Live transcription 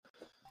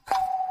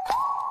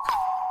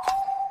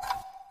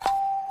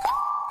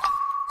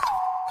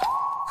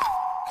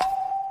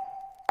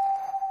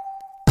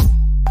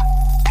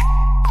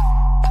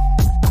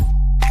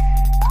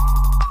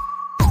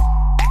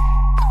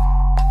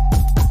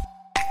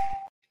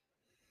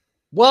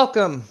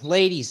Welcome,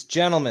 ladies,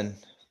 gentlemen,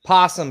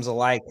 possums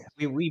alike.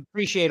 We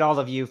appreciate all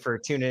of you for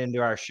tuning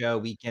into our show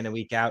week in and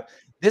week out.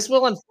 This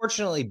will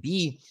unfortunately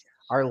be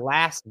our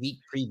last week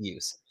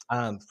previews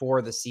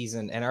for the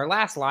season and our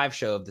last live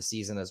show of the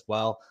season as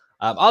well.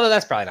 Although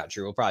that's probably not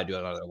true. We'll probably do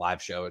another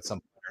live show at some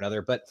point or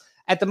another. But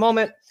at the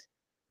moment,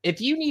 if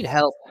you need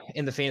help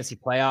in the fantasy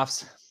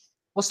playoffs,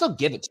 we'll still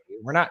give it to you.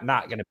 We're not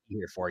going to be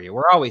here for you.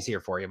 We're always here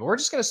for you. But we're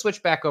just going to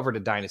switch back over to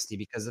Dynasty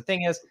because the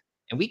thing is,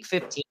 in week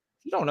 15,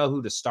 if you don't know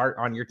who to start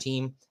on your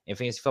team in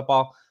fantasy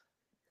football,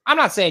 I'm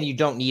not saying you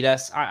don't need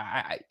us.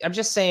 I'm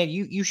just saying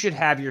you should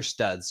have your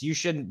studs. You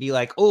shouldn't be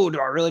like, oh, do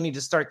I really need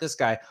to start this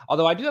guy?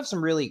 Although I do have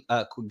some really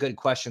good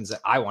questions that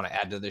I want to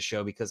add to this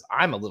show because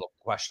I'm a little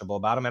questionable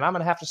about them, and I'm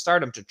going to have to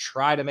start them to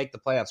try to make the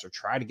playoffs or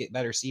try to get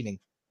better seeding.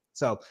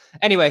 So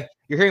anyway,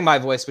 you're hearing my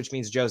voice, which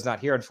means Joe's not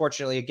here,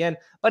 unfortunately, again,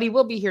 but he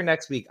will be here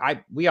next week.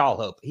 We all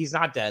hope. He's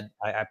not dead.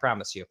 I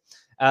promise you.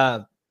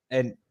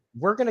 And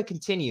we're going to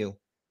continue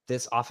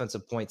this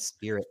offensive point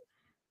spirit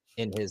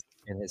in his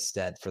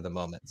stead for the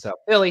moment. So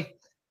Billy,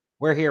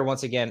 we're here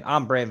once again.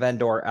 I'm Brant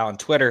Vendor on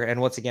Twitter,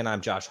 and once again, I'm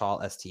Josh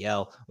Hall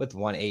STL with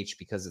one H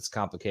because it's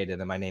complicated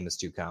and my name is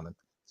too common.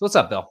 So what's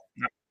up, Bill?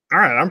 All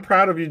right, I'm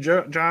proud of you,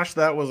 Josh.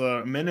 That was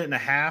a minute and a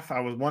half.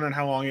 I was wondering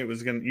how long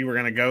you were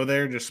gonna go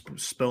there, just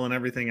spilling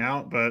everything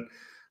out. But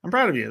I'm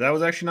proud of you. That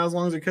was actually not as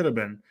long as it could have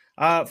been.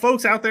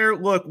 Folks out there,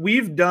 look,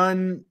 we've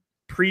done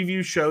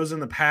preview shows in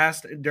the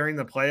past during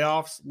the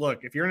playoffs.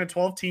 Look, if you're in a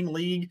 12-team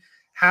league,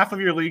 half of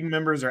your league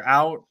members are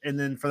out, and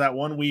then for that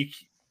 1 week,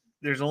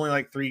 there's only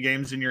like 3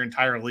 games in your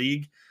entire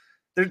league.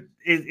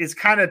 It's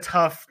kind of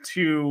tough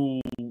to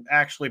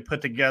actually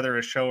put together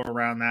a show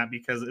around that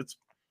because it's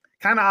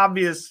kind of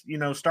obvious,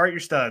 start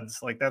your studs.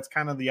 Like that's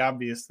kind of the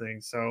obvious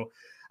thing. So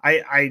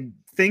I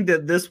think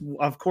that this,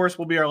 of course,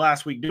 will be our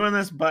last week doing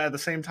this, but at the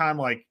same time,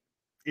 like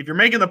if you're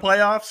making the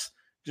playoffs,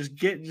 just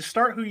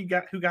start who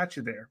got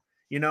you there.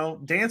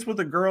 Dance with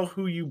the girl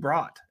who you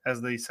brought,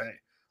 as they say.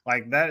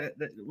 Like that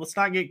let's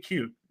not get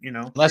cute,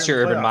 Unless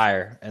you're Urban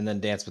Meyer and then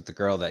dance with the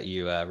girl that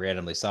you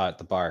randomly saw at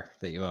the bar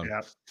that you own.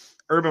 Yeah.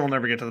 Urban will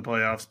never get to the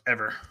playoffs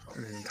ever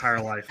in his entire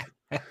life.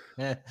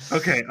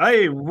 Okay.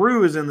 Hey,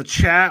 Rue is in the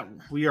chat.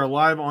 We are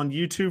live on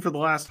YouTube for the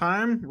last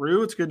time.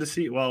 Rue, it's good to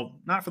see you. Well,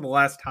 not for the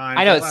last time.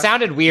 I know it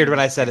sounded weird when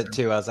I said it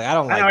too. I was like, I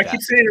don't like that. I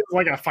keep saying it's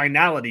like a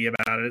finality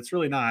about it. It's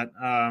really not.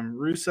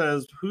 Rue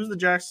says, who's the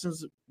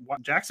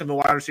Jacksonville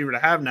wide receiver to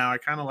have now? I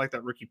kind of like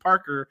that Ricky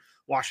Parker.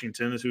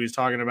 Washington is who he's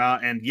talking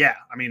about. And yeah,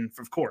 I mean,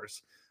 of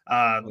course,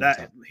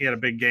 that he had a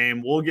big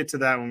game. We'll get to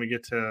that when we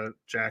get to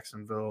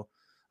Jacksonville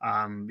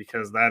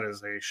because that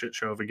is a shit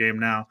show of a game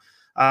now.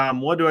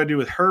 What do I do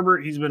with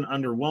Herbert? He's been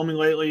underwhelming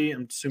lately.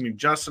 I'm assuming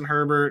Justin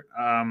Herbert.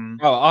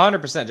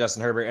 100%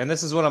 Justin Herbert. And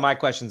this is one of my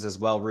questions as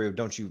well, Rube.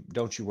 Don't you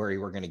worry.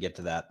 We're going to get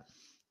to that.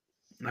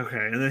 Okay.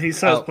 And then he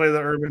says play the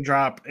Urban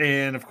drop.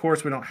 And of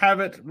course, we don't have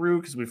it,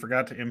 Rube, because we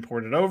forgot to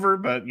import it over.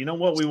 But you know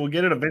what? We will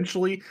get it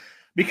eventually.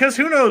 Because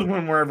who knows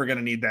when we're ever going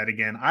to need that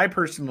again? I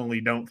personally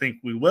don't think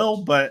we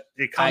will, but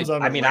it comes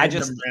up. I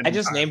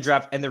just name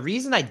dropped, and the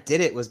reason I did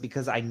it was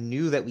because I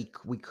knew that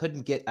we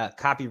couldn't get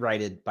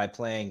copyrighted by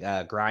playing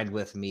 "Grind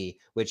with Me,"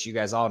 which you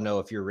guys all know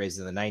if you're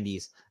raised in the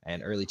 '90s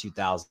and early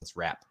 2000s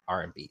rap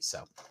R&B.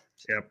 So,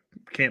 yep,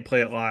 can't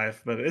play it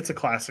live, but it's a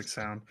classic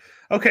sound.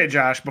 Okay,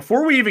 Josh.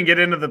 Before we even get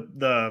into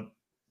the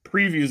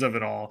previews of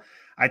it all,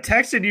 I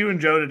texted you and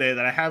Joe today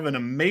that I have an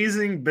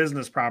amazing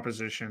business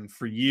proposition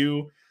for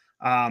you.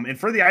 And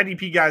for the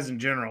IDP guys in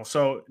general.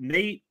 So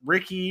Nate,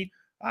 Ricky,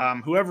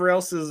 whoever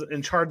else is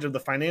in charge of the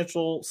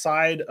financial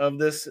side of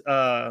this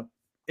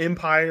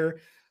empire,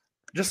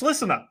 just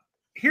listen up.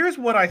 Here's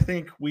what I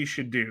think we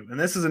should do. And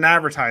this is an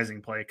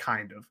advertising play,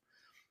 kind of.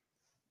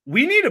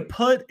 We need to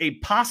put a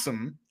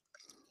possum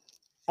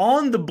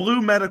on the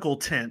blue medical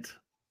tent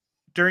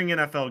during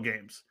NFL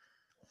games.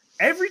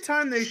 Every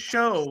time they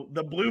show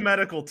the blue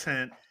medical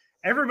tent,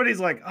 everybody's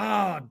like,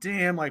 oh,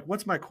 damn, like,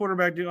 what's my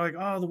quarterback doing? Like,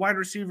 oh, the wide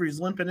receiver, he's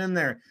limping in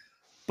there.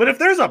 But if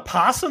there's a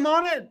possum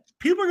on it,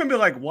 people are going to be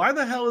like, why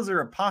the hell is there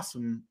a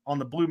possum on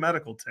the blue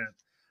medical tent?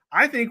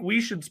 I think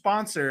we should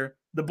sponsor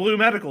the blue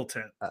medical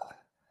tent.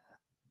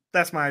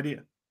 That's my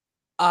idea.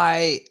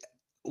 I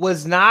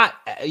was not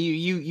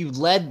you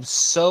led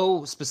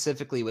so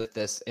specifically with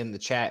this in the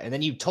chat, and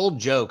then you told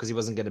Joe because he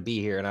wasn't going to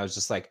be here, and I was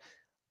just like,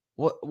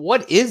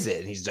 what is it?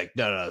 And he's like,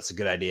 no, it's a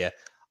good idea.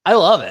 I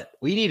love it.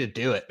 We need to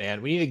do it,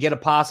 man. We need to get a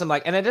possum,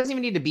 and it doesn't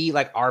even need to be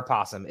like our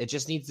possum. It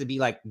just needs to be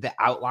like the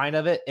outline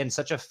of it in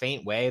such a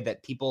faint way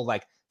that people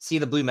like see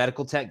the blue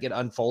medical tent get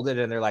unfolded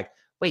and they're like,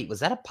 wait, was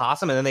that a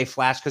possum? And then they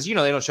flash because they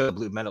don't show the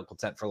blue medical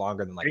tent for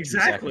longer than like 2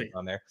 seconds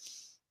on there.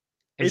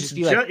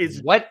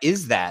 What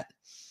is that?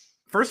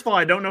 First of all,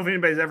 I don't know if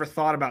anybody's ever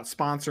thought about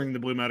sponsoring the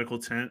blue medical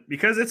tent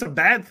because it's a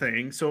bad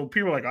thing. So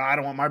people are like, I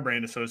don't want my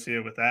brand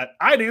associated with that.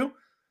 I do,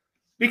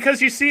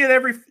 because you see it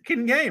every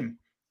fucking game.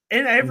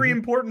 And every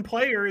important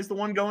player is the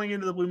one going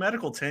into the blue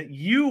medical tent.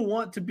 You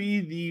want to be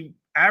the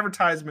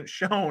advertisement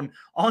shown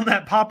on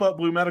that pop-up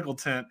blue medical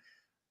tent.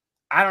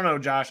 I don't know,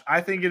 Josh.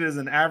 I think it is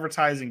an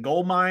advertising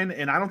gold mine,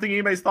 and I don't think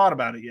anybody's thought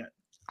about it yet.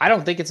 I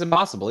don't think it's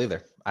impossible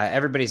either.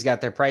 Everybody's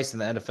got their price,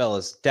 and the NFL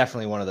is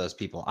definitely one of those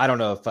people. I don't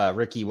know if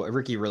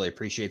Ricky really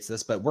appreciates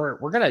this, but we're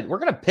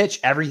gonna pitch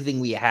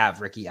everything we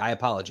have. Ricky, I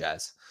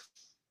apologize.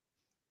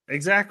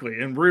 Exactly.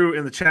 And Rue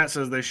in the chat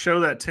says they show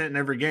that tent in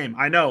every game.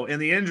 I know,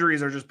 and the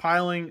injuries are just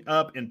piling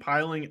up and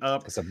piling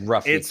up. It's a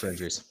rough week for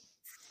injuries.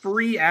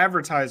 Free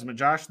advertisement,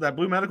 Josh. That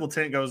blue medical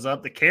tent goes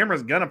up. The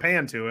camera's gonna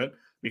pan to it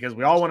because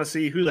we all want to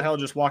see who the hell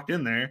just walked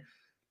in there.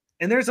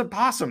 And there's a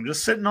possum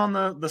just sitting on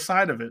the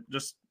side of it,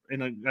 just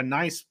in a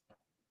nice,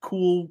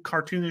 cool,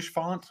 cartoonish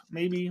font.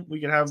 Maybe we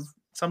could have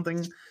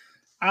something.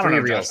 I don't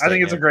know, Josh. I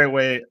think it's a great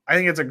way. I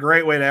think it's a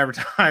great way to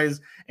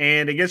advertise,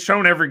 and it gets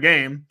shown every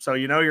game, so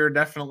you know you're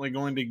definitely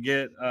going to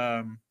get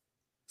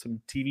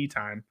some TV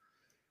time.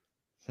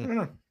 I don't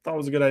know. Thought it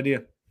was a good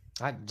idea.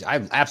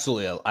 I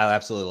absolutely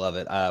love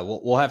it.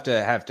 We'll have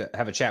to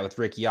have a chat with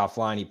Ricky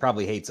offline. He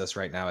probably hates us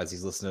right now as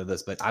he's listening to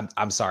this, but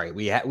I'm sorry.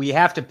 We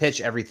have to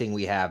pitch everything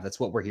we have. That's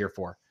what we're here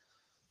for.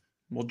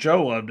 Well,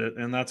 Joe loved it,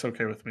 and that's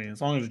okay with me.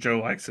 As long as Joe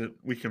likes it,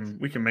 we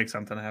can make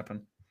something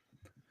happen.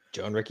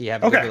 Joe and Ricky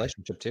have a good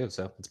relationship too,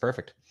 so it's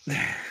perfect.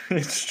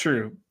 It's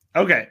true.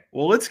 Okay,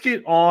 well, let's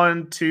get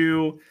on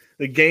to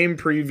the game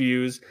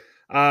previews.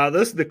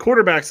 The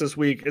quarterbacks this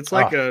week. It's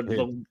like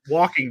the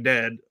Walking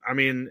Dead. I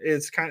mean,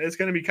 it's going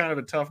to be kind of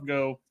a tough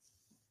go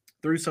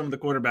through some of the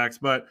quarterbacks,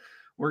 but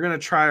we're going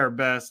to try our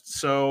best.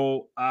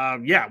 So,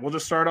 we'll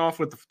just start off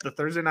with the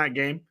Thursday night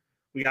game.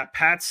 We got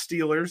Pats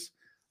Steelers.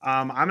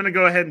 I'm going to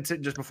go ahead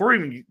and just before we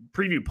even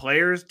preview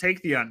players, take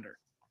the under.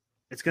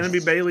 It's going to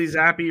be Bailey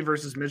Zappi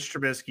versus Mitch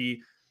Trubisky.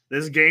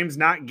 This game's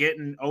not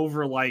getting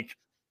over like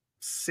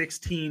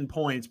 16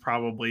 points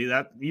probably.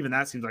 That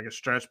seems like a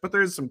stretch, but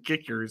there's some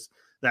kickers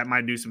that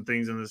might do some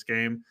things in this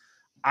game.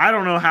 I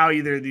don't know how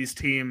either of these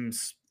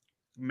teams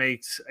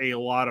makes a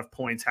lot of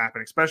points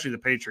happen, especially the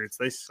Patriots.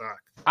 They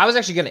suck. I was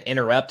actually going to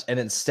interrupt, and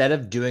instead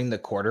of doing the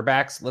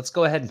quarterbacks, let's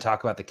go ahead and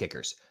talk about the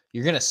kickers.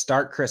 You're going to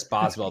start Chris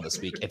Boswell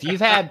this week. If you've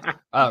had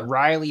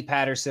Riley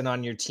Patterson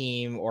on your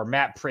team or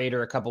Matt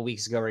Prater a couple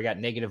weeks ago where he got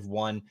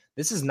 -1,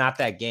 this is not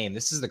that game.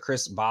 This is the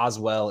Chris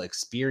Boswell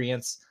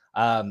experience.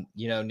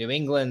 New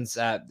England's,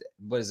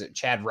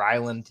 Chad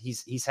Ryland.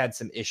 He's had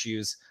some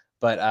issues,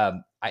 but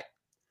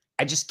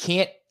I just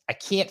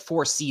can't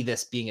foresee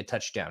this being a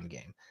touchdown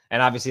game.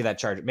 And obviously that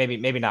charge, maybe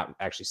not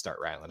actually start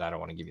Ryland. I don't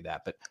want to give you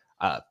that, but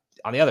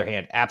on the other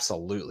hand,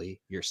 absolutely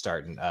you're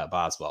starting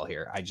Boswell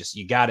here.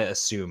 You got to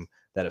assume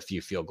that a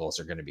few field goals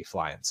are going to be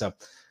flying. So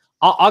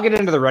I'll get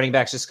into the running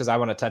backs just because I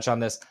want to touch on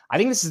this. I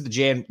think this is the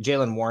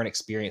Jaylen Warren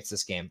experience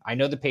this game. I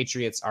know the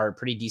Patriots are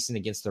pretty decent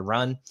against the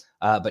run,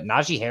 but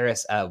Najee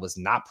Harris was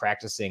not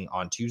practicing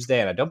on Tuesday,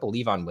 and I don't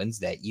believe on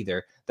Wednesday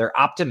either. They're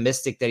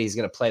optimistic that he's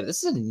going to play.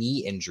 This is a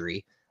knee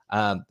injury,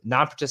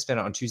 non-participant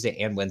on Tuesday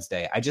and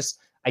Wednesday.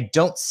 I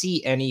don't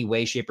see any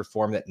way, shape, or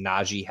form that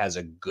Najee has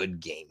a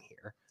good game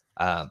here.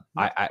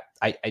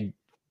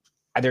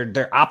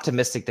 They're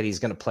optimistic that he's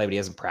going to play, but he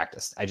hasn't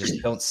practiced. I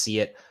just don't see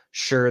it.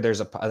 Sure, there's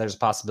a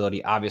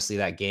possibility. Obviously,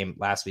 that game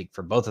last week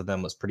for both of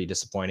them was pretty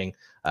disappointing.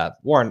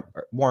 Warren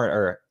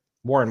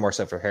more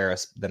so for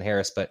Harris than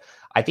Harris, but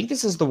I think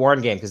this is the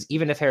Warren game because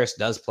even if Harris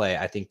does play,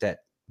 I think that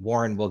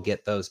Warren will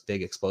get those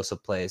big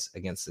explosive plays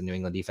against the New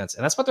England defense,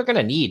 and that's what they're going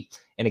to need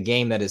in a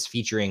game that is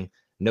featuring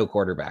no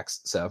quarterbacks.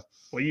 So,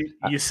 well,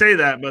 you say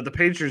that, but the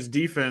Patriots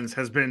defense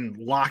has been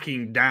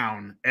locking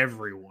down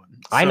everyone.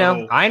 So I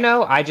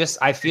know.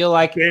 I feel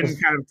like it's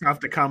been kind of tough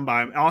to come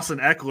by. Austin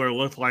Eckler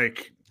looked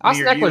like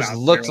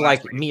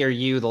me or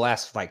you the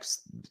last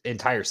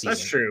entire season.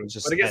 That's true.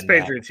 But against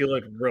Patriots, he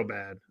looked real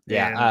bad.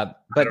 Yeah.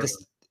 But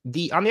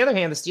on the other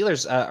hand, the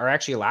Steelers are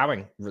actually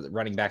allowing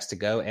running backs to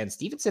go, and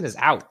Stevenson is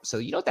out. So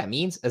you know what that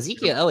means?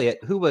 Ezekiel Elliott,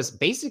 who was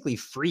basically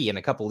free in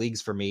a couple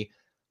leagues for me.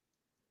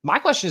 My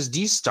question is,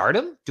 do you start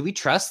him? Do we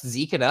trust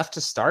Zeke enough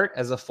to start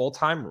as a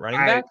full-time running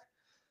back?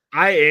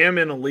 I am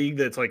in a league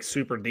that's like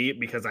super deep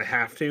because I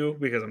have to,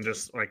 because I'm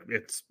just like,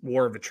 it's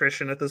war of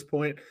attrition at this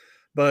point.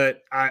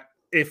 But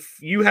if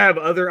you have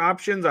other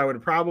options, I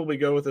would probably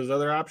go with those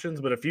other options.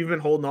 But if you've been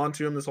holding on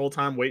to him this whole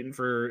time, waiting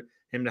for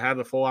him to have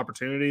the full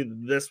opportunity,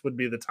 this would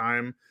be the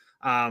time.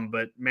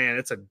 But man,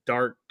 it's a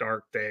dark,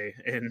 dark day.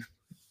 And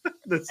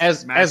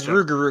as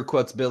Rougarou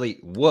quotes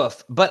Billy,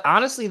 woof. But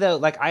honestly, though,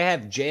 I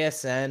have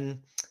JSN,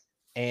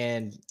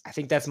 and I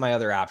think that's my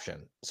other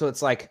option. So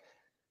it's like,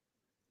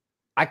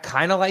 I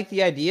kind of like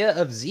the idea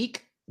of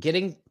Zeke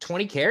getting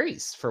 20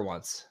 carries for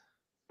once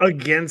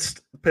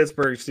against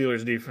Pittsburgh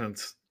Steelers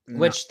defense,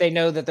 which they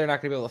know that they're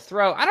not going to be able to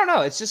throw. I don't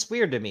know. It's just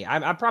weird to me.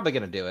 I'm probably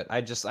going to do it.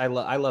 I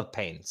love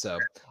pain. So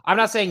I'm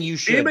not saying you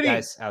should,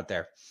 guys out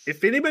there.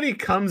 If anybody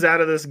comes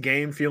out of this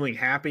game feeling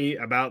happy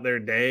about their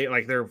day,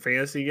 like their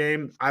fantasy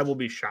game, I will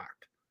be shocked.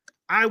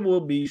 I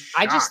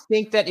just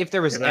think that if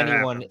there was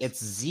anyone,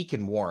 it's Zeke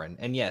and Warren.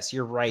 And yes,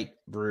 you're right,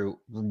 Brew.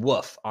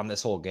 Woof on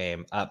this whole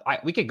game.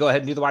 We could go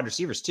ahead and do the wide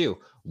receivers too.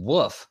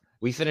 Woof.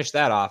 We finished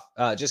that off.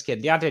 Just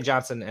kidding. Deontay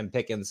Johnson and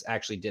Pickens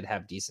actually did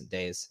have decent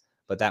days,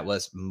 but that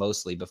was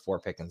mostly before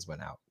Pickens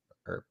went out,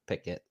 or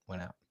Pickett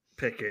went out.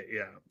 Pickett,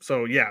 yeah.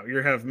 So, yeah,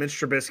 you have Mitch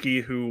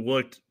Trubisky, who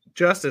looked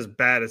just as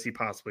bad as he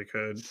possibly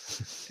could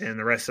in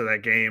the rest of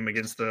that game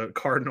against the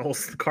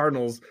Cardinals. The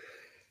Cardinals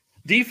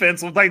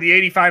defense looked like the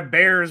 85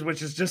 Bears,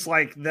 which is just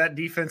like that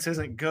defense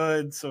isn't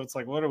good. So it's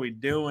like, what are we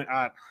doing?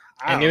 I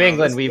In don't New know.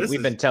 England,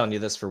 we've been telling you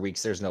this for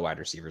weeks. There's no wide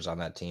receivers on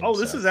that team. Oh,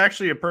 this is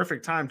actually a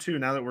perfect time, too,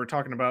 now that we're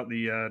talking about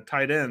the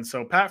tight end.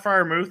 So, Pat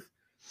Freiermuth,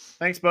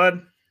 thanks,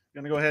 bud.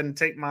 Going to go ahead and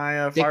take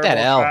my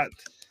fireball shot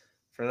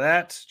for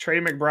that. Trey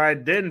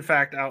McBride did, in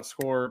fact,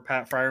 outscore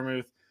Pat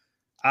Freiermuth.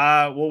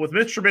 Well, with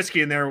Mitch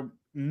Trubisky in there,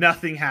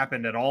 nothing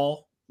happened at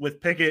all. With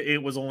Pickett, it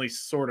was only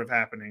sort of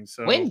happening.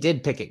 So when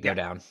did Pickett go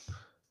down?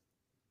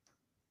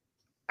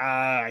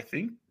 I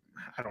think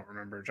I don't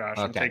remember, Josh.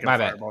 Okay, I'm taking my a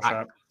bad. fireball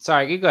shot.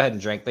 Sorry, you go ahead and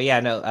drink. But yeah,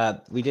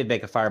 no, we did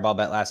make a fireball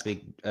bet last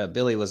week.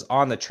 Billy was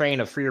on the train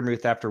of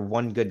Freiermuth after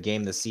one good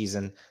game this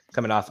season,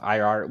 coming off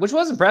IR, which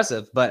was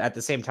impressive. But at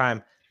the same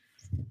time,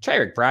 Trey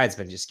McBride's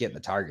been just getting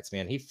the targets,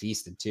 man. He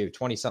feasted too,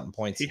 20-something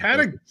points. He had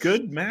a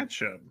good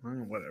matchup.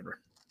 Whatever.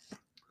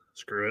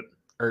 Screw it.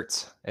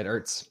 It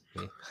hurts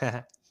me.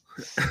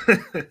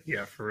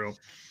 Yeah, for real.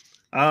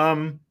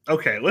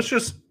 Okay, let's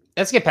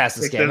get past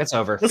this game. It's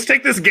over. Let's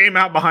take this game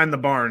out behind the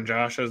barn,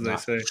 Josh, as they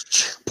say.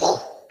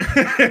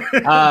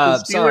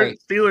 Sorry.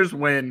 Steelers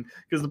win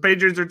because the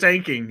Patriots are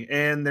tanking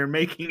and they're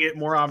making it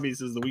more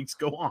obvious as the weeks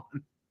go on.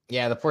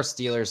 Yeah, the poor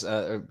Steelers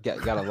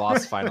got a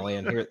loss finally,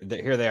 and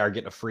here they are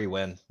getting a free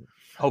win.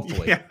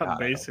 Hopefully, yeah,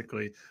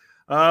 basically.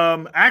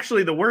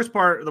 Actually, the worst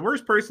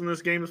person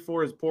this game is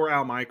for is poor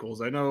Al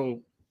Michaels. I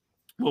know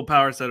Will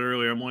Power said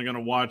earlier, I'm only going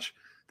to watch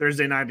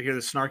Thursday night to hear the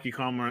snarky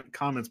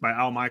comments by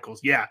Al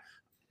Michaels. Yeah,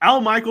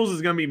 Al Michaels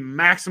is going to be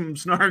maximum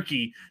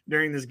snarky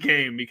during this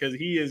game because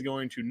he is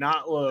going to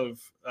not love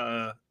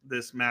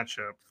this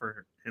matchup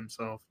for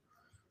himself.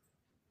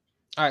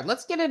 All right,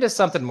 let's get into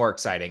something more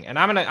exciting, and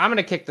I'm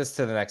gonna kick this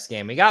to the next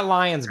game. We got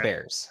Lions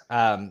Bears,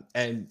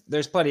 and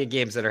there's plenty of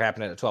games that are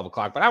happening at 12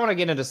 o'clock, but I want to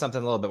get into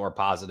something a little bit more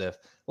positive.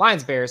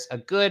 Lions Bears, a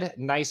good,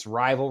 nice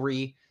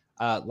rivalry.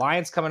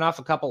 Lions coming off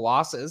a couple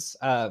losses.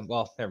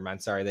 Well, never mind.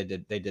 Sorry, they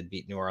did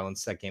beat New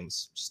Orleans. That game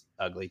was just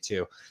ugly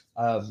too.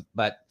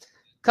 But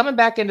coming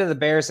back into the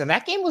Bears, and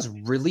that game was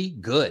really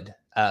good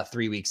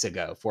 4 weeks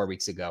ago,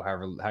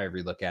 however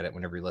you look at it,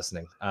 whenever you're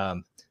listening.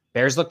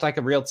 Bears looked like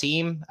a real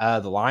team.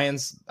 The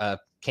Lions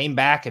came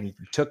back and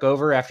took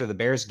over after the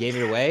Bears gave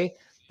it away.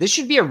 This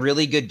should be a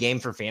really good game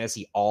for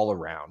fantasy all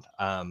around.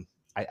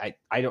 I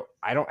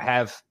don't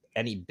have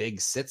any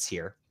big sits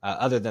here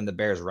other than the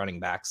Bears running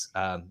backs.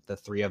 The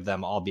three of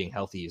them all being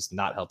healthy is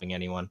not helping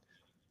anyone.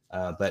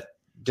 But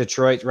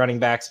Detroit running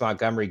backs,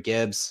 Montgomery,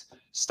 Gibbs,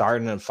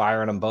 starting and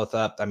firing them both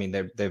up. I mean,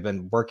 they've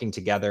been working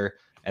together.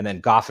 And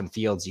then Goff and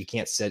Fields, you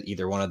can't sit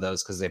either one of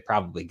those because they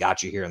probably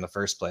got you here in the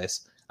first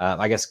place.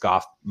 I guess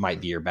Goff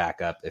might be your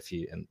backup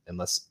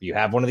unless you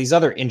have one of these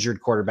other injured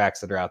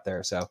quarterbacks that are out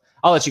there. So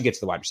I'll let you get to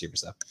the wide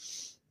receivers though.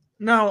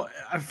 No,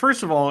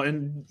 first of all,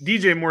 and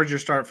DJ Moore's your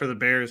start for the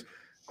Bears.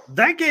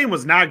 That game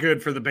was not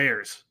good for the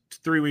Bears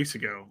 2 weeks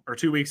ago.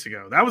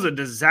 That was a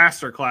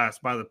disaster class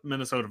by the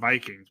Minnesota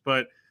Vikings.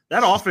 But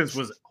that offense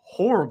was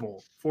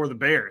horrible for the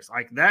Bears.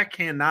 Like that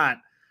cannot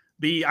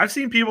be. I've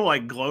seen people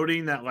like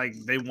gloating that like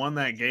they won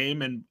that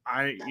game, and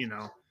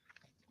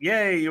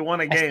yay, you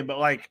won a game, but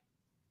like.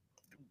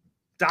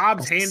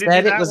 Dobbs handed said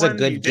you that it was one. a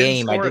good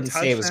game. I didn't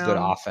say it was good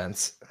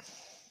offense.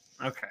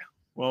 Okay.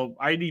 Well,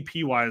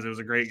 IDP wise, it was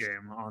a great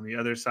game. On the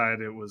other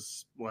side, it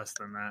was less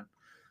than that.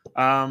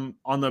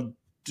 On the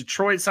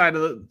Detroit side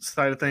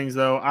of things,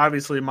 though,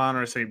 obviously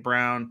Amon-Ra St.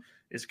 Brown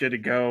is good to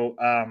go.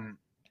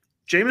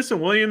 Jameson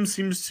Williams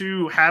seems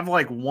to have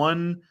like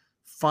one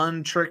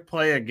fun trick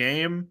play a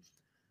game.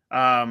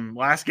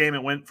 Last game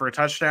it went for a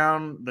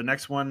touchdown. The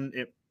next one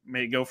it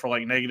may go for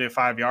like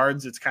 -5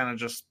 yards. It's kind of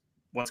just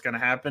what's going to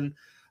happen.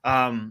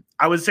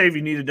 I would say if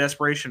you need a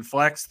desperation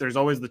flex, there's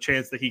always the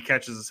chance that he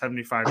catches a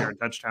 75-yard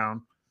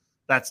touchdown.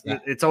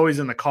 It's always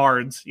in the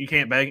cards. You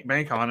can't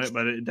bank on it,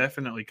 but it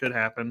definitely could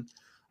happen.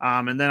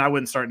 And then I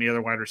wouldn't start any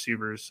other wide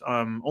receivers.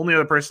 Only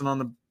other person on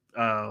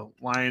the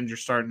Lions you're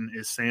starting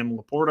is Sam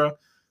Laporta,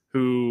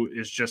 who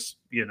is just,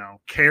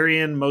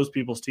 carrying most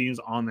people's teams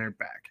on their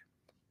back.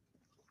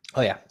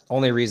 Oh yeah.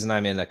 Only reason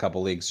I'm in a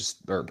couple leagues,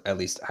 or at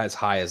least as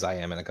high as I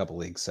am in a couple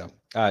leagues. So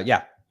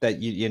yeah. That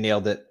you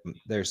nailed it.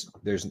 There's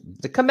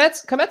the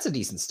Komet's a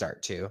decent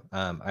start too.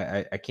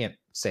 I can't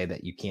say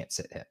that you can't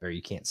sit him or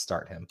you can't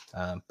start him.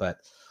 But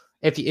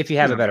if you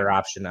have a better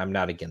option, I'm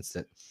not against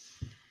it.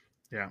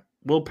 Yeah.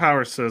 Will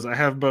Power says I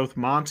have both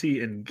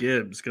Monty and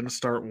Gibbs. Gonna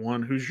start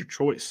one. Who's your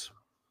choice?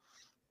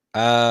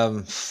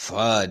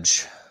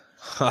 Fudge.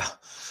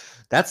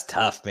 That's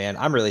tough, man.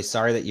 I'm really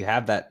sorry that you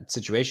have that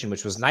situation,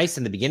 which was nice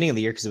in the beginning of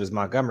the year because it was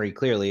Montgomery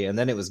clearly, and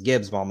then it was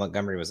Gibbs while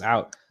Montgomery was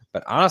out.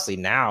 But honestly,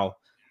 now.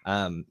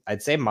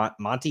 I'd say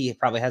Monty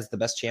probably has the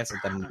best chance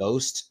at the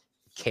most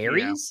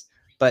carries,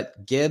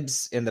 but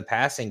Gibbs in the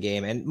passing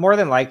game, and more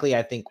than likely,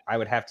 I think I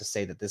would have to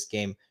say that this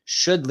game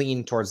should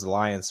lean towards the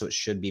Lions, so it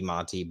should be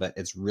Monty, but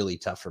it's really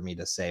tough for me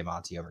to say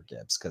Monty over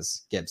Gibbs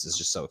because Gibbs is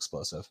just so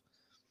explosive.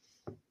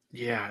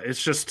 Yeah,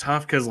 it's just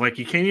tough because like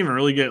you can't even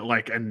really get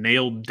like a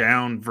nailed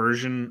down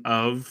version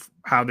of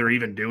how they're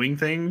even doing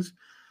things.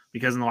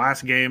 Because in the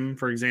last game,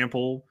 for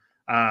example,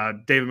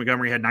 David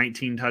Montgomery had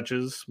 19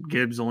 touches,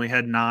 Gibbs only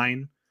had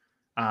 9.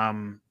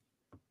 Um,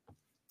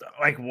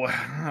 like what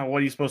are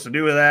you supposed to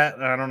do with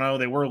that? I don't know.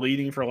 They were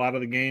leading for a lot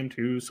of the game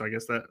too, so I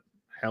guess that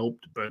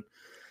helped, but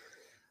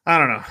I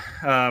don't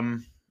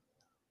know.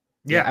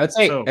 Yeah, Yeah, I would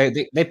say so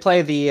they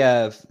play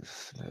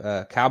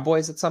the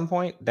Cowboys at some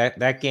point.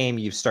 That game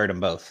you start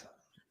them both,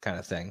 kind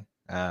of thing,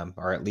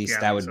 or at least yeah,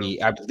 I that think would so.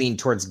 be. I would lean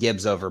towards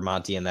Gibbs over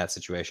Monty in that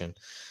situation.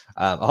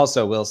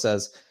 Also, Will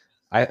says,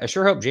 I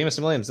sure hope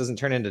Jameson Williams doesn't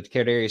turn into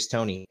Kadarius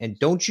Toney, and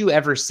don't you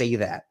ever say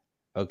that.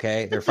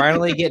 Okay, they're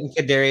finally getting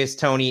Kadarius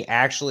Toney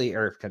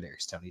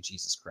Kadarius Toney,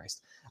 Jesus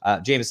Christ,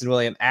 Jameson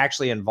Williams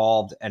actually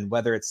involved, and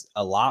whether it's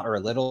a lot or a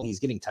little, he's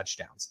getting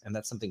touchdowns, and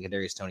that's something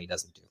Kadarius Toney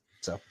doesn't do.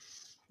 So.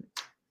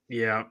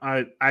 Yeah,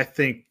 I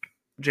think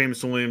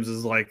Jameson Williams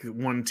is like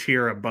one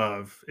tier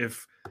above.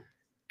 If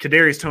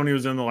Kadarius Toney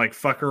was in the like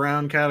fuck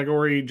around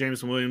category,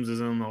 Jameson Williams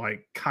is in the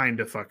like kind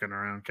of fucking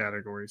around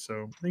category.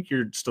 So I think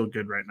you're still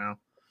good right now.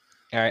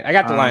 All right, I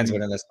got the Lions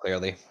winning this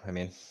clearly. I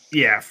mean,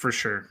 yeah, for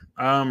sure.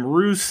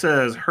 Ruse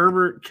says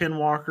Herbert, Ken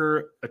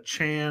Walker,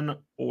 Achan,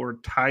 or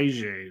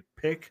Tajay.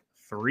 Pick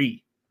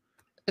 3.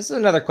 this is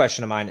another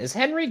question of mine. Is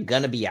Henry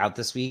gonna be out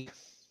this week?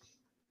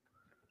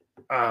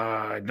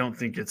 I don't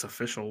think it's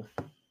official.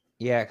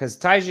 Yeah, because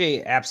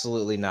Tajay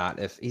absolutely not.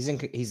 If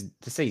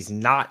he's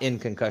not in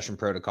concussion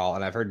protocol,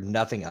 and I've heard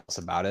nothing else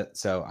about it.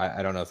 So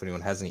I don't know if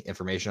anyone has any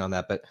information on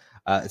that, but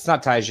it's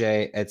not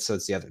Tajay. It's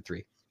the other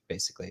 3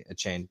 basically.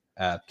 Achane.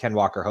 Ken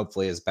Walker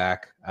hopefully is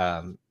back.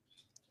 And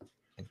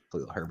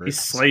Herbert. He's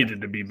slated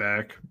to be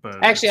back,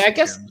 but actually, I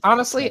guess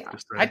honestly,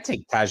 I'd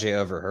take Tajay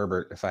over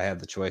Herbert if I had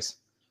the choice.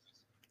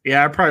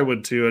 Yeah, I probably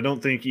would too. I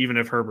don't think even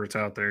if Herbert's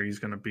out there, he's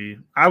going to be.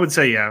 I would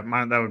say, yeah,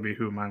 that would be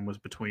who mine was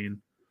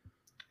between.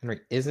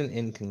 Henry isn't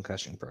in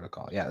concussion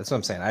protocol. Yeah, that's what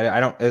I'm saying. I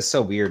don't. It's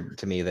so weird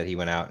to me that he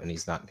went out and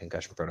he's not in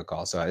concussion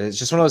protocol. So it's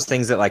just one of those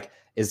things that like,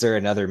 is there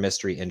another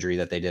mystery injury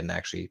that they didn't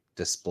actually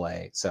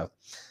display? So,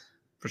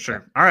 for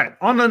sure. Yeah. All right,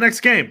 on to the next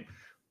game: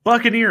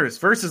 Buccaneers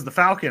versus the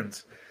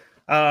Falcons.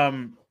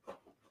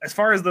 As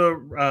far as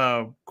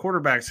the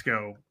quarterbacks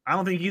go, I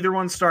don't think either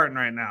one's starting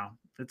right now.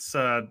 It's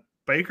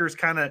Baker's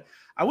kind of.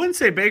 I wouldn't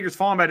say Baker's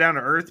falling back down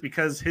to earth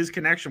because his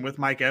connection with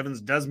Mike Evans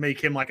does make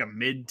him like a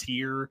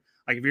mid-tier.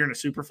 Like if you're in a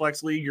super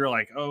flex league, you're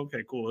like, oh,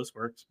 okay, cool, this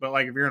works. But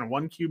like if you're in a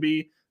 1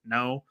 QB,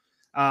 no.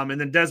 And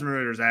then Desmond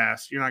Ritter's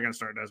ass. You're not going to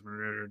start Desmond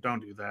Ritter. Don't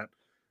do that.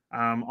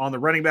 On the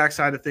running back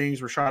side of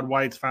things, Rachaad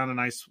White's found a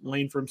nice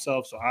lane for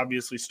himself. So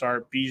obviously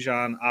start.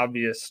 Bijan,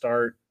 obvious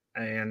start.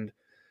 And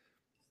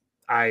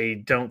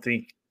I don't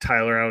think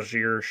Tyler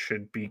Algier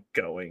should be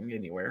going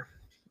anywhere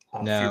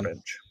off your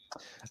bench.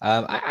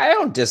 I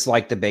don't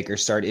dislike the Baker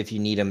start if you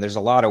need him. There's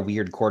a lot of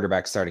weird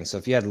quarterbacks starting. So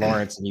if you had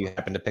Lawrence and you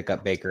happen to pick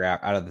up Baker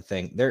out of the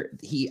thing,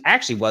 he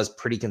actually was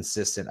pretty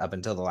consistent up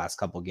until the last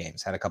couple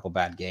games. Had a couple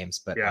bad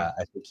games, but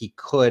I think he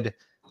could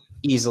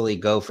easily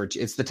go for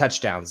it's the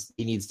touchdowns.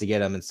 He needs to get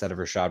them instead of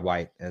Rachaad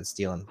White and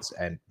stealing,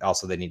 and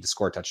also they need to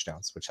score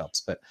touchdowns, which helps.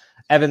 But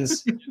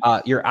Evans,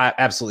 you're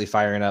absolutely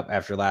firing up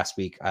after last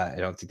week. I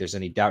don't think there's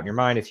any doubt in your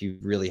mind. If you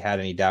really had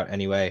any doubt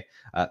anyway,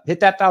 hit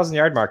that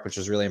 1,000-yard mark, which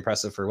was really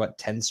impressive for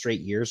 10 straight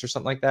years or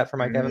something like that for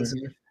Mike Evans.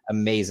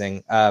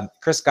 Amazing.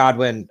 Chris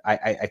Godwin,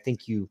 I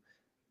think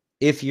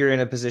if you're in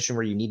a position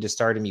where you need to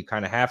start him, you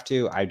kind of have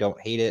to. I don't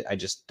hate it. I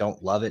just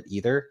don't love it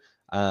either.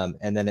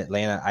 And then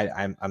Atlanta,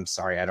 I'm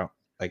sorry.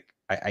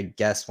 I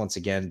guess once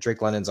again,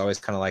 Drake London's always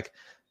kind of like,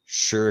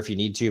 sure, if you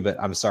need to, but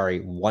I'm sorry,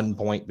 1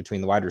 point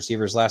between the wide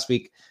receivers last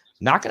week.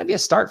 Not going to be a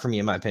start for me,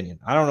 in my opinion.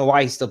 I don't know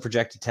why he's still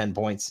projected 10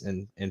 points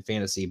in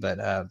fantasy, but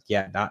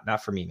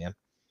not for me, man.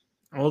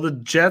 Well, the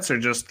Jets are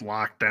just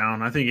locked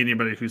down. I think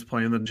anybody who's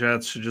playing the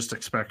Jets should just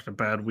expect a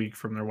bad week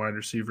from their wide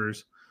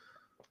receivers.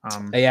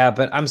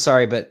 But I'm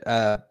sorry, but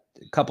a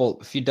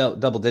few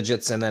double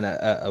digits and then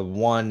a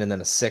 1 and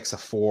then a 6, a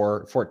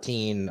 4,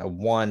 14, a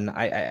 1.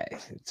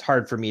 It's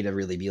hard for me to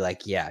really be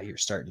like, yeah, you're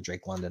starting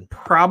Drake London.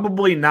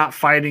 Probably not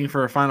fighting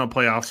for a final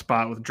playoff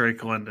spot with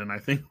Drake London. I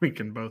think we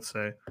can both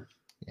say.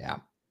 Yeah.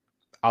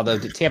 Although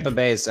Tampa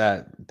Bay's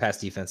pass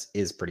defense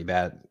is pretty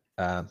bad.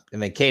 And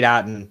then Cade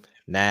Otton,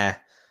 nah,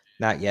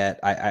 not yet.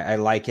 I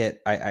like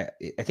it. I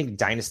think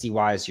dynasty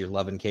wise, you're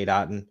loving Cade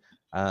Otton.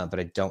 But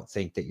I don't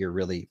think that you're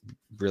really,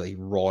 really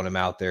rolling him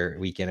out there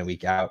week in and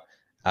week out.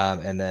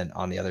 And then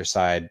on the other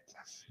side,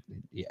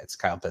 yeah, it's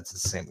Kyle Pitts.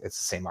 It's the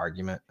same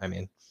argument. I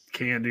mean,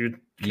 can't do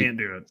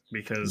it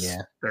because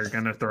they're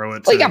gonna throw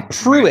it. Well, you got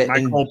Pruitt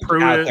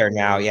out there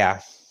now.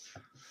 Yeah,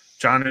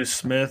 Jonnu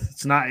Smith.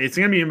 It's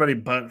gonna be anybody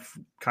but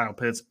Kyle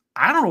Pitts.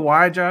 I don't know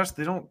why, Josh.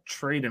 They don't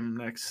trade him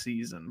next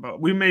season,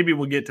 but maybe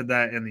we'll get to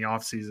that in the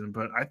offseason.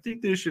 But I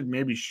think they should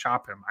maybe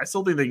shop him. I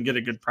still think they can get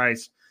a good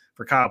price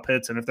for Kyle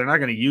Pitts, and if they're not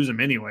going to use him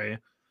anyway,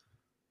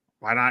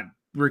 why not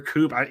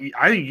recoup? I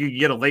think you can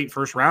get a late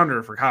first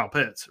rounder for Kyle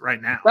Pitts right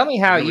now. Tell me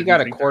how you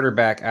got a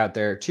quarterback out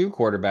there, 2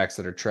 quarterbacks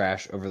that are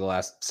trash over the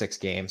last 6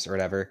 games or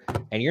whatever,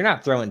 and you're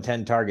not throwing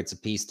 10 targets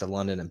apiece to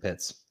London and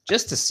Pitts.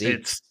 just to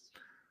see.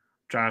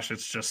 Josh,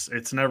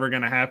 it's never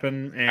going to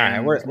happen. And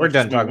all right, we're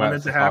done talking about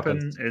it to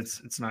happen.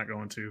 It's not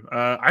going to.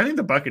 I think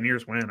the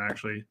Buccaneers win,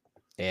 actually.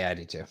 Yeah, I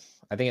do too.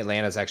 I think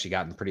Atlanta's actually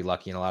gotten pretty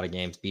lucky in a lot of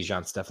games.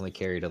 Bijan's definitely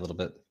carried a little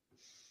bit.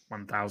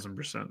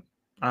 1,000%.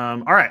 All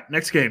right,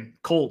 next game,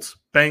 Colts,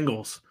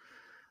 Bengals.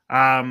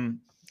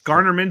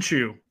 Gardner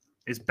Minshew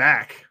is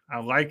back. I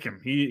like him.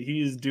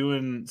 He's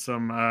doing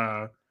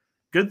some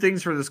good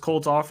things for this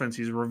Colts offense.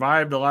 He's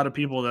revived a lot of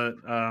people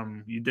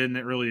that you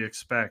didn't really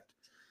expect.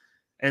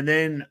 And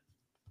then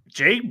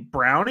Jake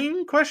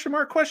Browning, question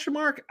mark.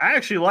 I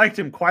actually liked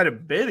him quite a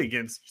bit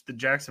against the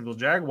Jacksonville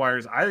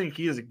Jaguars. I think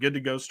he is a good to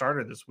go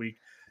starter this week.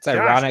 It's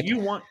ironic.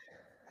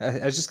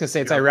 I was just going to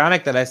say, it's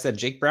ironic that I said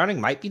Jake Browning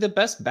might be the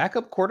best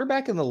backup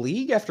quarterback in the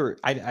league after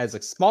as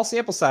a small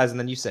sample size. And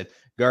then you said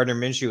Gardner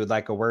Minshew would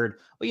like a word.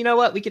 Well, you know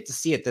what? We get to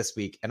see it this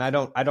week. And I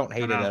don't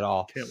hate it at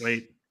all. Can't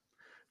wait.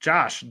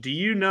 Josh, do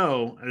you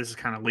know, this is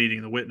kind of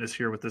leading the witness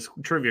here with this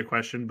trivia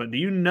question, but do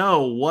you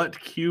know what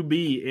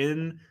QB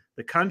in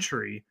the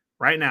country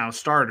right now,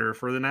 starter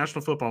for the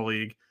National Football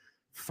League,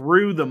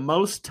 threw the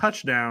most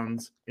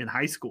touchdowns in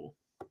high school?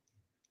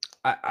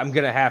 I'm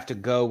going to have to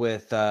go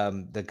with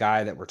the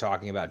guy that we're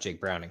talking about,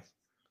 Jake Browning.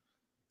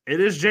 It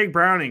is Jake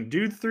Browning.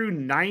 Dude threw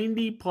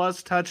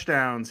 90-plus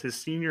touchdowns his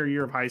senior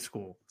year of high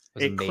school.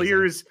 It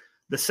clears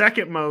the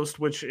second most,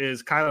 which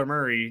is Kyler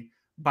Murray,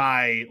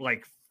 by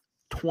like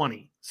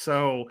 20.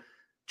 So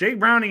Jake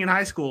Browning in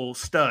high school,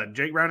 stud.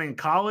 Jake Browning in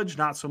college,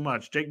 not so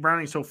much. Jake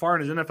Browning so far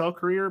in his NFL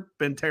career,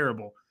 been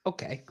terrible.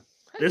 Okay.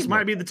 This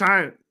might be the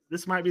time.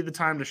 This might be the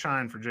time to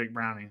shine for Jake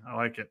Browning. I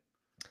like it.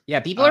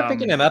 Yeah, people are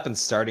picking him up and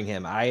starting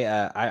him.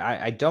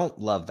 I don't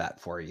love that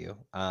for you.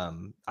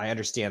 I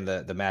understand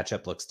the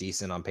matchup looks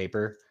decent on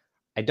paper.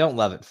 I don't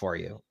love it for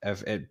you.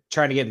 If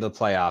trying to get into the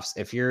playoffs,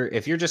 if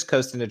you're just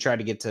coasting to try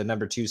to get to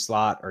number 2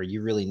 slot, or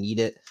you really need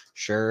it,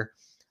 sure.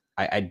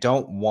 I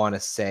don't want to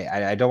say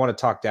I don't want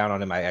to talk down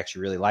on him. I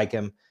actually really like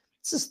him.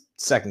 It's his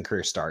second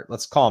career start.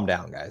 Let's calm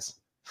down, guys,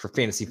 for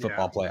fantasy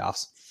football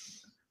playoffs.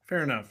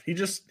 Fair enough.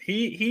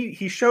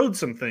 He showed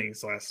some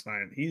things last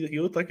night. He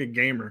looked like a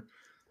gamer.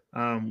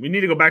 We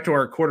need to go back to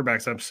our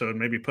quarterbacks episode.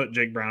 Maybe put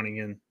Jake Browning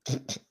in.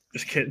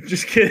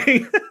 Just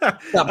kidding.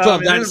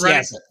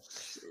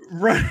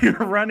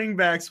 Running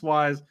backs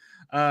wise,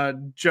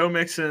 Joe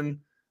Mixon.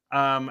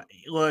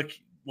 Look,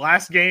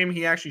 last game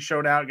he actually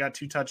showed out, got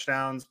 2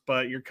 touchdowns,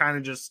 but you're kind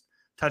of just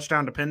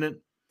touchdown dependent.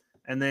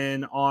 And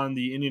then on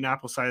the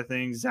Indianapolis side of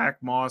things, Zach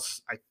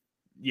Moss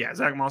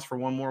for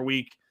one more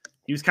week.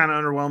 He was kind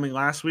of underwhelming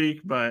last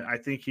week, but I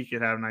think he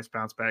could have a nice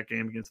bounce back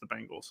game against the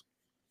Bengals.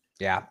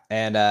 Yeah,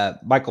 and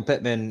Michael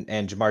Pittman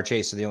and Jamar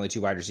Chase are the only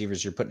 2 wide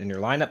receivers you're putting in your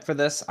lineup for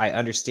this. I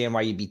understand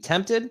why you'd be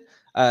tempted.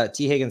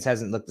 T. Higgins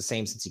hasn't looked the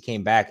same since he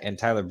came back, and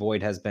Tyler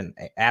Boyd has been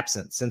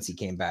absent since he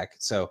came back.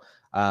 So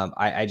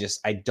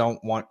I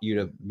don't want you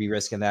to be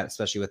risking that,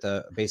 especially with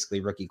a basically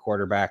rookie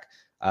quarterback.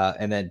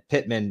 And then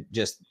Pittman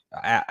just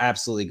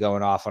absolutely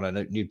going off on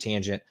a new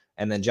tangent.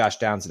 And then Josh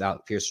Downs and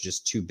Alec Pierce are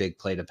just too big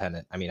play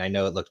dependent. I mean, I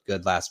know it looked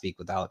good last week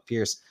with Alec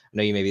Pierce. I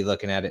know you may be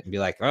looking at it and be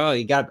like, oh,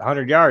 he got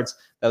 100 yards.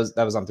 That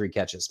was on 3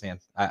 catches, man.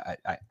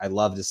 I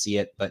love to see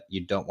it, but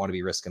you don't want to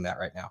be risking that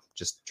right now.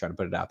 Just try to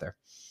put it out there.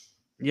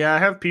 Yeah, I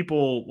have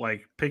people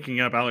like picking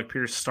up Alec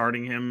Pierce,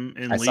 starting him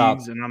in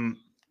leagues, and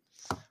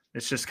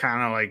it's just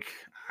kind of like,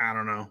 I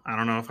don't know. I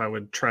don't know if I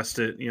would trust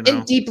it, you know.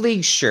 In deep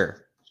leagues,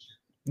 sure.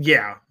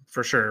 Yeah,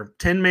 for sure.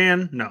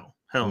 10-man, no.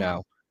 Hell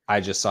no. I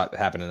just saw it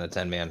happen in a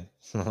 10-man.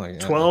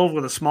 12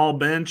 with a small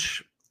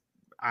bench.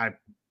 I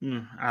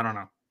don't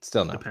know.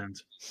 Still no.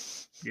 Depends.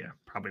 Yeah,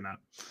 probably not.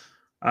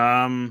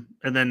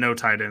 And then no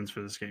tight ends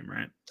for this game,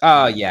 right?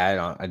 Oh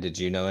yeah, did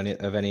you know any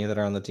that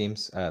are on the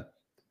teams?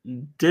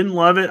 Didn't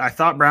love it. I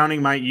thought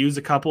Browning might use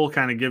a couple,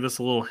 kind of give us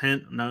a little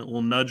hint, a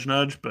little nudge,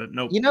 but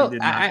nope. You know,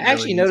 I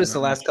actually noticed the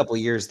last couple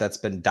of years that's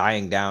been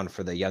dying down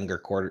for the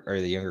younger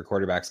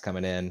quarterbacks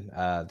coming in.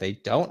 They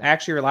don't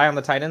actually rely on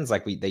the tight ends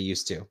like they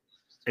used to.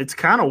 It's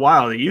kind of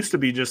wild. It used to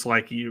be just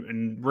like you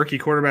and rookie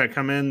quarterback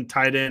come in,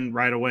 tight end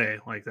right away.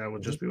 Like that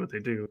would just be what they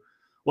do.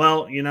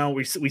 Well, you know,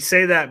 we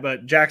say that,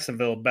 but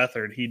Jacksonville,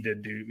 Beathard, he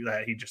did do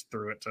that. He just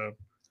threw it to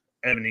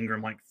Evan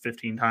Ingram like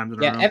 15 times in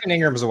a row. Yeah, Evan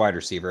Ingram's a wide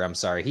receiver. I'm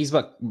sorry. He's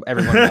what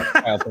everyone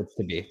puts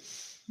to be.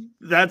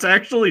 That's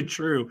actually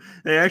true.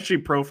 They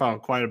actually profile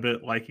quite a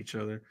bit like each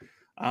other.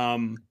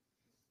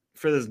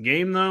 For this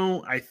game,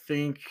 though, I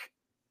think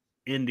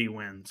Indy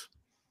wins.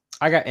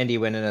 I got Indy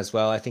winning as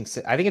well. I think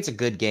it's a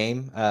good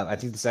game. I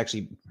think this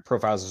actually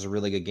profiles as a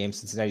really good game.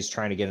 Cincinnati's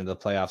trying to get into the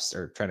playoffs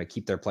or trying to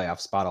keep their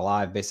playoff spot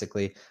alive,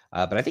 basically.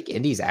 But I think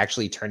Indy's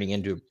actually turning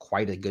into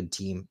quite a good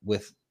team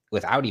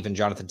without even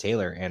Jonathan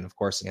Taylor and, of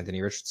course,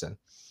 Anthony Richardson.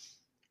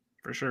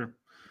 For sure.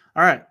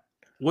 All right.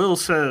 Will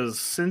says,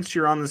 since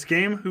you're on this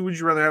game, who would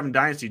you rather have in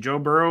Dynasty, Joe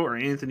Burrow or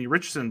Anthony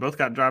Richardson? Both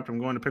got dropped. I'm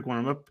going to pick one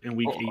of them up in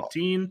week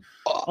 18.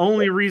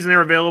 Only reason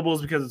they're available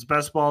is because it's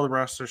best ball. The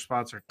roster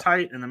spots are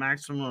tight, and the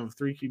maximum of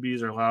 3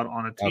 QBs are allowed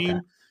on a team.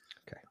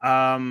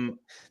 Okay.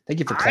 Thank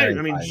you for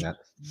clarifying that.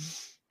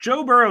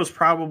 Joe Burrow is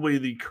probably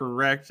the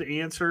correct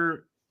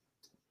answer.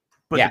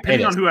 But Yeah,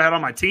 depending on who I had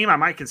on my team, I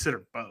might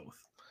consider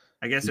both.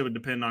 I guess it would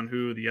depend on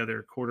who the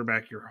other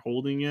quarterback you're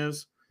holding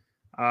is.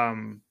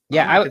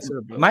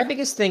 My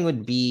biggest thing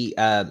would be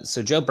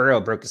so Joe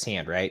Burrow broke his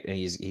hand, right? And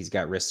he's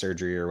got wrist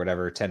surgery or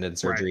whatever, tendon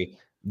surgery. Right.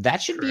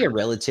 That should be a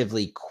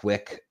relatively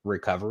quick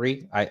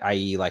recovery,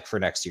 i.e., like for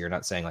next year.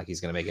 Not saying like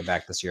he's going to make it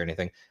back this year or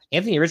anything.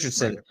 Anthony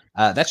Richardson,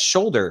 that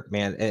shoulder,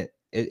 man, it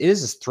is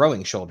his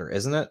throwing shoulder,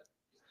 isn't it?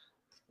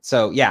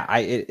 So yeah,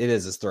 it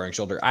is his throwing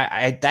shoulder.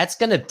 That's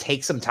going to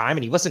take some time,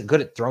 and he wasn't good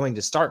at throwing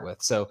to start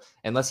with. So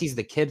unless he's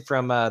the kid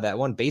from that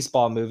one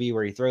baseball movie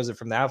where he throws it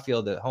from the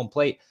outfield at home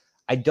plate,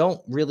 I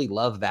don't really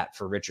love that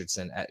for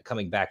Richardson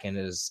coming back in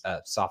his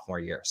sophomore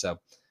year. So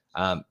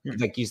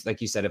like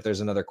you said, if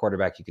there's another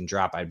quarterback you can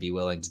drop, I'd be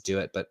willing to do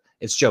it. But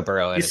it's Joe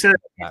Burrow. He says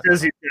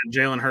he's got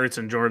Jalen Hurts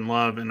and Jordan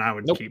Love, and I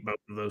would keep both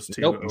of those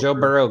two. Nope. Joe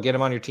Burrow, get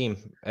him on your team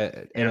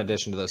in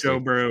addition to those Joe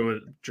Burrow,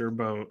 Joe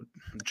Burrow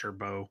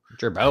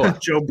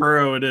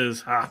it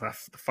is. The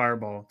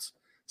fireball. It's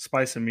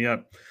spicing me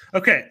up.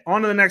 Okay,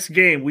 on to the next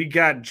game. We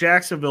got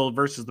Jacksonville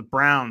versus the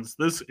Browns.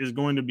 This is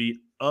going to be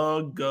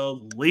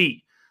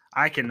ugly.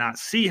 I cannot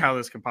see how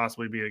this could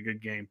possibly be a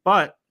good game.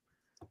 But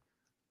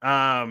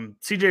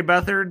CJ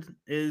Beathard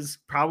is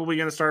probably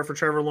going to start for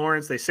Trevor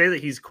Lawrence. They say that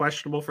he's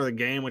questionable for the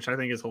game, which I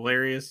think is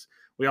hilarious.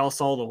 We all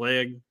saw the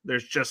leg.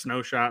 There's just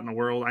no shot in the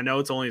world. I know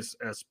it's only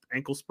an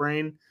ankle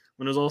sprain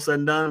when it was all said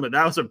and done, but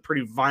that was a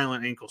pretty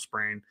violent ankle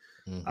sprain.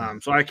 Mm-hmm.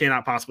 So I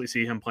cannot possibly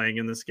see him playing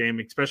in this game,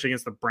 especially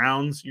against the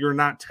Browns. You're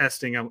not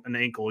testing an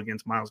ankle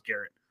against Myles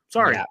Garrett.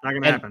 Sorry, not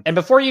going to happen. And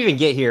before you even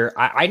get here,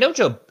 I know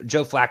Joe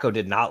Flacco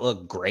did not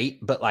look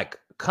great, but like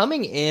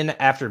coming in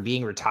after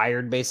being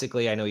retired,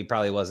 basically, I know he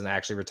probably wasn't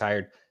actually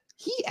retired.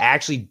 He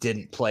actually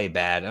didn't play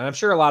bad. And I'm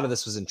sure a lot of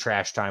this was in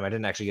trash time. I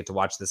didn't actually get to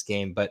watch this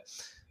game, but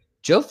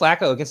Joe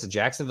Flacco against the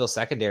Jacksonville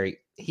secondary,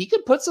 he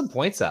could put some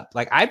points up.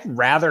 Like I'd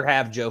rather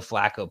have Joe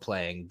Flacco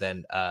playing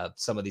than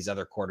some of these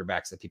other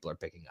quarterbacks that people are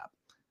picking up.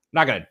 I'm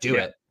not going to do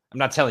it. I'm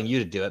not telling you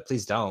to do it.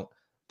 Please don't.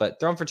 But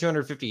throw him for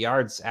 250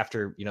 yards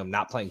after,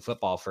 not playing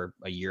football for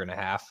a year and a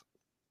half.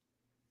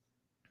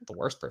 The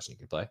worst person you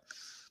could play.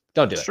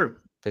 Don't do it. True.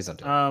 Please don't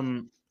do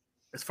it.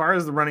 As far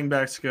as the running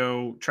backs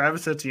go,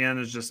 Travis Etienne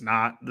is just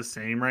not the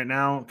same right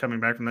now, coming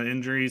back from the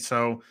injury.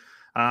 So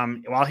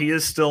while he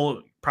is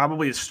still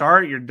probably a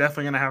start, you're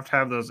definitely going to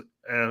have those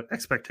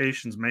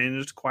expectations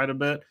managed quite a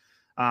bit.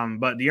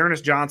 But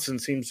Dearness Johnson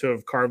seems to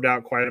have carved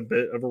out quite a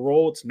bit of a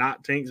role. It's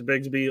not Tanks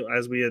Bigsby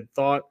as we had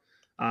thought.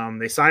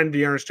 They signed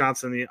Dearness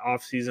Johnson in the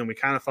offseason. We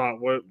kind of thought,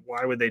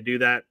 why would they do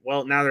that?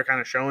 Well, now they're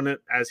kind of showing it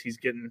as he's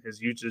getting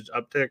his usage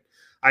uptick.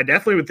 I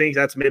definitely would think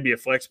that's maybe a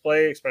flex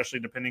play, especially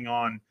depending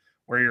on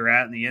where you're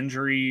at in the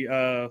injury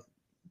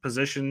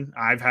position.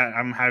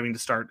 I'm having to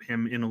start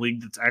him in a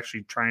league that's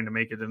actually trying to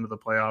make it into the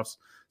playoffs.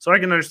 So I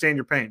can understand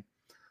your pain.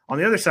 On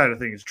the other side of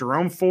things,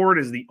 Jerome Ford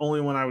is the only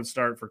one I would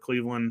start for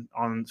Cleveland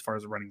on as far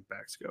as the running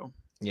backs go.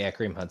 Yeah,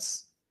 Kareem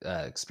Hunt's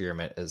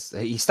experiment is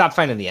he stopped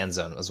finding the end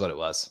zone was what it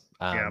was.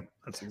 Yeah,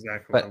 that's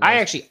exactly. But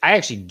I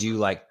actually do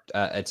like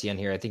Etienne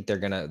here. I think they're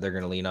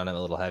gonna lean on him a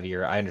little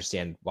heavier. I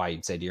understand why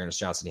you'd say Dearness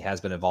Johnson. He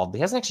has been involved, but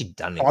he hasn't actually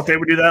done anything. I thought they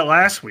would do that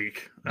last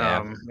week,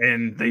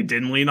 and they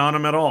didn't lean on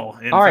him at all.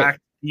 In fact,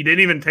 he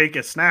didn't even take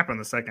a snap in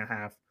the second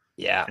half.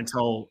 Yeah,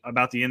 until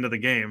about the end of the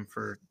game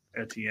for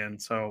Etienne.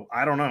 So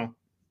I don't know.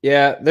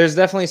 Yeah, there's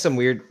definitely some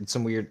weird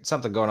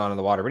something going on in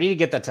the water. We need to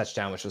get that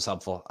touchdown, which was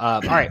helpful. All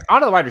right,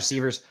 on to the wide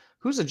receivers.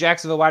 Who's a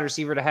Jacksonville wide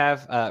receiver to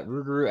have?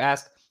 Ruguru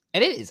asked.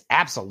 And it is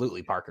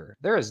absolutely Parker.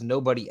 There is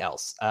nobody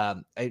else.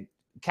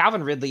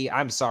 Calvin Ridley,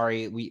 I'm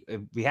sorry. We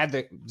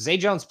had Zay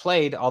Jones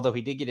played, although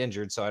he did get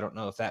injured. So I don't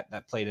know if that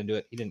played into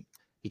it.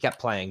 He kept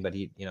playing, but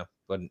he,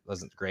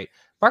 wasn't great.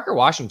 Parker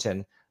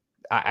Washington,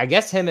 I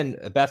guess him and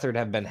Beathard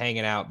have been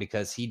hanging out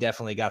because he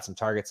definitely got some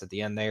targets at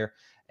the end there,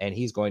 and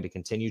he's going to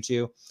continue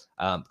to.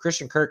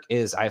 Christian Kirk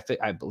is,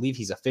 I believe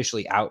he's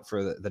officially out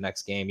for the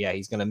next game. Yeah,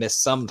 he's going to miss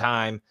some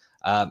time.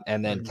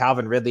 And then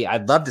Calvin Ridley,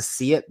 I'd love to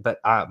see it, but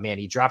man,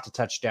 he dropped a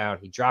touchdown.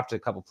 He dropped a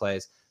couple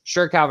plays.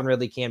 Sure, Calvin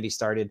Ridley can be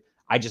started.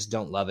 I just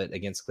don't love it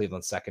against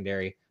Cleveland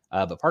secondary.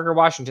 But Parker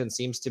Washington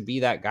seems to be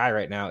that guy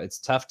right now. It's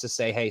tough to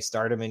say, hey,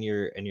 start him and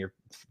you're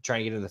trying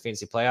to get into the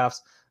fantasy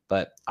playoffs,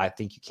 but I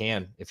think you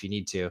can if you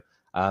need to.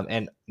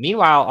 And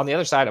meanwhile, on the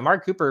other side, Amari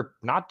Cooper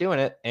not doing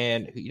it.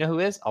 And you know who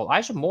is?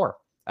 Elijah Moore.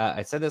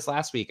 I said this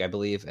last week, I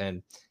believe,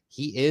 and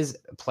he is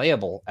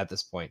playable at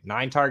this point.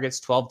 9 targets,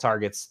 12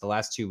 targets the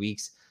last 2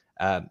 weeks.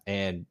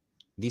 And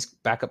these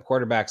backup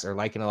quarterbacks are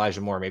liking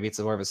Elijah Moore. Maybe it's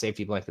more of a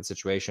safety blanket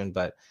situation,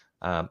 but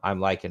I'm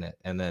liking it.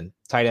 And then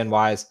tight end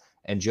wise,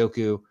 and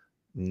Njoku,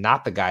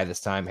 not the guy this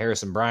time.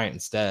 Harrison Bryant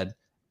instead.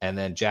 And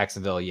then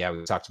Jacksonville, yeah,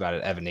 we talked about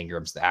it. Evan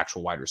Ingram's the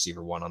actual wide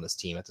receiver one on this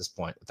team at this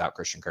point without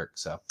Christian Kirk.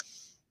 So,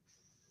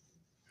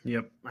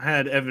 yep, I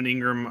had Evan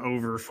Ingram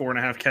over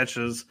 4.5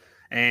 catches,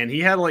 and he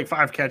had like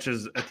 5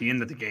 catches at the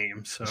end of the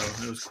game. So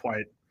it was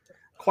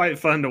quite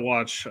fun to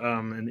watch,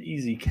 an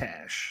easy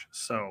cash.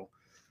 So.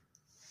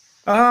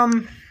 A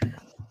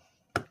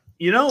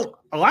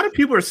lot of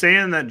people are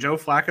saying that Joe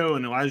Flacco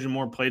and Elijah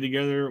Moore play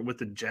together with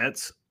the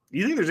Jets. Do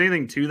you think there's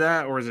anything to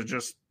that, or is it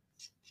just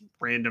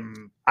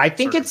random. I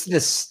think it's the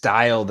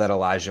style that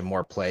Elijah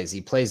Moore plays.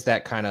 He plays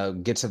that kind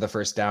of get to the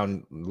first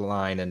down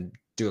line and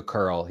do a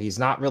curl. He's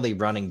not really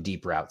running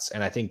deep routes.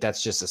 And I think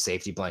that's just a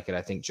safety blanket.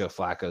 I think Joe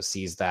Flacco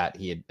sees that.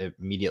 He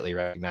immediately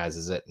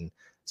recognizes it. And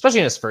especially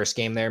in his first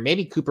game there,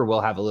 maybe Cooper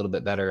will have a little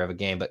bit better of a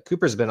game, but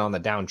Cooper's been on the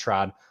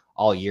downtrod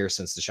all year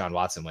since Deshaun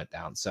Watson went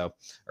down. So,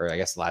 or I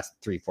guess the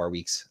last 3-4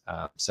 weeks.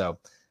 So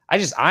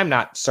I'm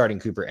not starting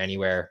Cooper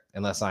anywhere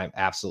unless I'm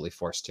absolutely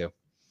forced to.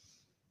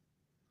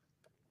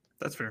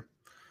 That's fair.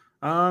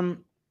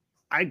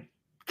 I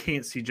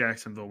can't see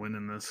Jacksonville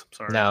winning this.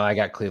 Sorry. No, I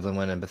got Cleveland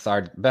winning.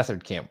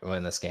 Beathard can't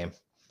win this game.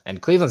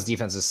 And Cleveland's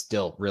defense is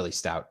still really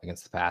stout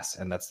against the pass,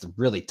 and that's the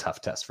really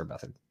tough test for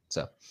Beathard.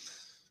 So,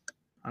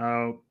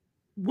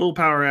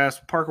 Willpower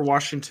asks Parker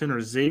Washington or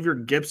Xavier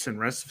Gibson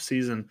rest of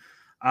season.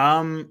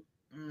 That's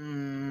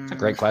a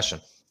great question.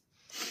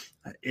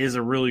 That is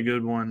a really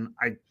good one.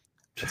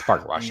 It's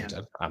Parker Washington.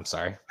 Man. I'm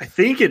sorry. I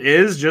think it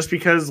is just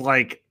because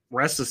like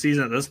rest of the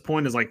season at this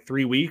point is like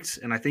 3 weeks,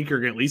 and I think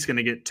you're at least going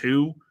to get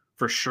 2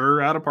 for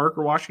sure out of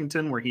Parker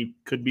Washington, where he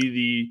could be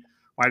the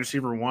wide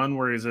receiver 1,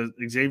 whereas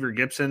Xavier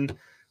Gibson,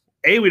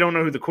 we don't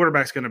know who the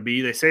quarterback's going to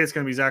be. They say it's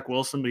going to be Zach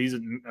Wilson, but he's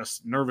a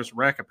nervous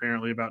wreck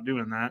apparently about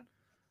doing that.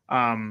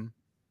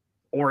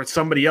 Or it's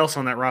somebody else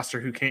on that roster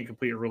who can't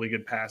complete a really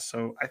good pass.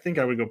 So I think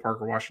I would go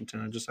Parker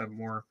Washington and just have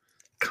more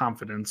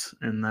confidence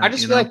in that. I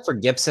just feel like for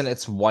Gibson,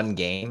 it's 1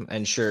 game,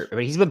 and sure,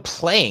 but he's been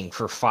playing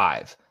for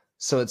 5.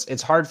 So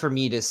it's hard for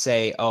me to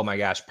say, oh my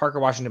gosh, Parker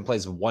Washington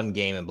plays 1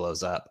 game and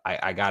blows up.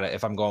 I got it.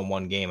 If I'm going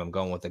 1 game, I'm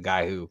going with the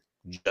guy who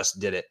just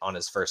did it on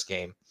his first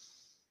game.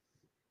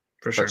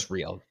 For sure. First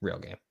real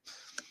game.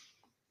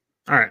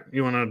 All right.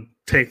 You want to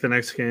take the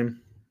next game?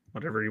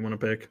 Whatever you want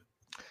to pick.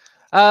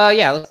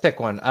 Yeah, let's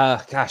pick one.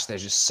 Gosh, they're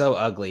just so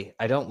ugly.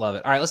 I don't love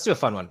it. All right, let's do a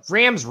fun one.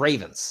 Rams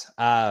Ravens.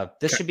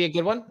 This should be a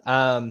good one.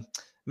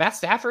 Matt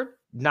Stafford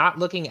not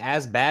looking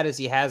as bad as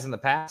he has in the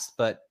past,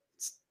 but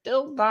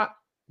still not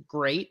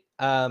great.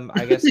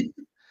 I guess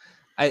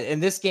in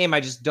this game, I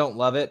just don't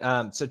love it.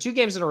 So 2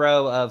 games in a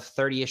row of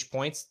 30-ish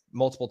points,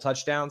 multiple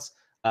touchdowns.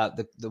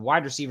 The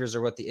wide receivers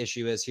are what the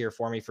issue is here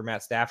for me for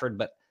Matt Stafford,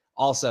 but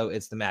also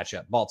it's the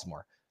matchup,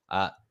 Baltimore.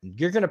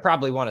 You're going to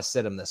probably want to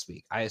sit him this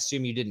week. I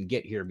assume you didn't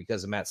get here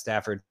because of Matt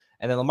Stafford.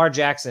 And then Lamar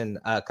Jackson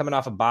coming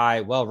off a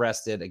bye,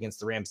 well-rested against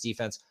the Rams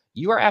defense.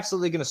 You are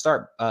absolutely going to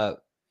start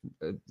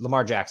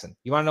Lamar Jackson.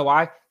 You want to know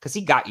why? Because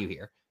he got you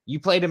here. You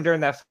played him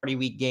during that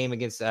 40-week game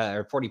against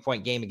or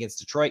 40-point game against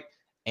Detroit.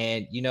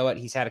 And you know what?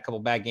 He's had a couple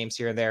bad games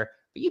here and there,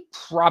 but you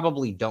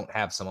probably don't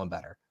have someone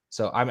better.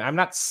 So I'm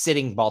not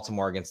sitting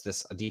Baltimore against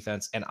this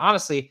defense. And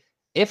honestly,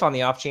 if on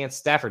the off chance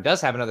Stafford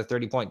does have another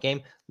 30-point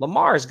game,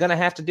 Lamar is going to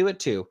have to do it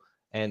too.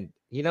 And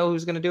you know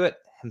who's going to do it?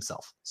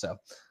 Himself. So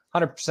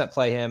 100%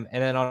 play him.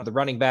 And then on the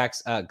running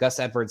backs, Gus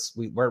Edwards,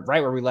 we're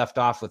right where we left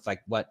off with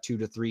 2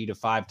 to 3 to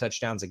 5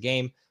 touchdowns a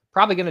game.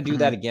 Probably going to do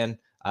that again.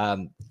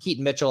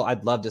 Keaton Mitchell,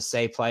 I'd love to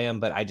say play him,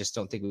 but I just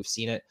don't think we've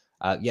seen it.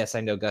 Yes,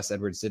 I know Gus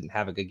Edwards didn't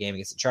have a good game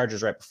against the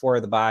Chargers right before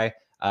the bye,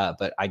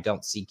 but I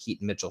don't see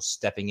Keaton Mitchell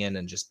stepping in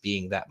and just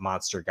being that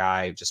monster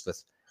guy just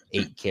with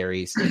 8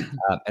 carries.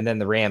 And then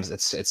the Rams,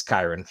 it's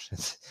Kyren.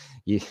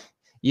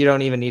 You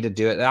don't even need to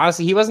do it. And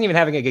honestly, he wasn't even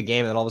having a good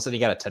game, and then all of a sudden he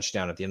got a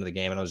touchdown at the end of the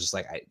game, and I was just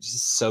like,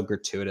 just so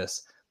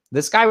gratuitous.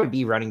 This guy would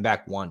be running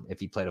back 1 if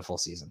he played a full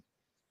season.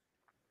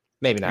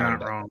 Maybe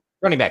not wrong.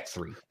 Running back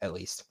 3 at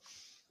least.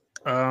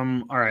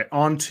 All right,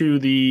 on to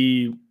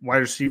the wide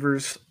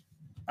receivers.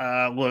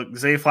 Look,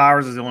 Zay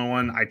Flowers is the only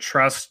one I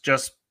trust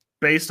just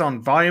based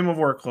on volume of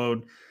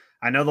workload.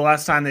 I know the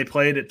last time they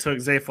played, it took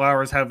Zay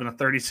Flowers having a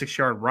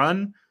 36-yard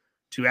run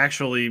to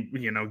actually,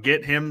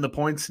 get him the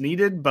points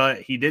needed, but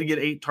he did get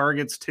 8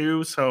 targets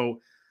too. So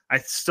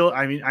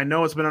I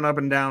know it's been an up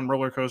and down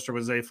roller coaster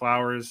with Zay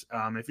Flowers.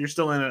 If you're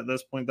still in it at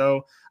this point,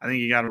 though, I think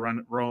you got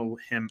to roll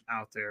him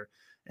out there.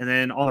 And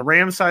then on the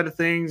Rams side of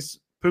things,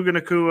 Puka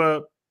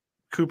Nacua,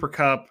 Cooper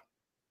Kupp,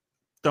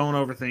 don't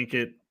overthink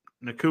it.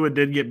 Nacua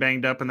did get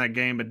banged up in that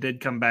game, but did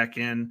come back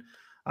in.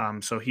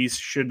 So he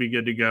should be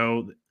good to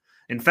go.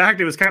 In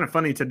fact, it was kind of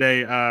funny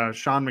today.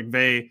 Sean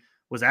McVay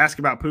was asked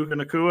about Puka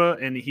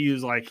Nacua, and he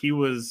was like,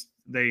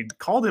 they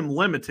called him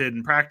limited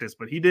in practice,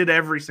 but he did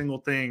every single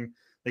thing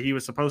that he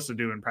was supposed to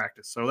do in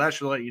practice. So that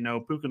should let you know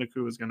Puka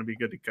Nacua is going to be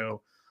good to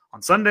go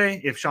on Sunday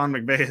if Sean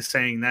McVay is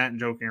saying that and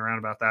joking around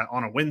about that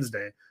on a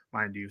Wednesday,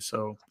 mind you.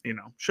 So,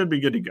 should be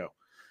good to go.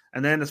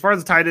 And then as far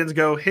as the tight ends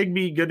go,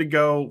 Higbee, good to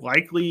go.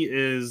 Likely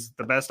is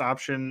the best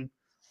option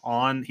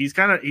on. He's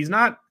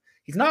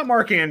not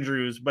Mark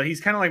Andrews, but he's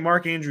kind of like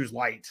Mark Andrews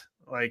light.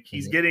 Like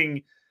he's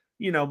getting,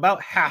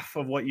 about half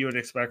of what you would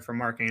expect from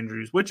Mark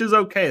Andrews, which is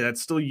okay.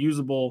 That's still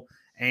usable,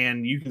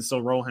 and you can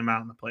still roll him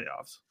out in the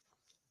playoffs.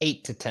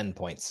 8 to 10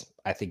 points,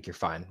 I think you're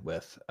fine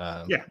with.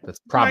 Yeah, that's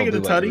probably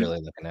what you're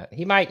really looking at.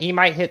 He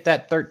might hit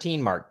that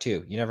 13 mark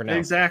too. You never know.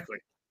 Exactly.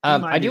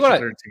 I do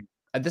want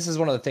to. This is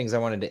one of the things I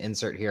wanted to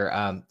insert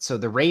here. So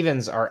the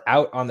Ravens are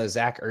out on the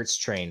Zach Ertz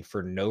train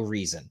for no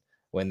reason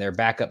when their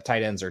backup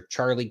tight ends are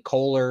Charlie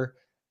Kohler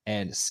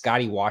and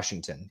Scotty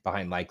Washington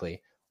behind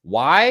Likely.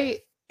 Why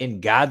in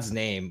God's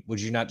name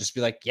would you not just be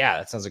like, yeah,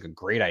 that sounds like a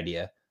great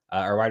idea?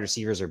 Our wide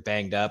receivers are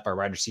banged up. Our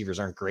wide receivers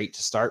aren't great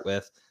to start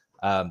with.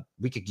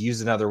 We could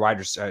use another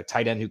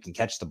tight end who can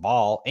catch the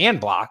ball and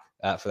block,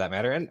 for that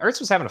matter. And Ertz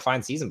was having a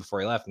fine season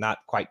before he left. Not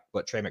quite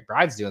what Trey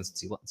McBride's doing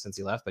since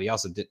he left, but he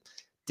also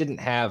didn't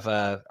have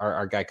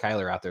our guy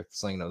Kyler out there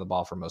slinging the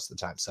ball for most of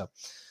the time. So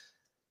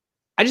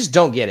I just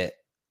don't get it.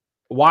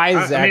 Why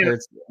is Zach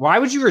Ertz? Why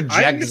would you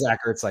reject Zach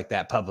Ertz like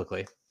that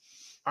publicly?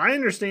 I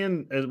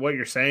understand what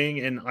you're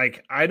saying, and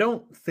like I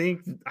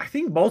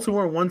think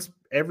Baltimore wants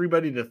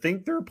everybody to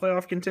think they're a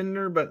playoff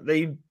contender, but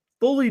they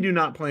fully do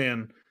not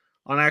plan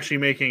on actually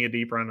making a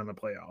deep run in the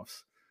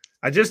playoffs.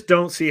 I just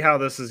don't see how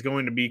this is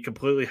going to be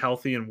completely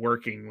healthy and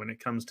working when it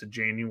comes to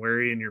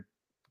January and you're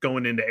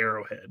going into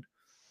Arrowhead.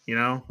 You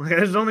know, I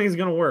just don't think it's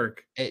going to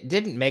work. It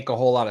didn't make a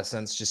whole lot of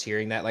sense just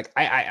hearing that. Like,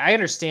 I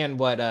understand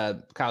what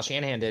Kyle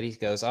Shanahan did. He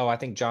goes, "Oh, I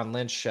think John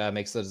Lynch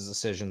makes those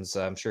decisions.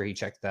 I'm sure he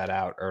checked that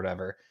out or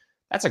whatever."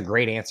 That's a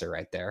great answer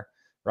right there.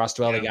 Ross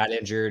Dwelly got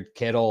injured.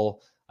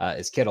 Kittle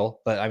is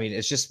Kittle, but I mean,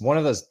 it's just one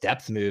of those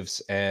depth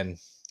moves. And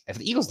if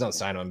the Eagles don't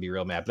sign him, I'd be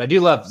real mad. But I do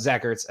love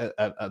Zach Ertz,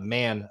 a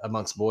man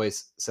amongst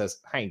boys, says,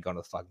 "I ain't going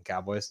to the fucking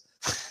Cowboys."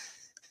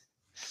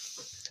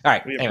 All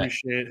right, we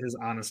appreciate his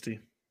honesty.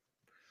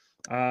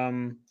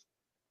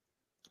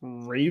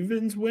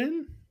 Ravens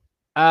win?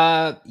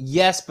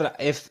 Yes, but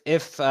if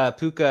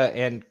Puka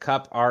and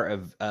Kupp are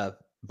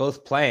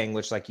both playing,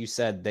 which like you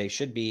said they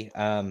should be,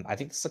 I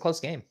think this is a close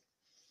game.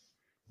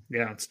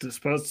 Yeah, it's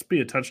supposed to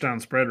be a touchdown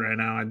spread right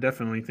now. I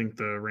definitely think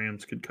the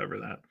Rams could cover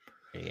that.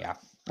 Yeah.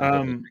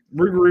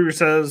 Ruger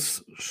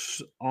says,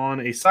 on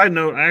a side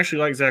note, I actually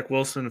like Zach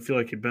Wilson. I feel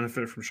like he'd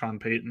benefit from Sean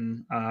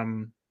Payton.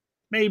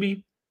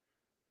 Maybe.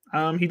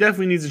 He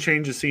definitely needs to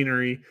change the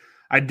scenery.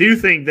 I do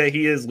think that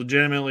he is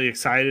legitimately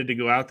excited to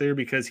go out there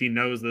because he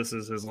knows this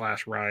is his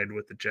last ride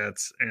with the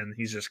Jets, and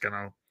he's just going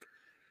to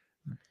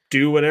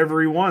do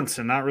whatever he wants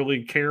and not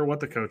really care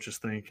what the coaches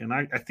think. And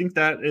I think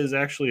that is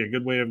actually a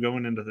good way of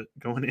going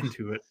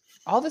into it.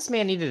 All this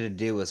man needed to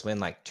do was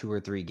win like 2 or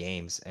 3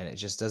 games, and it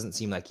just doesn't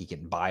seem like he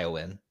can buy a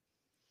win.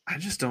 I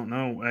just don't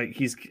know. I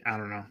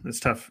don't know.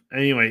 It's tough.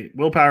 Anyway,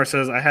 Willpower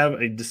says, I have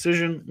a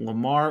decision,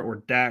 Lamar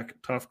or Dak.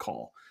 Tough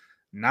call.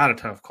 Not a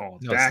tough call.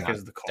 No, Dak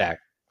is the call.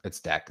 It's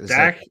Dak.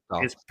 Dak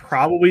is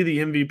probably the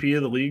MVP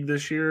of the league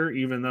this year,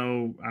 even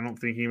though I don't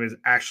think he was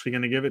actually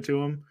going to give it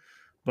to him.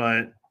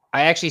 But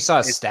I actually saw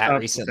a stat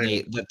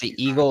recently that the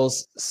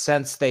Eagles,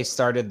 since they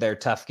started their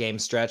tough game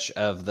stretch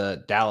of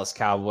the Dallas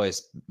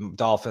Cowboys,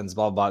 Dolphins,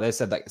 blah, blah, they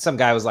said that some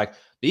guy was like,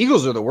 the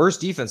Eagles are the worst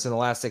defense in the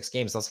last 6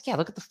 games. I was like, yeah,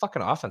 look at the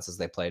fucking offenses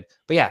they played.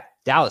 But yeah,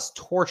 Dallas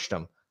torched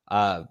them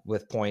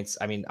with points.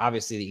 I mean,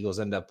 obviously the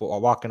Eagles end up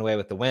walking away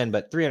with the win,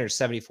 but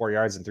 374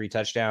 yards and 3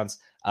 touchdowns,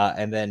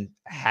 and then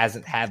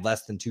hasn't had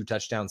less than 2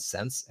 touchdowns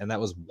since. And that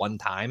was one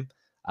time.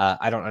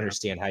 I don't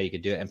understand how you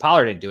could do it. And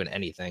Pollard didn't do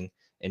anything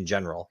in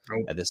general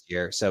this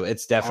year. So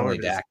it's definitely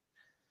Dak.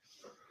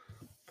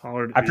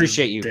 Pollard, I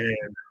appreciate you. Dead.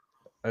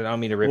 I don't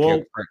mean to rip you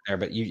apart there,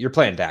 but you're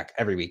playing Dak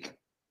every week.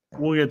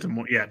 We'll get to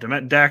more. Yeah,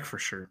 Dak for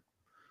sure.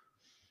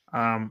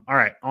 All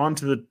right, on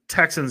to the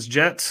Texans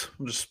Jets.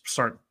 We'll just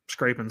start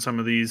scraping some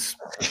of these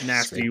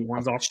nasty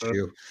ones off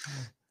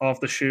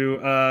the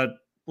shoe.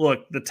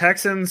 Look, the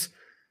Texans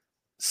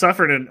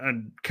suffered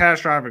a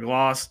catastrophic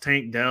loss.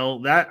 Tank Dell.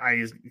 That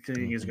I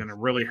think is going to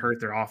really hurt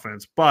their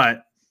offense.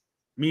 But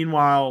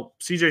meanwhile,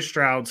 CJ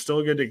Stroud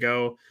still good to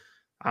go.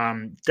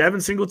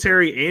 Devin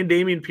Singletary and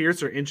Dameon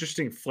Pierce are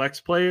interesting flex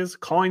plays.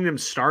 Calling them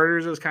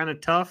starters is kind of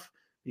tough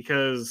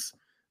because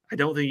I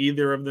don't think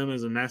either of them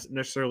is a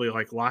necessarily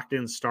like locked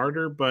in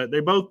starter, but they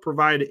both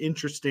provide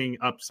interesting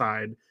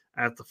upside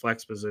at the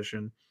flex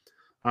position.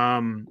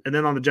 And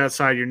then on the Jets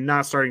side, you're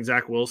not starting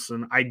Zach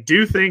Wilson. I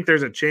do think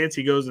there's a chance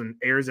he goes and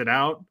airs it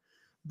out,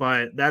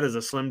 but that is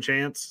a slim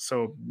chance.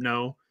 So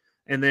no.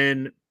 And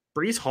then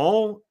Breece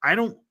Hall, I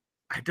don't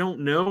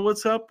know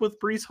what's up with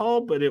Breece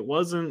Hall, but it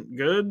wasn't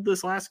good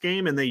this last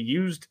game, and they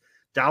used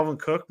Dalvin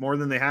Cook more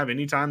than they have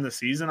any time this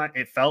season.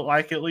 It felt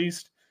like, at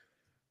least.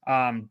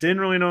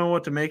 Didn't really know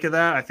what to make of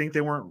that. I think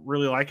they weren't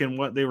really liking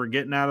what they were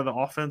getting out of the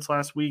offense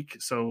last week,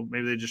 so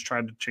maybe they just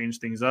tried to change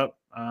things up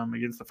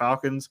against the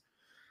Falcons.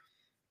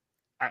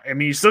 I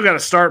mean, you still got to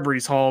start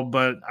Breece Hall,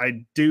 but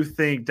I do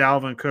think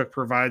Dalvin Cook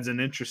provides an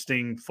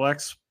interesting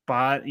flex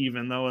spot,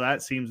 even though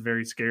that seems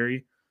very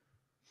scary.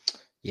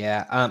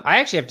 Yeah, I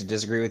actually have to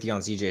disagree with you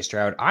on CJ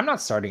Stroud. I'm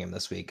not starting him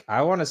this week.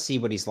 I want to see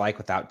what he's like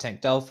without Tank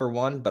Dell for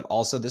one, but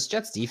also this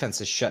Jets defense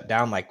has shut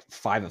down like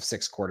 5 of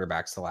 6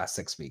 quarterbacks the last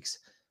 6 weeks.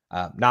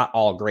 Not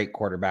all great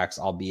quarterbacks,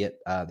 albeit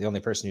the only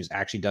person who's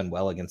actually done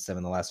well against them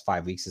in the last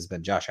 5 weeks has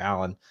been Josh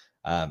Allen,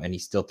 and he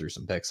still threw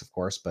some picks, of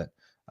course. But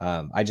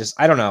I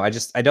don't know.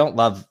 I don't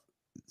love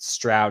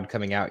Stroud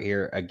coming out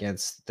here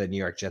against the New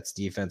York Jets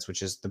defense,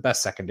 which is the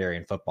best secondary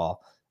in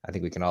football. I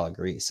think we can all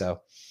agree.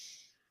 So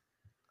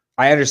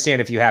I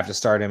understand if you have to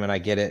start him, and I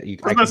get it.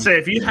 I was going to say,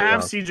 if you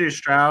have CJ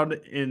Stroud,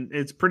 and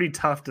it's pretty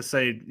tough to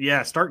say,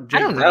 yeah, start Jake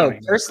Browning. I don't know.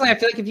 Personally, I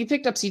feel like if you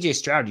picked up CJ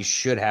Stroud, you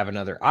should have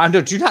another.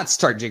 No, do not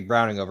start Jake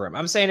Browning over him.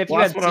 I'm saying if you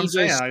had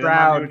CJ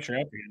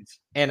Stroud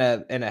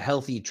and a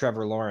healthy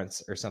Trevor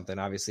Lawrence or something,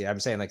 obviously, I'm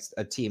saying like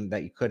a team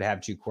that you could have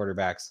 2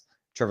 quarterbacks.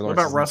 Trevor Lawrence.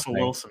 What about Russell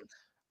Wilson?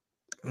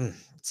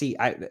 See,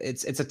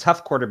 it's a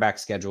tough quarterback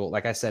schedule.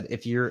 Like I said,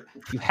 if you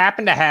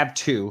happen to have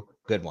 2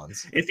 good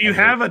ones, if you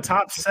have a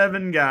top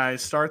 7 guy,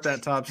 start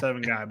that top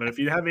 7 guy. But if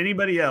you have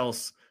anybody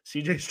else,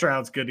 CJ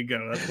Stroud's good to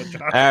go. That's what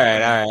Josh. All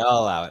right, I'll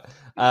allow it.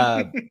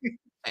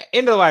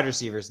 Into the wide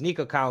receivers,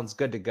 Nico Collins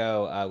good to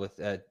go.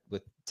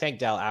 With Tank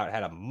Dell out,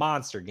 had a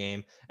monster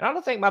game, and I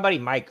don't thank my buddy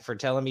Mike for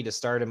telling me to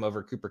start him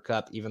over Cooper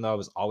Kupp, even though I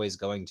was always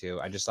going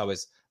to. I just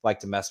always like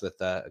to mess with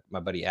my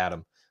buddy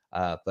Adam.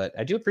 But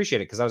I do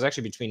appreciate it because I was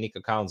actually between Nico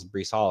Collins and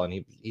Breece Hall,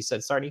 and he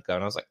said start Nico,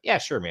 and I was like, yeah,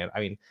 sure, man.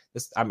 I mean,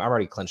 I'm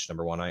already clinched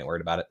number 1. I ain't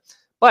worried about it,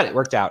 but it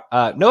worked out.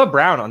 Noah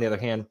Brown, on the other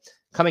hand,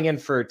 coming in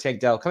for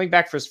Tank Dell, coming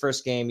back for his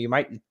first game, you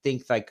might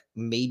think like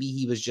maybe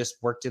he was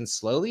just worked in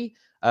slowly.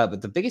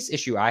 But the biggest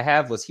issue I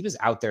have was he was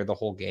out there the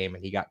whole game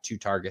and he got 2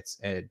 targets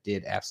and it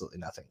did absolutely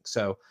nothing.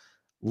 So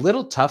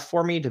little tough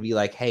for me to be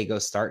like, hey, go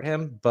start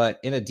him. But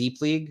in a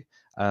deep league,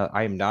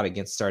 I am not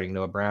against starting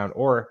Noah Brown,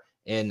 or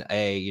in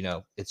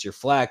a, it's your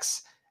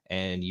flex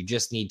and you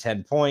just need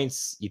 10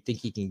 points. You think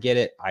he can get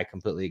it. I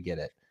completely get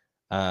it.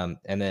 And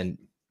then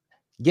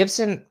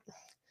Gibson,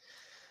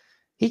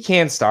 he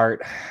can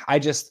start.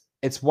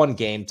 It's one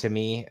game to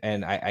me,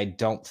 and I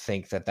don't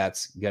think that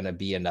that's going to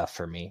be enough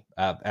for me.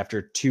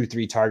 After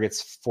 2-3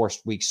 targets 4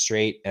 weeks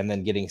straight and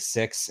then getting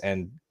 6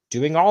 and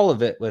doing all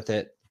of it with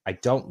it, I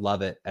don't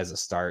love it as a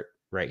start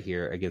right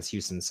here against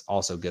Houston's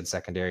also good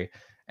secondary.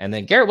 And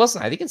then Garrett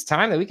Wilson, I think it's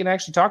time that we can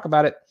actually talk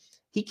about it.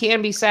 He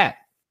can be sat.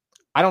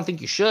 I don't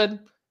think you should,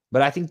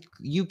 but I think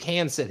you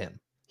can sit him.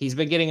 He's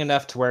been getting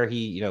enough to where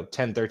he,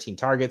 10, 13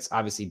 targets,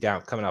 obviously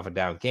coming off a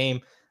down game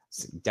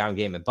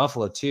in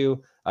Buffalo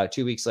too,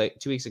 2 weeks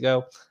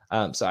ago.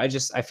 So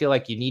I feel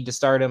like you need to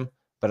start him,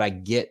 but I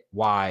get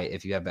why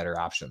if you have better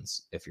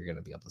options, if you're going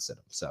to be able to sit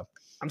him. So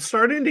I'm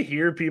starting to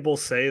hear people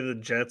say the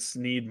Jets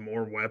need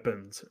more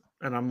weapons,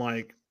 and I'm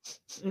like,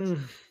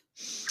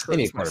 they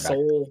need a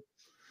quarterback.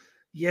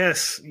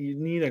 Yes, you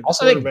need a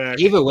also, quarterback.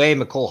 They gave away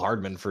McCole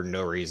Hardman for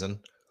no reason.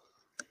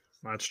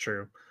 That's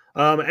true.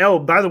 By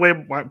the way,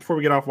 before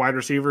we get off wide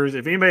receivers,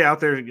 if anybody out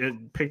there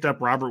picked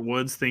up Robert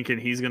Woods thinking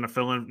he's going to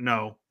fill in,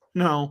 no,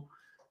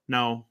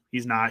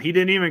 he's not. He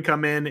didn't even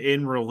come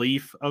in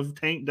relief of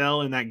Tank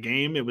Dell in that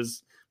game. It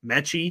was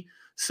Mechie.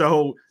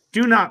 So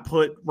do not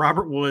put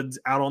Robert Woods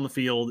out on the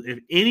field. If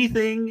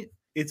anything,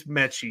 it's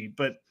Mechie,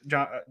 but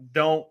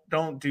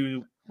don't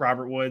do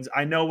Robert Woods.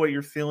 I know what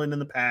you're feeling in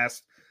the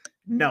past.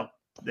 No,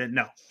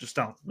 just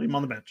don't leave him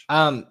on the bench.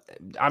 I'm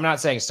not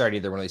saying start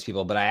either one of these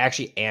people, but I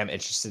actually am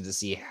interested to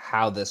see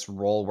how this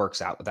role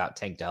works out without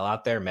Tank Dell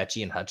out there.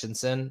 Mechie and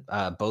Hutchinson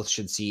both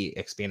should see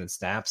expanded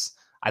snaps.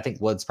 I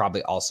think Woods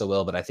probably also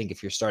will, but I think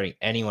if you're starting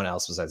anyone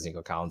else besides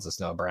Nico Collins, it's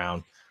Noah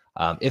Brown.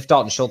 If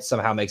Dalton Schultz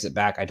somehow makes it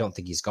back, I don't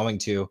think he's going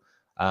to,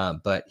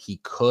 but he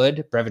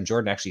could. Brevin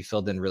Jordan actually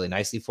filled in really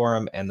nicely for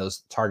him, and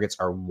those targets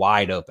are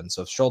wide open.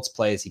 So if Schultz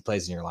plays, he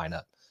plays in your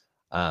lineup.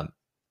 And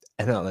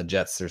then on the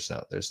Jets, there's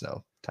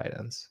no tight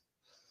ends.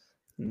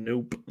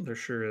 Nope, there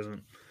sure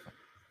isn't.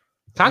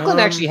 Conklin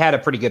actually had a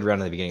pretty good run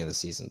at the beginning of the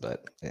season,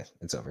 but yeah,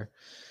 it's over.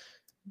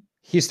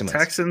 Houston wins.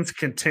 Texans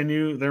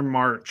continue their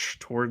march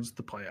towards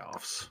the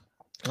playoffs.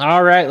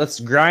 All right, let's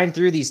grind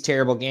through these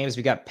terrible games.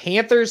 We got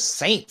Panthers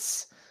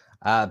Saints.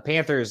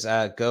 Panthers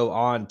go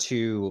on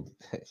to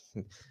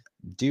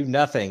do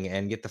nothing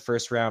and get the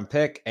first round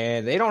pick,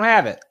 and they don't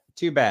have it.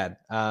 Too bad.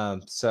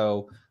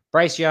 So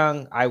Bryce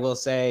Young, I will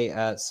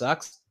say,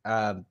 sucks.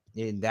 And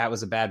that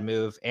was a bad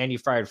move, and you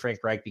fired Frank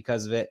Reich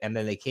because of it. And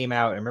then they came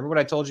out and remember what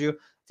I told you.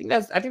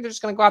 I think they're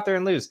just going to go out there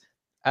and lose.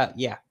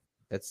 Yeah,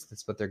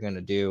 that's what they're going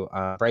to do.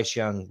 Bryce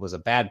Young was a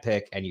bad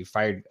pick, and you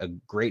fired a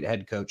great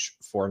head coach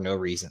for no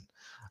reason.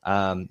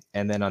 And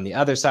then on the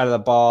other side of the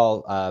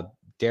ball,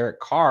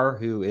 Derek Carr,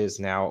 who is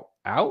now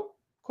out?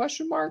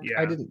 Question mark.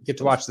 Yeah, I didn't get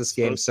to watch this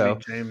game,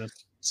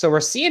 so we're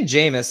seeing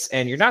Jameis,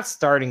 and you're not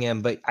starting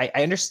him, but I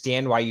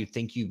understand why you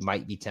think you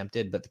might be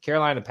tempted. But the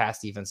Carolina pass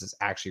defense is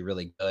actually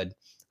really good.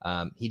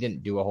 He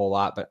didn't do a whole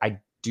lot, but I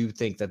do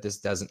think that this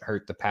doesn't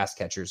hurt the pass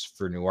catchers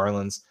for New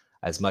Orleans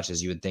as much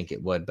as you would think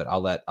it would. But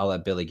I'll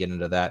let Billy get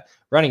into that.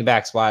 Running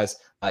backs wise,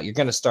 you're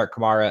going to start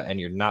Kamara, and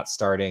you're not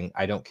starting.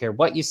 I don't care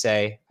what you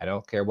say.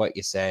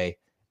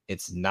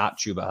 It's not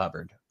Chuba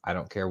Hubbard. I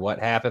don't care what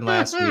happened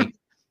last week.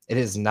 It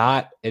is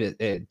not.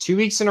 2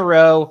 weeks in a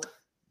row.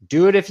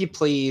 Do it if you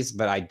please,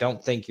 but I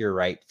don't think you're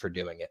right for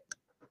doing it.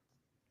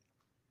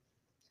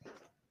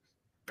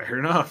 Fair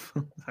enough.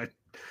 I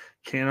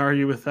can't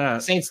argue with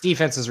that. Saints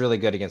defense is really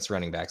good against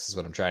running backs is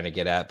what I'm trying to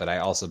get at, but I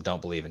also don't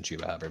believe in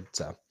Chuba Hubbard.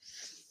 So,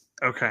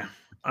 okay.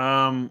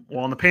 Well,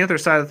 on the Panther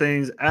side of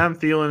things, Adam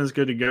Thielen is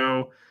good to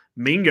go.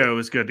 Mingo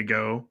is good to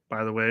go,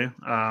 by the way.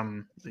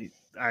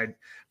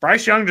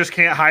 Bryce Young just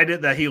can't hide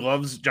it that he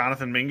loves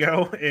Jonathan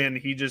Mingo, and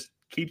he just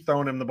keeps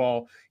throwing him the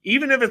ball.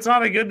 Even if it's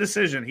not a good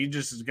decision, he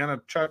just is going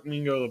to chuck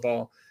Mingo the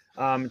ball.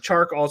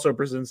 Chark also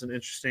presents an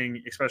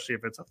interesting, especially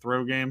if it's a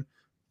throw game,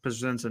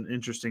 presents an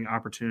interesting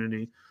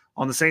opportunity.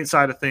 On the Saints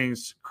side of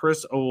things,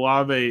 Chris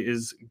Olave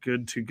is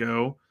good to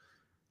go.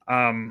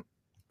 I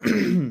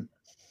kind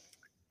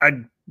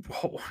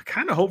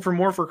of hope for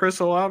more for Chris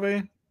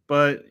Olave,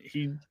 but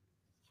he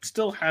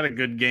still had a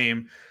good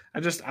game.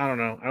 I don't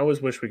know. I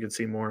always wish we could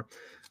see more.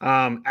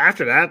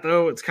 After that,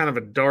 though, it's kind of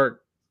a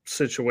dark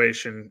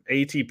situation.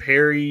 A.T.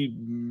 Perry,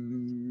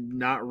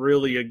 not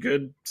really a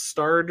good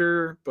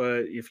starter,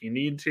 but if you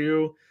need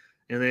to.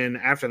 And then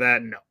after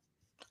that, no.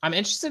 I'm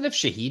interested if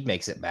Shaheed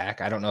makes it back.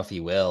 I don't know if he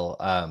will,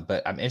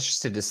 but I'm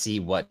interested to see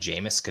what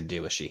Jameis could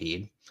do with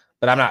Shaheed.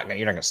 But you're not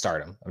going to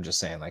start him. I'm just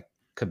saying, like,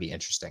 could be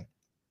interesting.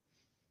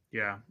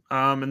 Yeah.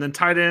 And then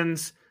tight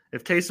ends,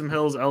 if Taysom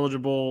Hill's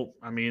eligible,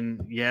 I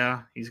mean,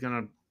 yeah, he's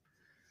going to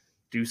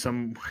do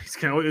some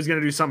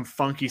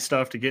funky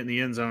stuff to get in the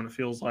end zone, it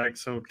feels like.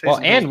 So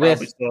Taysom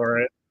Hill's still all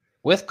right.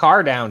 With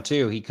Carr down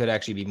too, he could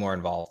actually be more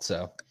involved.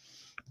 So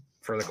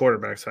for the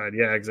quarterback side,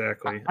 yeah,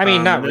 exactly. I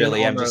mean, not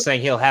really. I'm just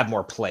saying he'll have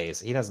more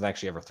plays. He doesn't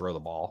actually ever throw the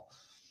ball.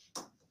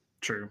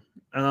 True.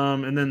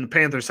 And then the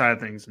Panther side of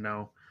things,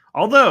 no.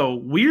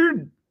 Although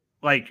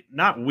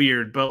not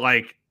weird, but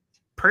like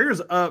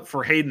prayers up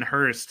for Hayden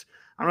Hurst.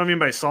 I don't know if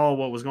anybody saw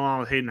what was going on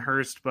with Hayden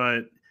Hurst,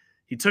 but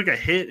he took a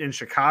hit in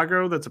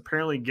Chicago that's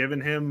apparently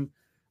given him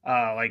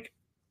like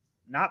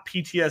not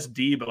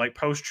PTSD, but like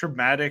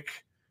post-traumatic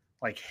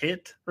like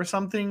hit or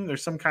something.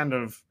 There's some kind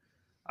of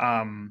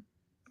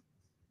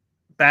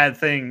bad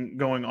thing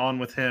going on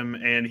with him,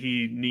 and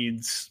he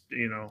needs,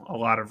 a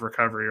lot of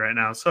recovery right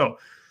now. So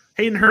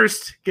Hayden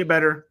Hurst, get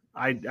better.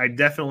 I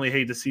definitely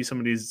hate to see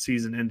somebody's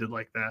season ended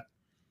like that.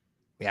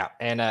 Yeah,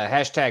 and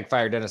hashtag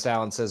Fire Dennis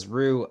Allen says,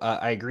 Rue,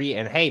 I agree.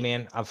 And hey,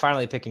 man, I'm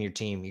finally picking your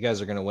team. You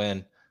guys are going to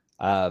win.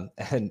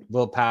 And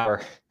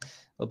Willpower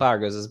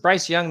goes, is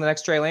Bryce Young the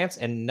next Trey Lance?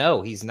 And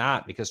no, he's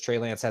not, because Trey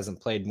Lance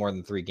hasn't played more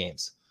than 3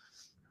 games.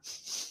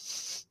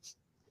 It's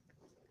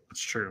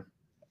true,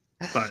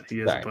 but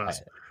he is a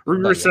bust.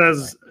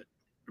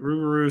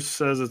 Ruguru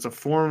says it's a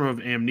form of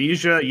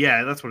amnesia.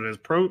 Yeah, that's what it is.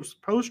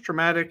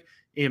 Post-traumatic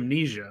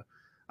amnesia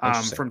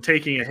from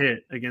taking a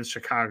hit against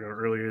Chicago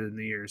earlier in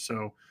the year.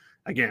 So,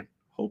 again,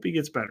 hope he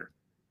gets better.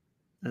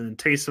 And then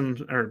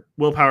Taysom, or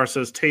Willpower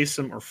says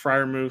Taysom or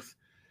Freiermuth.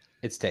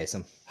 It's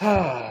Taysom.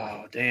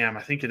 Oh, damn.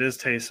 I think it is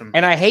Taysom.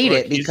 And I hate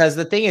it because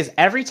the thing is,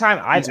 every time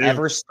I've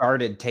ever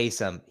started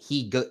Taysom,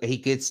 he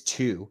gets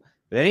 2.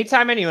 But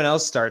anytime anyone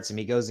else starts him,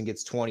 he goes and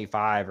gets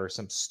 25 or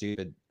some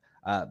stupid.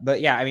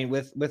 But yeah, I mean,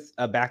 with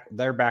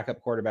their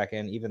backup quarterback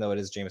in, even though it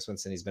is Jameis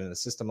Winston, he's been in the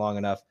system long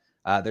enough.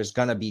 There's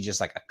going to be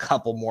just like a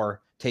couple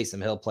more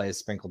Taysom Hill plays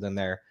sprinkled in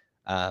there,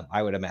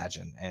 I would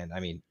imagine. And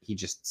I mean, he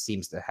just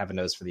seems to have a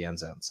nose for the end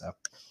zone. So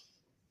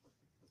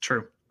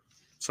true.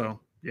 So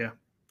yeah,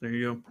 there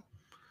you go.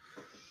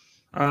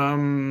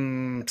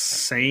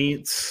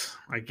 Saints,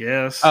 I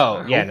guess.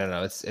 Oh yeah,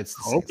 no. It's.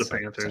 I hope the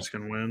Panthers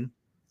can win.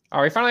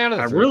 Are we finally on to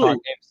the 3 o'clock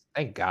games?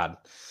 Thank God.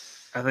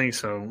 I think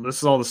so. This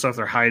is all the stuff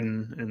they're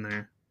hiding in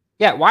there.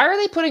 Yeah, why are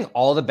they putting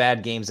all the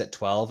bad games at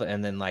 12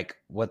 and then like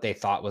what they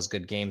thought was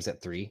good games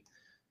at 3?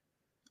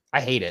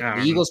 I hate it.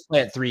 The Eagles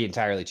play at 3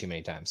 entirely too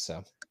many times.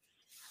 So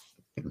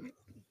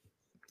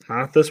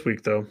not this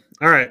week though.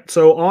 All right,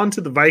 so on to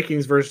the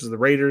Vikings versus the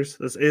Raiders.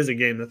 This is a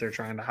game that they're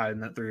trying to hide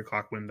in that 3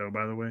 o'clock window,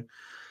 by the way.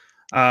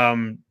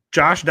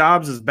 Josh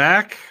Dobbs is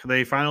back.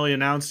 They finally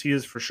announced he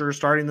is for sure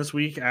starting this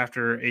week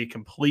after a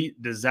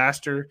complete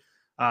disaster.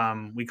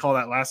 We call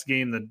that last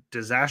game the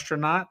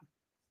Disastronaut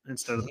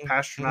instead of the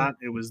Pastronaut.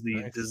 It was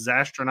the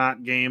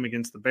Disastronaut game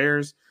against the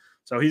Bears.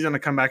 So he's going to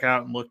come back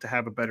out and look to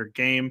have a better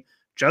game.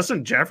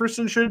 Justin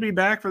Jefferson should be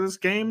back for this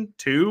game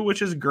too,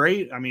 which is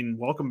great. I mean,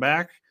 welcome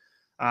back.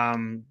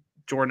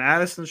 Jordan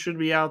Addison should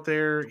be out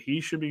there. He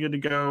should be good to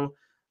go.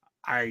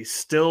 I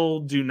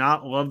still do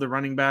not love the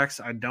running backs.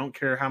 I don't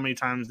care how many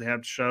times they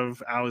have to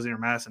shove Alexander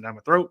Madison down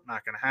my throat.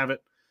 Not going to have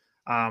it.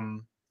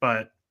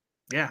 But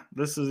yeah,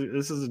 this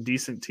is a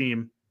decent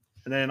team.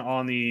 And then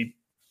on the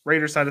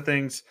Raiders side of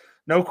things,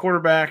 no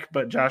quarterback,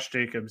 but Josh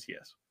Jacobs,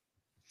 yes.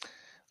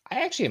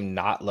 I actually am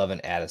not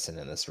loving Addison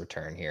in this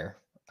return here,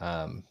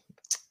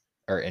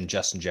 or in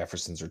Justin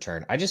Jefferson's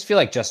return. I just feel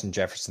like Justin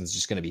Jefferson's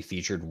just going to be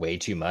featured way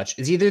too much.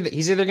 He's either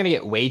going to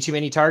get way too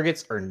many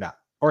targets or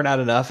not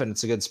enough, and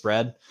it's a good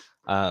spread.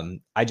 I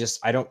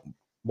don't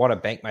want to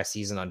bank my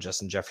season on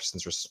Justin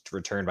Jefferson's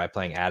return by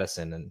playing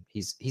Addison, and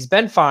he's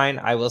been fine,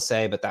 I will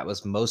say, but that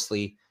was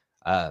mostly.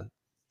 And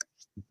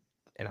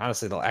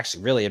honestly, they'll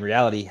actually really, in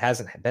reality,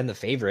 hasn't been the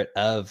favorite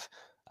of,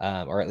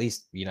 or at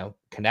least,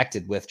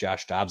 connected with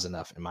Josh Dobbs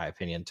enough, in my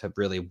opinion, to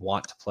really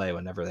want to play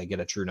whenever they get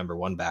a true number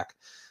 1 back.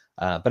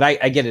 But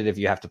I get it if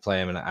you have to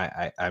play him, and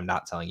I'm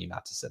not telling you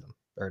not to sit him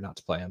or not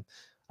to play him.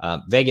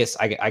 Vegas,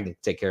 I can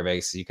take care of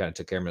Vegas. You kind of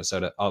took care of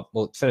Minnesota.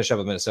 We'll finish up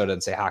with Minnesota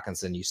and say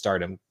Hawkinson, you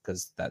start him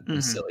because that'd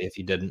be silly if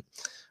you didn't.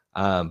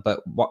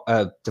 But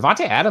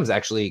Devontae Adams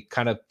actually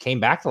kind of came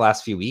back the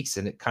last few weeks,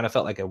 and it kind of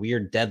felt like a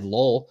weird dead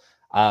lull.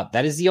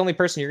 That is the only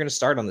person you're going to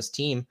start on this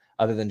team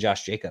other than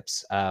Josh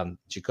Jacobs.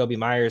 Jacoby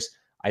Myers,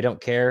 I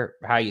don't care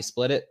how you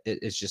split it.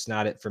 It's just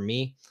not it for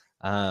me.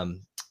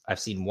 I've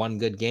seen one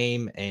good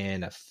game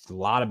and a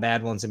lot of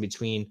bad ones in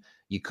between.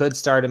 You could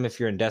start him if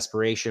you're in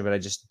desperation, but I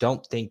just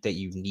don't think that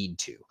you need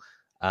to.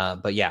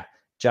 But yeah,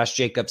 Josh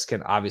Jacobs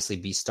can obviously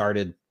be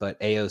started, but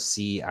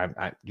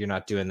AOC, you're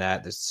not doing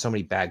that. There's so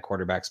many bad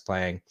quarterbacks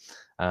playing.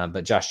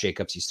 But Josh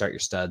Jacobs, you start your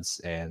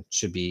studs and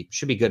should be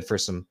good for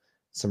some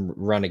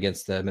run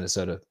against the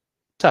Minnesota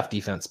tough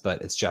defense,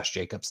 but it's Josh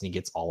Jacobs and he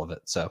gets all of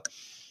it. So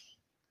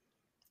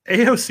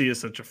AOC is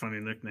such a funny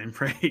nickname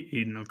for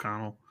Aiden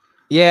O'Connell.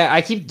 Yeah,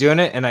 I keep doing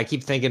it, and I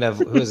keep thinking of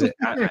who is it?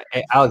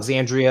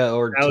 Alexandria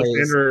or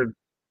Alexander,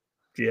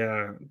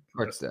 yeah,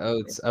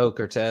 Cortez.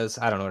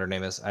 I don't know what her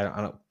name is. I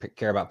don't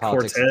care about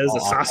politics. Cortez,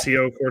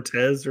 Asasio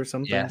Cortez, or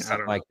something. Yeah,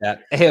 something like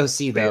that.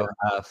 AOC though,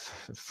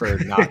 for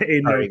not starting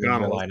in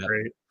your lineup.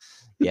 Great.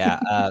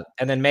 Yeah,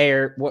 and then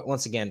Mayer.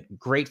 Once again,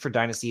 great for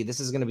Dynasty. This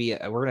is going to be.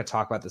 We're going to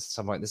talk about this at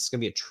some point. This is going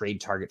to be a trade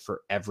target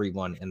for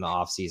everyone in the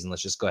offseason.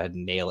 Let's just go ahead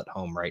and nail it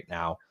home right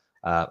now.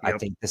 Yep. I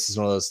think this is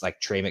one of those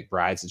like Trey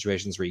McBride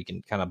situations where you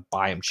can kind of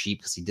buy him cheap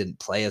because he didn't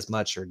play as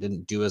much or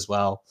didn't do as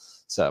well.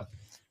 So,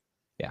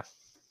 yeah.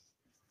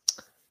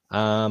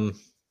 I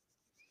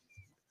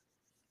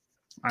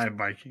have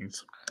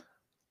Vikings.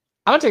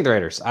 I'm gonna take the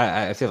Raiders.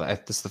 I feel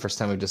like this is the first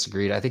time we've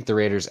disagreed. I think the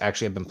Raiders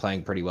actually have been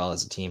playing pretty well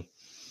as a team.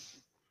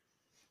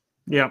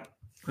 Yeah,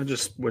 I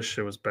just wish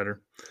it was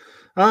better.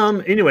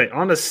 Anyway,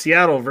 on to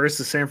Seattle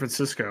versus San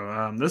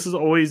Francisco. This is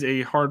always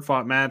a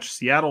hard-fought match.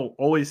 Seattle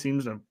always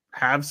seems to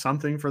have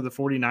something for the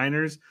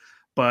 49ers,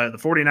 but the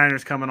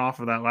 49ers coming off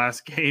of that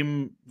last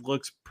game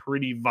looks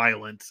pretty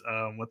violent,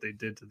 what they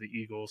did to the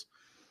Eagles.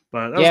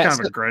 But that was kind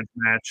of a grudge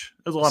match.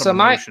 There's a lot of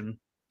emotion.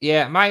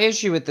 My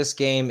issue with this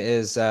game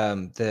is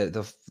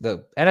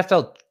the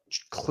NFL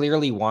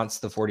clearly wants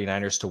the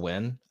 49ers to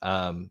win,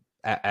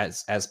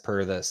 as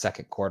per the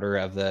second quarter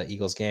of the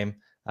Eagles game.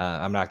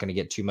 I'm not going to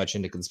get too much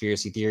into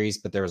conspiracy theories,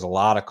 but there was a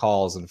lot of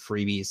calls and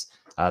freebies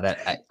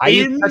that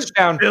Ayuk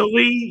touchdown.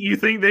 Philly, you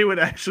think they would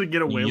actually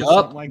get away with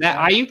something like that?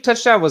 Ayuk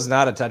touchdown was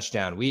not a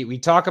touchdown. We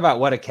talk about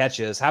what a catch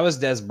is. How is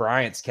Dez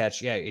Bryant's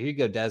catch? Yeah, here you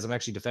go, Dez. I'm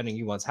actually defending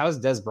you once. How is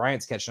Dez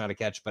Bryant's catch not a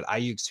catch? But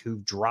Ayuk's, who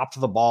dropped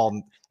the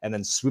ball and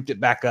then swooped it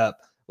back up,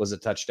 was a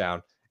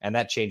touchdown. And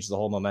that changed the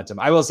whole momentum.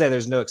 I will say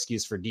there's no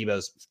excuse for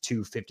Debo's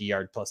 2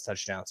 50-yard plus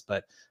touchdowns,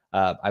 but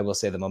I will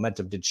say the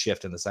momentum did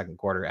shift in the second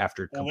quarter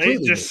after completely.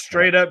 They just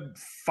straight up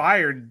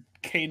fired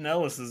Caden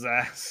Ellis's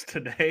ass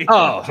today.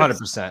 Oh,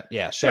 100%.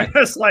 Yeah. Shaq.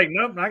 Just like,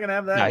 nope, not going to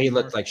have that. No, he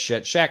looked like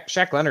shit.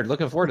 Shaq Leonard,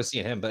 looking forward to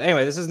seeing him. But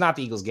anyway, this is not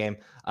the Eagles game.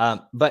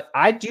 But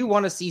I do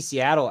want to see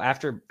Seattle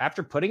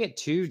after putting it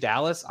to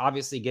Dallas,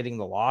 obviously getting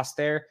the loss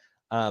there.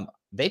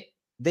 They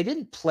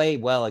didn't play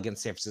well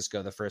against San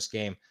Francisco the first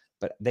game,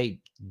 but they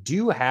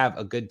do have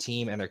a good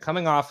team, and they're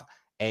coming off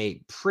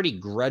a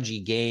pretty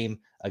grudgy game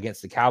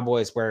against the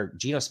Cowboys where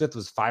Geno Smith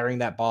was firing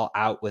that ball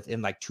out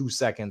within like 2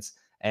 seconds,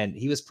 and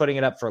he was putting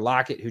it up for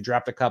Lockett, who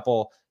dropped a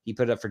couple. He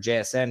put it up for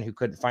JSN, who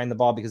couldn't find the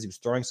ball because he was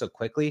throwing so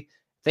quickly.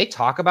 If they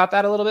talk about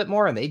that a little bit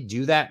more and they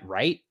do that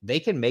right, they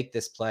can make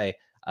this play.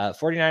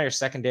 49ers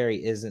secondary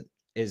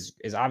is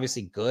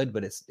obviously good,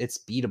 but it's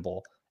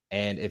beatable.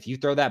 And if you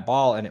throw that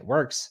ball and it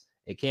works,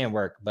 it can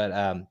work. But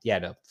 49ers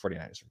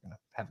are going to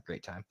have a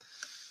great time.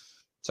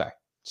 Sorry,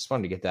 just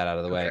wanted to get that out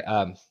of the way.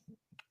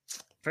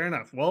 Fair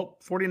enough. Well,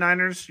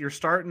 49ers, you're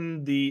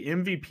starting the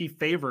MVP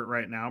favorite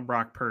right now,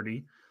 Brock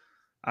Purdy.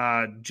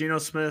 Geno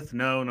Smith,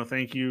 no,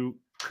 thank you.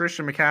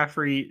 Christian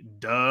McCaffrey,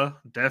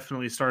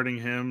 definitely starting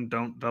him.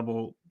 Don't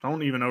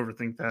even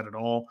overthink that at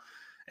all.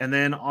 And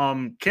then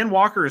Ken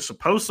Walker is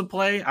supposed to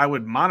play. I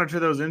would monitor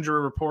those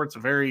injury reports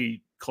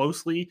very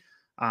closely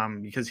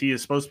because he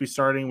is supposed to be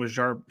starting with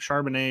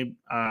Charbonnet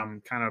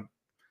kind of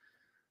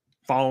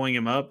following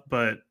him up,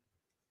 but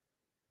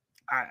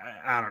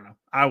I don't know.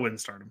 I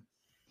wouldn't start him.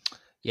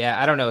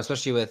 Yeah, I don't know,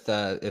 especially with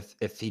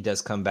if he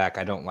does come back.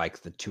 I don't like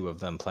the two of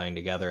them playing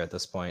together at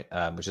this point,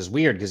 which is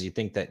weird because you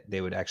think that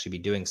they would actually be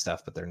doing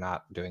stuff, but they're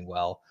not doing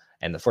well.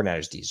 And the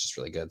 49ers D is just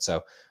really good.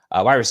 So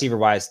wide receiver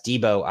wise,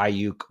 Debo,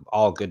 Ayuk,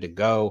 all good to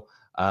go.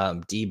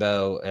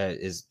 Debo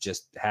is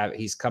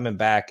he's coming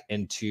back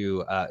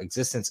into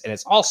existence, and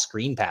it's all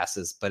screen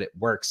passes, but it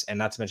works. And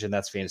not to mention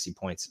that's fantasy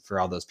points for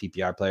all those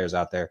PPR players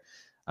out there.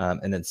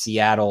 And then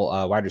Seattle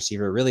wide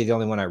receiver, really the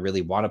only one I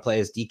really want to play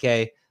is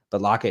DK.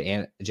 But Lockett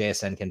and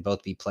JSN can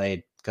both be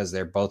played because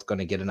they're both going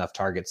to get enough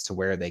targets to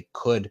where they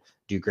could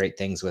do great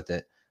things with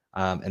it.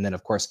 And then,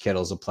 of course,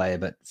 Kittle's a play,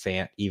 but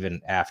Fant,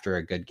 even after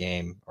a good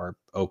game or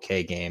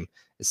okay game,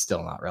 is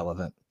still not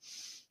relevant.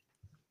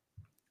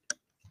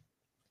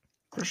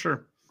 For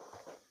sure.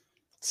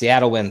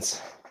 Seattle wins.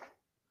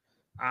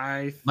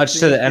 Much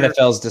to the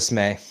NFL's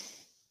dismay.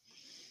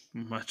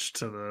 Much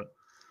to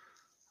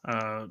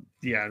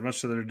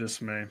their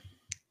dismay.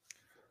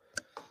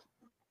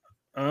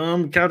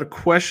 Got a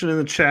question in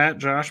the chat,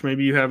 Josh.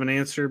 Maybe you have an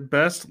answer.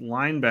 Best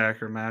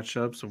linebacker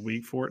matchups of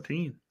Week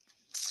 14.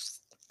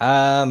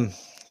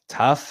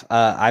 Tough.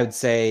 I would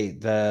say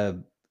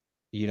the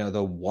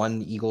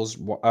one Eagles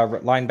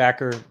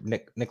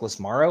linebacker, Nicholas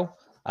Morrow.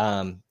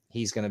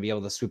 He's going to be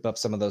able to swoop up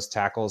some of those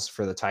tackles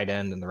for the tight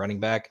end and the running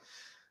back.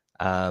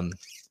 I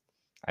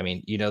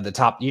mean, the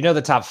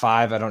top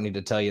five. I don't need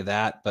to tell you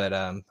that, but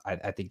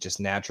I think just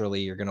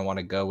naturally you're going to want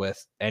to go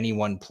with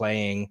anyone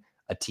playing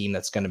a team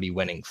that's going to be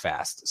winning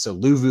fast. So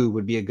Luvu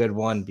would be a good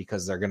one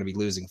because they're going to be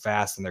losing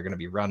fast and they're going to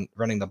be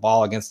running the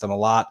ball against them a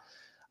lot.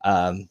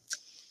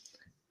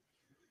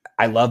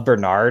 I love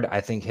Bernard. I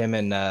think him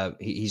and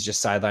he's just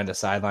sideline to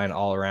sideline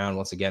all around.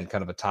 Once again,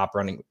 kind of a top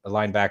running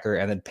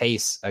linebacker. And then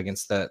Pace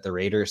against the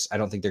Raiders. I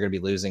don't think they're going to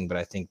be losing, but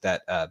I think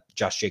that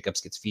Josh Jacobs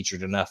gets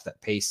featured enough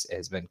that Pace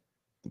has been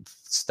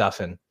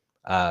stuffing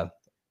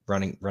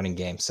running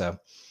game. So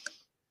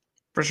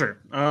for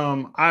sure.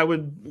 I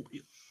would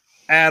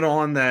add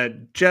on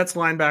that Jets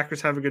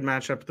linebackers have a good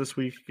matchup this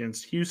week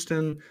against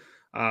Houston.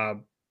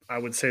 I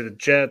would say the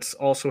Jets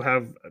also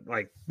have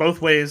both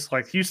ways.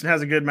 Like Houston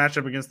has a good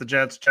matchup against the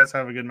Jets. Jets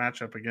have a good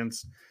matchup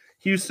against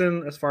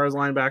Houston as far as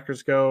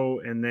linebackers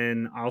go. And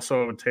then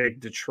also would take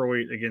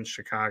Detroit against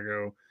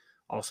Chicago.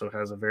 Also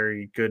has a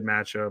very good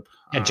matchup.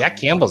 Yeah, Jack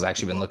Campbell's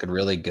actually been looking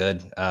really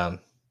good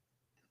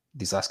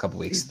these last couple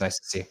of weeks. Nice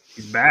to see.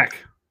 He's back.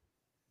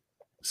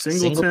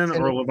 Singleton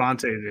or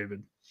Levante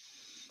David?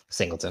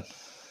 Singleton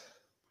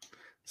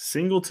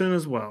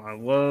as well. I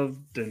love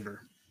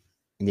Denver.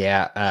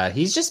 Yeah,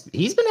 he's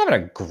been having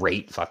a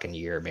great fucking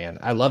year, man.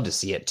 I love to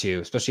see it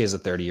too, especially as a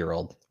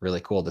 30-year-old.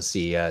 Really cool to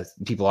see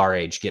people our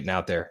age getting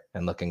out there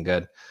and looking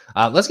good.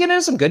 Let's get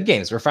into some good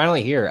games. We're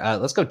finally here.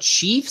 Let's go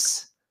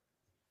Chiefs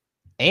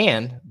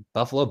and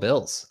Buffalo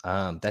Bills.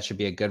 That should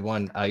be a good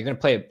one. You're going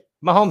to play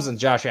Mahomes and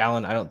Josh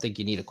Allen. I don't think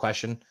you need a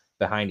question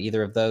behind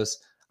either of those.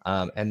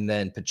 And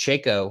then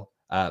Pacheco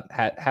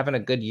having a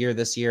good year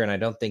this year, and I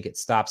don't think it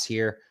stops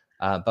here.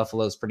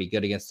 Buffalo's pretty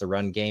good against the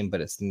run game,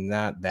 but it's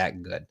not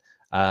that good.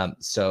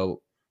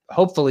 So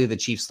hopefully the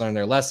Chiefs learn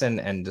their lesson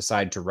and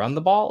decide to run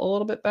the ball a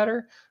little bit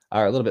better,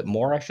 or a little bit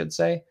more, I should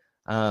say.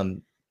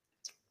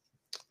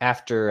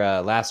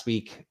 After last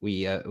week,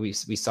 we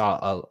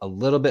saw a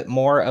little bit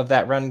more of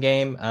that run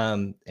game,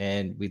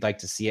 and we'd like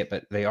to see it,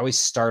 but they always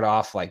start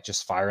off like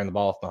just firing the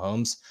ball with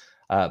Mahomes.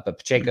 But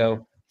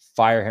Pacheco,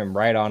 fire him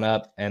right on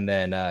up, and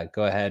then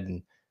go ahead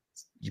and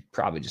you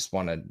probably just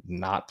want to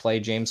not play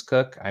James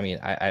Cook. I mean,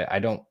 I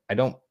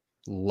don't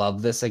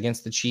love this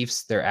against the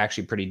Chiefs. They're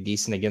actually pretty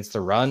decent against the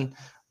run,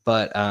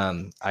 but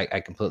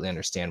I completely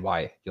understand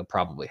why you'll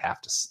probably have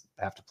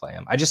to play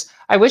him.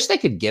 I wish they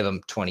could give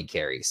him 20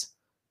 carries.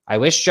 I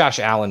wish Josh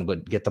Allen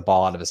would get the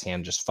ball out of his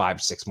hand just 5 or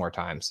 6 more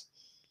times.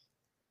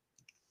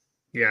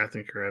 Yeah, I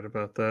think you're right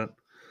about that.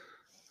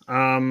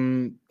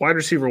 Wide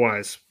receiver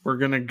wise, we're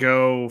going to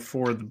go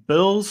for the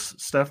Bills.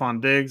 Stephon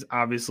Diggs,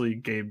 obviously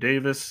Gabe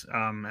Davis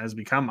has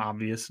become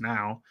obvious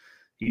now.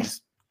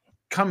 He's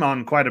come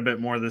on quite a bit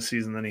more this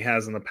season than he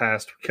has in the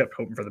past. We kept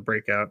hoping for the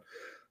breakout.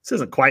 This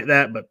isn't quite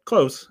that, but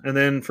close. And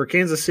then for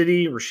Kansas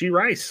City, Rashee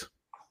Rice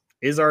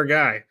is our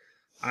guy.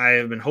 I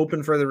have been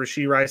hoping for the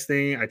Rashee Rice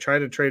thing. I tried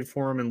to trade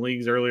for him in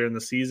leagues earlier in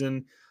the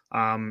season.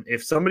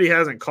 If somebody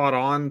hasn't caught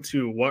on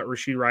to what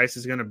Rashee Rice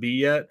is going to be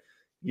yet,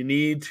 you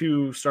need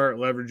to start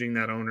leveraging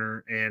that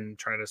owner and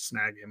try to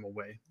snag him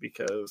away,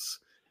 because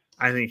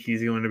I think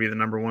he's going to be the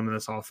number one in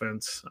this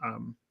offense,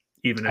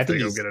 even if they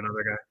go get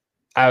another guy.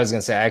 I was going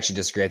to say, I actually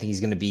disagree. I think he's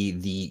going to be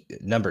the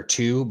number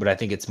 2, but I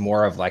think it's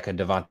more of like a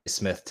Devontae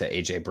Smith to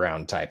AJ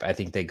Brown type. I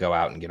think they go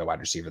out and get a wide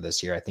receiver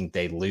this year. I think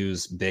they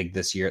lose big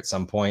this year at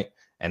some point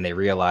and they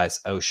realize,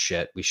 oh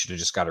shit, we should have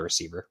just got a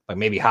receiver. Like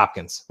maybe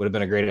Hopkins would have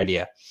been a great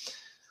idea.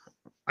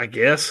 I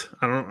guess.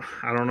 I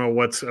don't know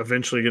what's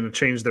eventually going to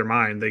change their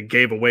mind. They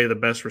gave away the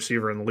best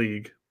receiver in the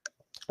league.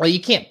 Well,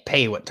 you can't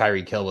pay what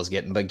Tyreek Hill was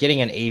getting, but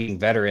getting an aging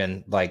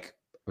veteran like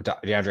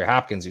DeAndre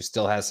Hopkins, who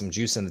still has some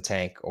juice in the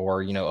tank,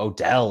 or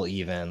Odell,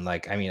 even I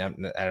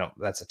don't.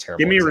 That's a terrible.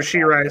 Give me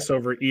Rashee Rice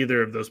over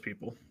either of those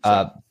people.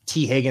 So.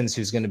 T. Higgins,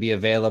 who's going to be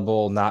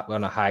available, not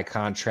on a high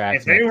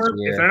contract. If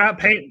they're not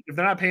paying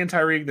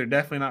Tyreek, they're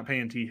definitely not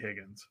paying T.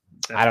 Higgins.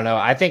 Definitely. I don't know.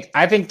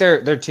 I think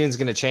their tune's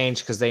going to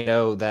change because they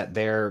know that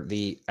they're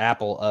the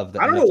apple of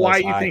the. I don't know why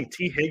you think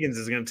T. Higgins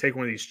is going to take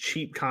one of these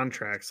cheap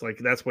contracts. Like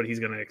that's what he's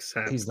going to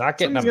accept. He's not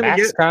getting a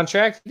max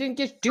contract. He didn't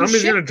get.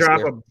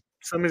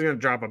 Somebody's going to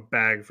drop a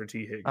bag for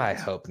T. Higgins. I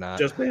hope not.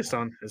 Just based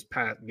on his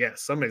pat.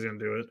 Yes, somebody's going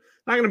to do it.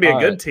 Not going to be a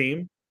good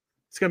team.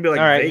 It's going to be like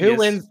all right.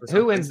 Vegas.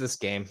 Who wins this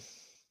game?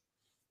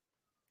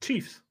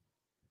 Chiefs.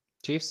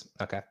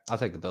 Okay, I'll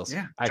take the Bills.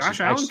 Yeah, Josh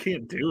Allen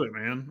can't do it,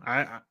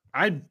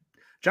 man.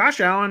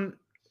 Josh Allen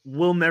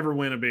will never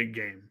win a big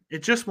game.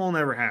 It just will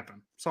never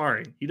happen.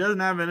 Sorry, he doesn't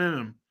have it in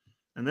him,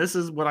 and this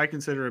is what I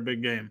consider a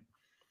big game.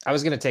 I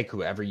was going to take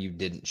whoever you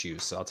didn't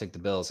choose, so I'll take the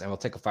Bills, and we'll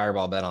take a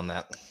fireball bet on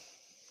that.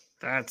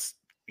 That's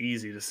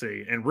easy to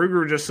see. And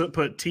Ruger just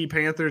put T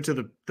Panther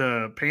to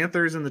the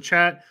Panthers in the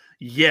chat.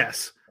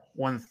 Yes,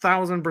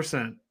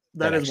 1,000%.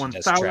 That is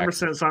actually does track.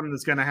 1,000% something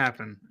that's going to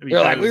happen.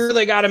 You're like, we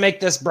really got to make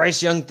this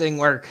Bryce Young thing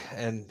work.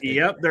 And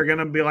yep, they're going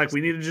to be like, we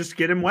need to just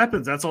get him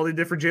weapons. That's all they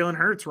did for Jalen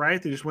Hurts,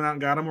 right? They just went out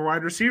and got him a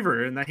wide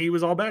receiver, and that he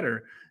was all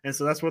better. And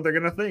so that's what they're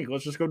going to think.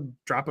 Let's just go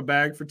drop a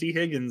bag for T.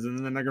 Higgins, and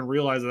then they're going to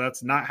realize that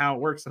that's not how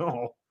it works at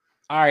all.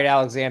 All right,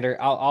 Alexander,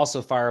 I'll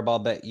also fireball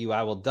bet you.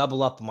 I will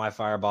double up on my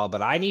fireball,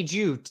 but I need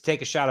you to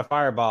take a shot of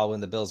fireball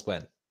when the Bills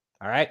win.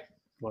 All right?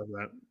 Love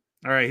that.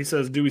 All right, he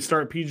says, do we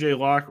start PJ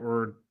Locke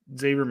or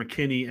Xavier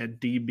McKinney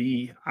at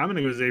DB? I'm going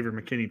to go Xavier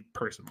McKinney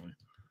personally.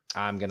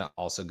 I'm going to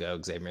also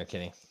go Xavier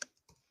McKinney.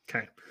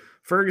 Okay.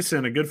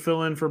 Ferguson, a good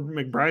fill-in for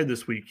McBride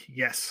this week.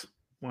 Yes.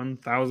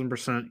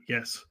 1,000%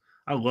 yes.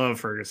 I love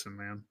Ferguson,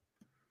 man.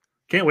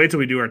 Can't wait till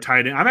we do our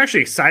tight end. I'm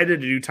actually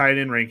excited to do tight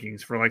end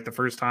rankings for like the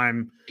first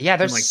time. Yeah,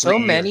 there's like so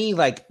many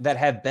like that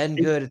have been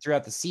good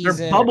throughout the season.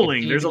 They're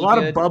bubbling. There's a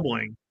lot of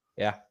bubbling.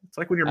 Yeah. It's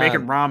like when you're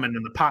making ramen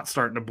and the pot's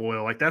starting to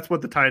boil. Like that's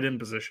what the tight end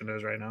position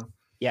is right now.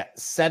 Yeah,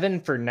 7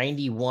 for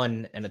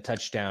 91 and a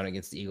touchdown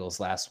against the Eagles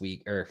last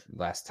week or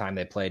last time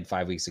they played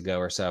 5 weeks ago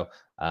or so.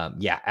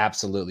 Yeah,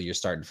 absolutely. You're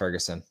starting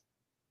Ferguson.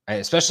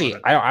 Especially,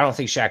 I don't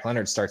think Shaq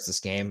Leonard starts this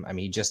game. I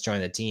mean, he just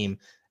joined the team.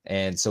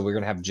 And so we're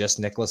going to have just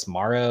Nicholas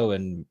Morrow.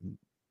 And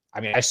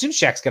I mean, I assume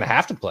Shaq's going to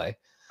have to play.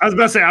 I was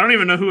about to say, I don't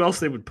even know who else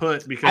they would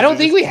put because I don't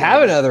think we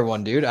have another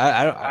one, dude.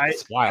 I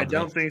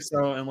don't think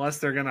so, unless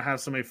they're going to have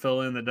somebody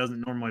fill in that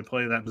doesn't normally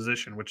play that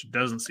position, which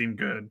doesn't seem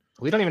good.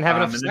 We don't even have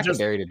enough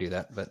secondary to do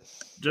that. But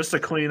just to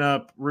clean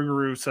up,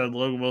 Rougarou said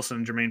Logan Wilson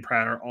and Jermaine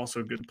Pratt are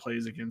also good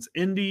plays against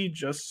Indy,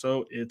 just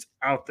so it's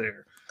out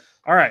there.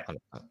 All right.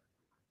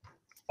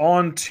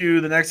 On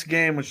to the next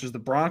game, which is the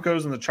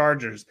Broncos and the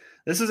Chargers.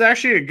 This is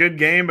actually a good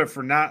game, but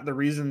for not the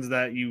reasons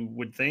that you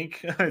would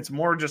think. It's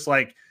more just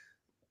like,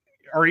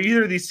 are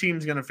either of these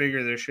teams going to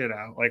figure their shit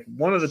out? Like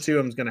one of the two of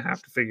them is going to have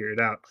to figure it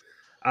out.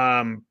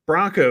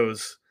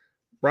 Broncos,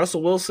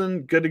 Russell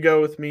Wilson, good to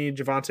go with me.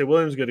 Javonte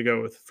Williams, good to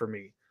go for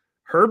me.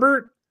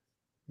 Herbert,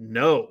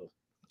 no.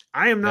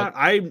 I am not.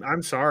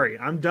 I'm sorry.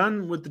 I'm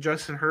done with the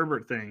Justin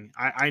Herbert thing.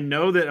 I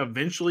know that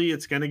eventually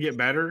it's going to get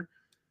better.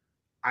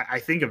 I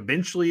think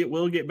eventually it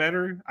will get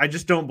better. I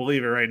just don't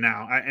believe it right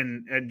now.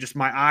 And just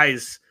my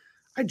eyes,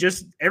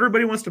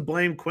 everybody wants to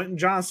blame Quentin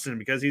Johnston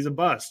because he's a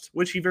bust,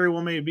 which he very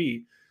well may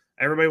be.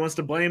 Everybody wants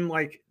to blame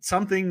like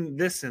something,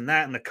 this and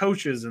that, and the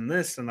coaches and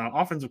this and the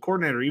offensive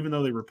coordinator, even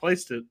though they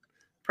replaced him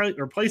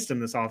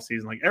this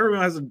offseason. Like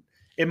everyone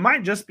it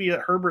might just be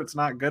that Herbert's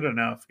not good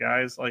enough,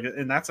 guys. Like,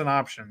 and that's an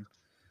option.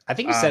 I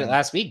think you said it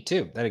last week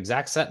too, that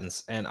exact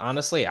sentence. And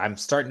honestly, I'm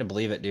starting to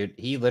believe it, dude.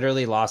 He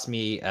literally lost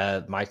me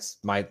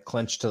my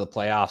clinch to the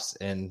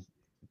playoffs in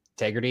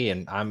integrity,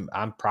 and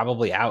I'm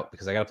probably out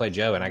because I got to play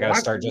Joe and I got to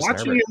start Justin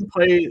Herbert. Watching him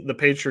play the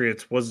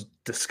Patriots was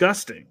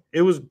disgusting.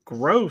 It was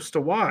gross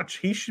to watch.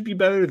 He should be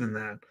better than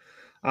that.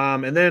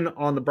 And then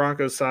on the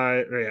Broncos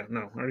side, I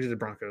already did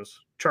Broncos.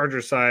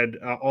 Chargers side,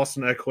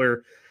 Austin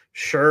Eckler,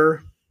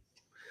 sure.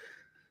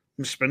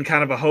 It's been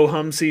kind of a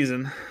ho-hum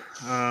season.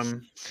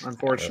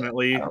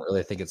 Unfortunately, I don't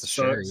really think it's a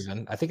sure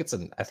even.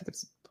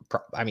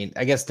 I mean,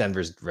 I guess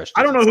Denver's rushed.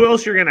 I don't know who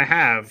else you're gonna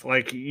have.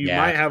 Like you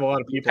might have a lot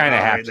of people. Kind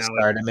of have to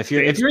start him if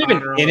you're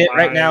even in it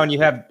right now and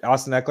you have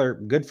Austin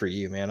Eckler. Good for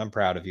you, man. I'm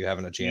proud of you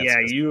having a chance. Yeah,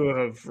 you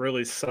have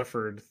really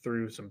suffered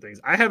through some things.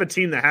 I have a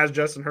team that has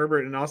Justin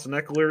Herbert and Austin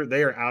Eckler.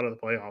 They are out of the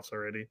playoffs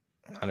already.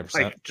 100%.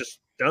 Like just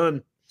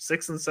done.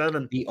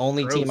 6-7. The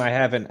only team I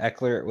have in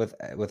Eckler with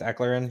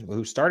Eckler in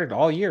who started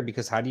all year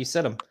because how do you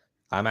sit him?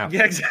 I'm out.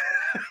 Yeah,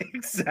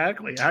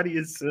 exactly. How do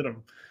you sit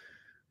him?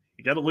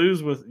 You got to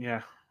lose with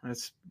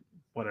that's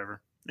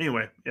whatever.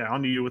 Anyway,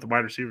 on to you with the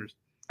wide receivers.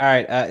 All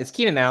right, it's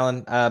Keenan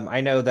Allen. I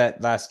know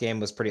that last game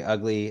was pretty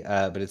ugly,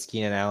 but it's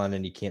Keenan Allen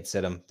and you can't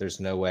sit him. There's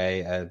no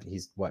way.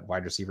 He's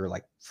wide receiver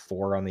like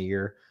 4 on the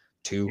year,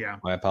 2. Yeah.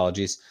 My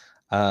apologies.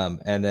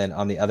 And then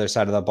on the other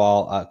side of the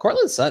ball,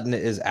 Cortland Sutton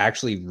is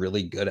actually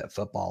really good at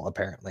football,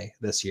 apparently,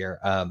 this year.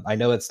 I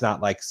know it's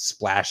not like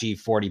splashy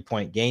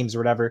 40-point games or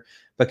whatever,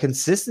 but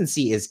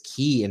consistency is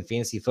key in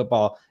fantasy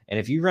football. And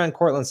if you run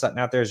Cortland Sutton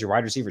out there as your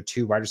wide receiver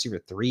 2, wide receiver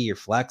 3, your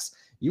flex,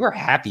 you are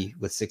happy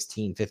with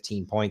 16,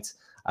 15 points.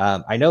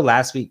 I know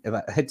last week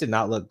it did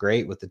not look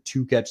great with the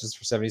 2 catches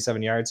for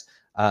 77 yards,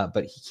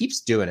 but he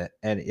keeps doing it.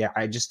 And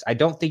I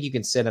don't think you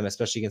can sit him,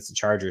 especially against the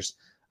Chargers.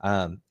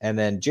 And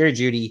then Jerry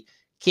Jeudy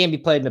can be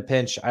played in a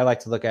pinch. I like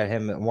to look at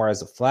him more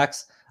as a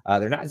flex.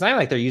 It's not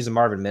like they're using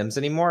Marvin Mims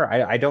anymore.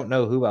 I don't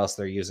know who else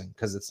they're using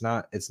because it's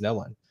no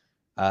one.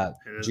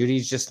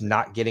 Judy's just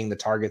not getting the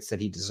targets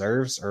that he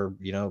deserves, or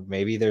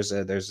maybe there's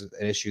an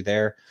issue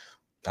there.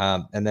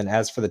 And then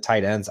as for the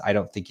tight ends, I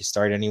don't think you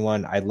start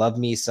anyone. I love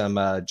me some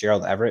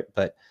Gerald Everett,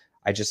 but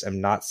I just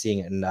am not seeing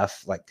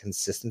enough like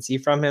consistency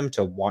from him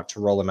to want to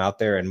roll him out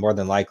there. And more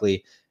than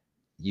likely,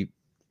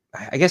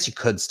 I guess you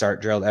could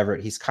start Gerald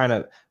Everett. He's kind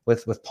of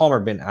with Palmer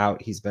been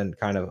out. He's been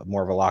kind of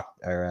more of a lock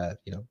or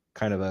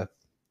kind of a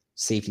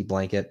safety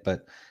blanket,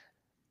 but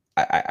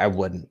I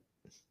wouldn't.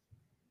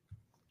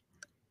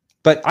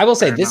 But I will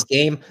say this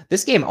game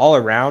all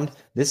around,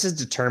 this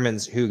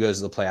determines who goes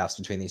to the playoffs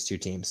between these two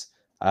teams.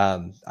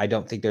 I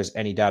don't think there's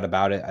any doubt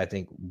about it. I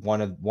think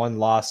one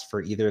loss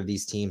for either of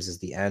these teams is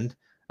the end.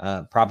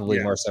 Probably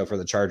more so for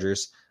the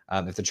Chargers.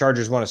 If the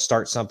Chargers want to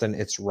start something,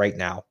 it's right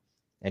now.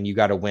 And you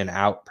got to win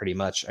out pretty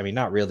much. I mean,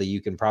 not really.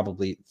 You can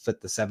probably fit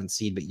the 7th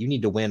seed, but you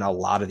need to win a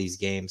lot of these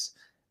games.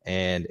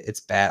 And it's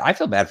bad. I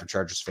feel bad for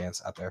Chargers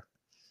fans out there.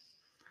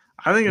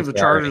 I think if the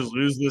Chargers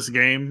lose this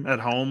game at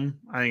home,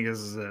 I think this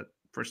is it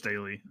for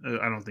Staley.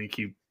 I don't think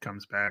he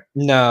comes back.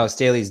 No,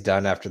 Staley's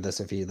done after this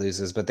if he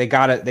loses. But they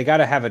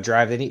gotta have a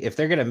drive. If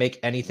they're gonna make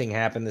anything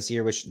happen this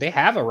year, which they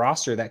have a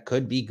roster that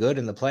could be good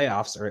in the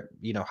playoffs, or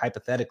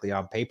hypothetically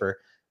on paper,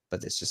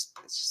 but it's just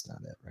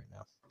not it right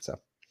now. So.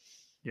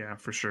 Yeah,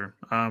 for sure.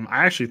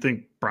 I actually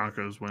think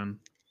Broncos win.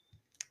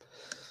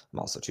 I'm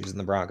also choosing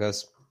the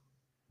Broncos.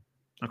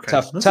 Okay,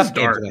 tough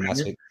game for them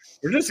last week.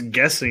 We're just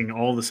guessing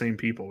all the same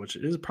people, which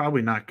is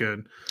probably not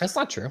good. That's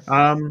not true.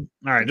 All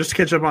right, just to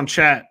catch up on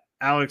chat,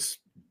 Alex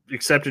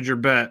accepted your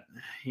bet.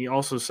 He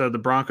also said the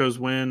Broncos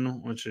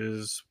win, which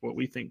is what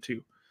we think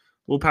too.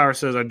 Willpower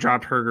says I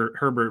dropped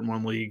Herbert in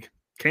one league.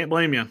 Can't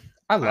blame you.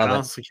 I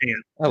honestly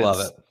can't. I love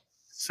it.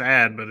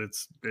 Sad, but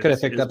it's could have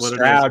picked up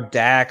Stroud,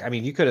 Dak. I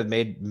mean, you could have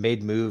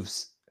made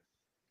moves.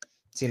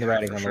 Seen the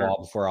writing on the wall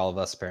before all of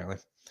us, apparently.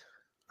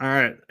 All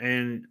right,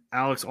 and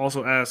Alex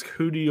also asked,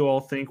 who do you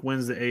all think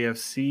wins the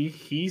AFC?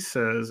 He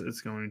says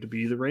it's going to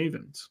be the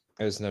Ravens.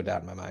 There's no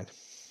doubt in my mind.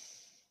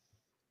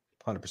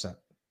 100%.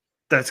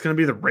 That's going to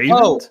be the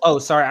Ravens? Oh,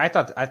 sorry. I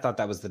thought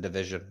that was the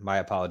division. My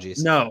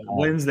apologies. No,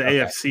 wins the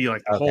AFC,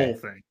 like the whole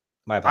thing.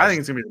 My apologies. I think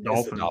it's going to be the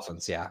Dolphins. The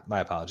Dolphins, yeah.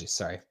 My apologies.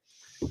 Sorry.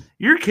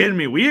 You're kidding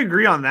me. We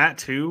agree on that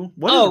too.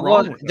 What is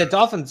wrong with the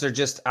Dolphins are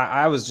just.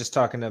 I was just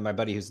talking to my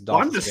buddy who's a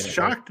Dolphins. I'm just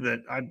shocked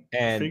that I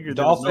figured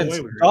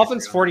Dolphins.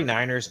 Dolphins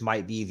 49ers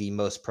might be the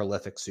most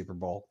prolific Super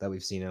Bowl that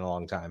we've seen in a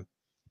long time.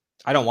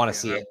 I don't want to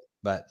see it,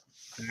 but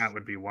that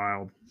would be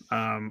wild. All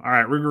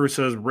right, Riguru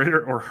says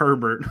Ritter or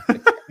Herbert.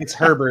 It's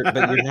Herbert,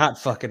 but you're not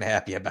fucking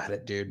happy about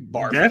it, dude.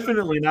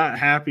 Definitely not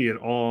happy at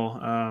all.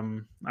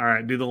 All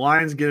right, do the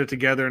Lions get it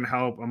together and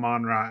help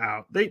Amon-Ra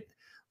out?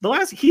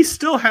 He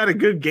still had a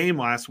good game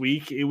last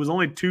week. It was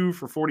only 2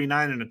 for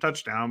 49 and a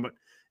touchdown, but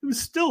it was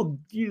still,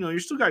 you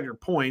still got your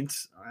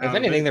points. If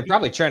anything, they're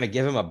probably trying to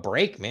give him a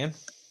break, man.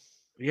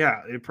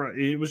 Yeah,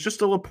 it was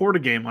just a Laporta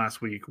game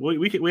last week.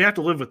 We have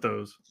to live with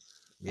those.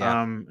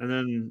 Yeah. And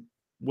then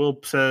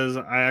Will says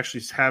I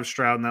actually have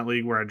Stroud in that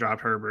league where I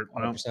dropped Herbert.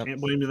 Well, can't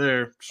blame you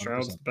there.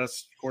 Stroud's 100%. The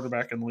best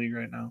quarterback in the league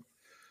right now.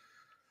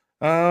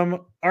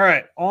 All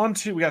right,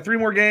 we got 3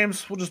 more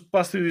games. We'll just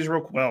bust through these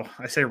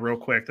I say real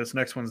quick. This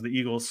next one's the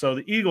Eagles. So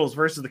the Eagles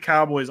versus the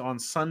Cowboys on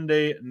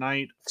Sunday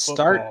Night Football.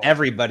 Start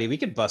everybody. We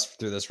could bust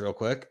through this real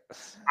quick.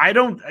 I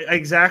don't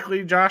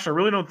exactly, Josh. I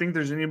really don't think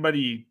there's anybody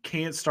you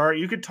can't start.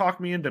 You could talk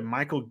me into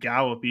Michael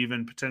Gallup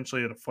even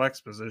potentially at a flex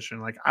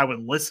position. Like I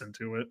would listen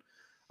to it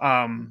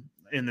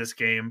in this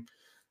game.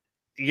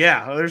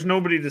 Yeah, there's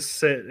nobody to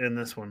sit in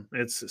this one.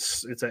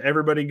 It's a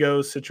everybody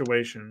goes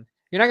situation.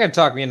 You're not going to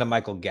talk me into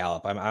Michael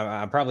Gallup.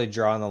 I'm probably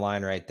drawing the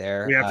line right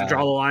there. We have to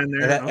draw the line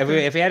there.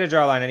 If we had to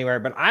draw a line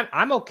anywhere, but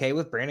I'm okay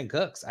with Brandon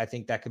Cooks. I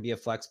think that could be a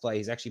flex play.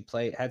 He's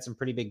actually had some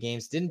pretty big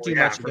games. Didn't do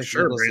much against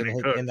the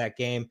Eagles in that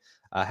game.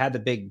 Had the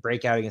big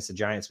breakout against the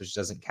Giants, which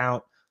doesn't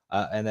count.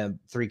 And then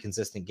 3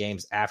 consistent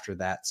games after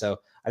that. So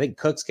I think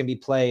Cooks can be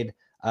played.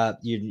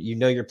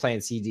 You're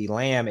playing CD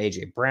Lamb,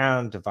 AJ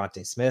Brown,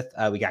 Devontae Smith.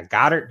 We got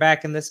Goddard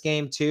back in this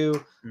game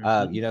too.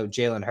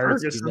 Jalen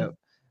Hurts.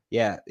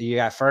 Yeah, you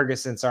got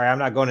Ferguson. Sorry, I'm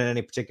not going in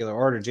any particular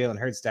order. Jalen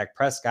Hurts, Dak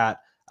Prescott,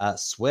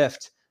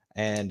 Swift,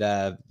 and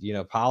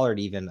Pollard.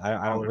 Even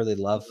I don't really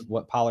love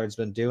what Pollard's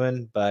been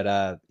doing,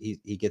 but he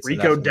gets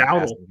Rico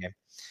Dowdle.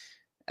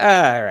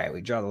 All right,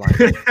 we draw the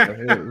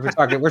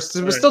line.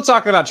 We're still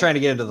talking about trying to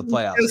get into the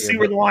playoffs. We see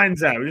where the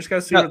line's at. We just got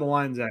to see where the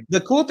line's at.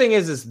 The cool thing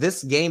is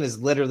this game is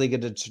literally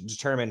going to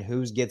determine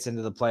who gets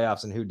into the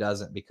playoffs and who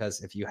doesn't.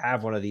 Because if you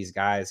have one of these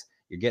guys,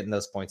 you're getting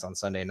those points on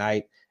Sunday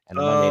night. And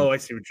I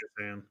see what you're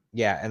saying.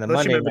 Yeah, and the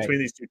Monday night between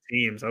these 2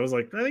 teams, I was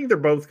like, I think they're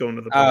both going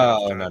to the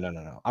playoffs. Oh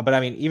no! But I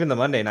mean, even the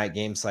Monday night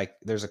games, like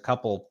there's a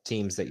couple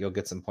teams that you'll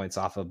get some points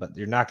off of, but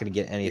you're not going to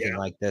get anything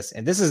like this.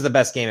 And this is the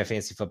best game of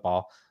fantasy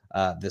football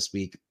this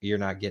week. You're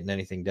not getting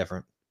anything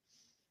different.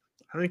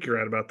 I think you're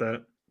right about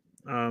that.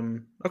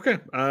 Okay,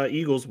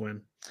 Eagles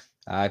win.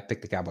 I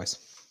picked the Cowboys.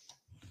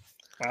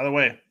 By the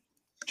way,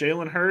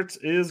 Jalen Hurts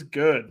is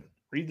good.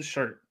 Read the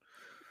shirt.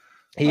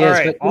 He is.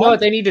 Right, but you know what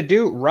they need to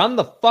do? Run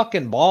the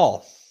fucking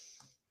ball.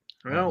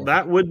 Well,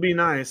 that would be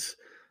nice.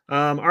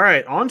 All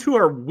right, on to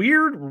our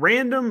weird,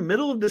 random,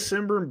 middle of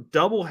December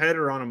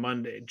doubleheader on a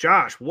Monday.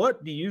 Josh,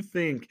 what do you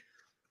think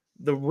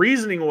the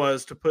reasoning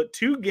was to put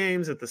 2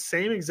 games at the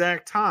same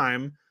exact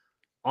time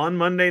on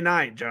Monday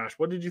night? Josh,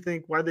 what did you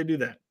think? Why'd they do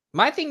that?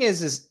 My thing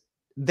is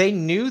they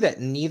knew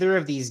that neither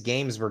of these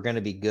games were going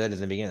to be good at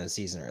the beginning of the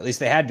season, or at least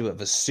they had to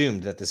have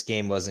assumed that this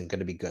game wasn't going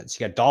to be good. So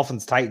you got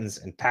Dolphins, Titans,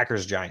 and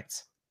Packers,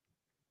 Giants.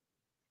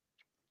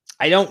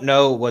 I don't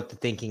know what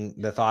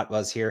the thought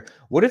was here.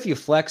 What if you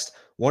flexed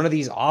one of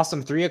these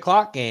awesome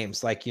 3:00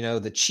 games, like,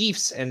 the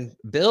Chiefs and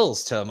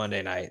Bills to a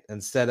Monday night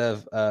instead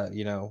of,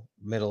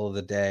 middle of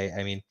the day?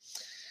 I mean,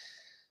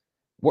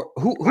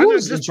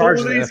 who's in just put charge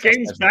one of of the these NFL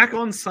games schedule? back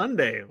on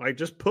Sunday? Like,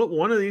 just put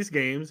one of these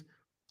games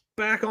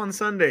back on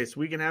Sunday so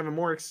we can have a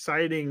more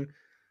exciting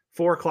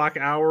 4:00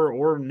 hour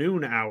or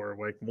noon hour.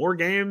 Like, more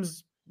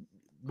games.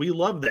 We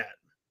love that.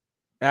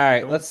 All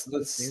right, Don't let's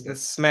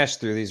smash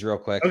through these real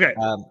quick. Okay.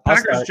 I'll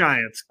Packers start.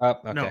 Giants. Oh,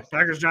 okay. No,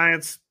 Packers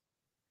Giants.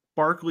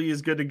 Barkley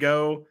is good to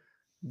go.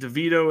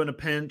 DeVito in a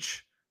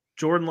pinch.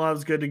 Jordan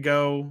Love's good to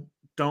go.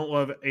 Don't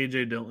love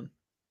AJ Dillon.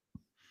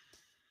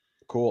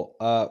 Cool.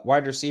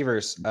 Wide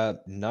receivers,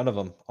 none of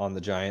them on the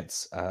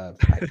Giants.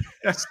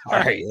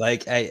 Sorry,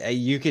 like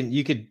you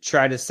could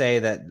try to say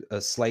that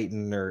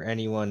Slayton or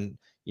anyone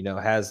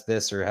has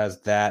this or has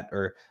that,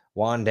 or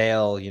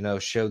Wandale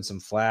showed some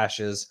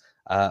flashes,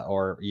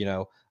 or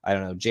I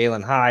don't know,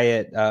 Jalen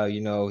Hyatt.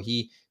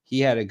 He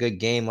had a good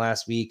game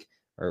last week,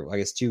 or I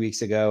guess 2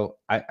 weeks ago.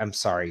 I'm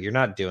sorry, you're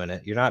not doing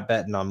it. You're not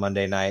betting on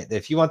Monday night.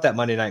 If you want that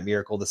Monday night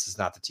miracle, this is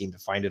not the team to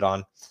find it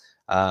on.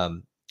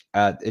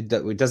 It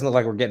doesn't look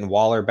like we're getting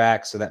Waller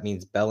back, so that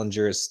means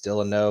Bellinger is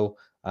still a no.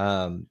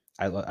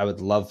 I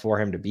would love for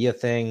him to be a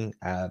thing.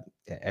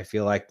 I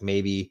feel like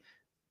maybe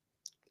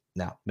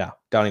no,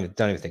 don't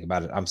even think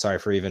about it. I'm sorry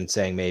for even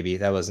saying maybe.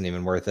 That wasn't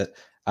even worth it.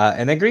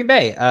 And then Green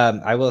Bay,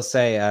 I will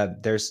say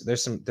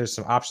there's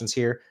some options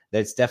here.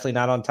 That's definitely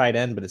not on tight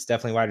end, but it's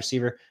definitely wide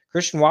receiver.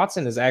 Christian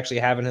Watson is actually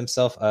having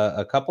himself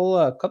a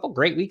couple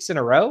great weeks in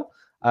a row.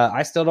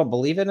 I still don't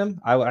believe in him.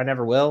 I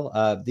never will.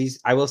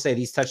 I will say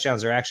these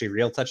touchdowns are actually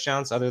real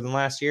touchdowns other than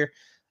last year.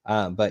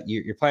 But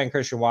you're playing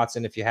Christian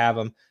Watson if you have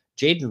him.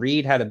 Jaden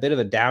Reed had a bit of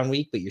a down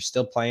week, but you're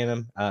still playing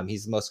him.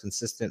 He's the most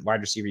consistent wide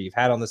receiver you've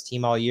had on this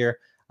team all year.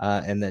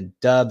 And then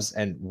Dubs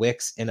and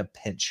Wicks in a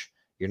pinch.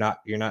 You're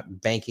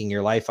not banking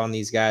your life on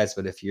these guys,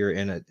 but if you're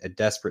in a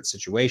desperate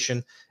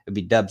situation, it'd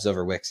be Dubs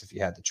over Wicks if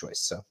you had the choice.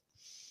 So,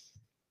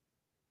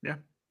 yeah,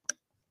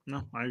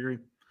 no, I agree.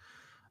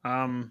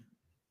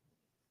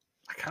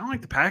 I kind of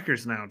like the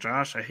Packers now,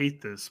 Josh. I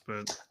hate this,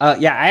 but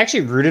yeah, I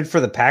actually rooted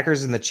for the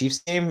Packers in the Chiefs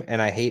game, and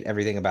I hate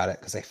everything about it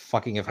because I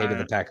fucking have hated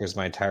the Packers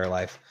my entire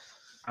life.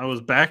 I was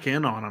back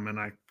in on them, and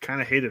I kind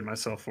of hated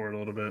myself for it a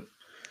little bit.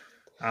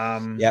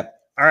 Yep.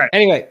 All right.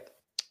 Anyway,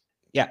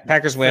 yeah,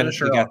 Packers win.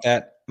 We got off.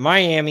 that.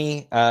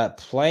 Miami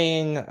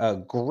playing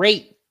a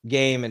great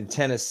game in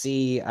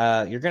Tennessee.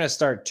 You're going to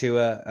start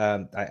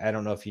Tua. I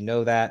don't know if you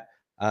know that.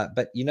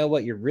 But you know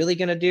what you're really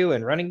going to do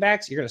in running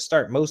backs? You're going to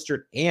start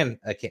Mostert and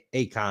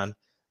Akon.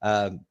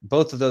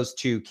 Both of those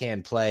two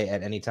can play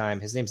at any time.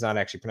 His name's not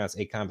actually pronounced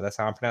Akon, but that's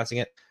how I'm pronouncing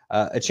it.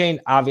 Achane,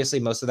 obviously,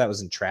 most of that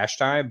was in trash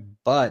time,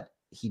 but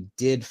he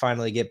did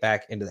finally get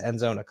back into the end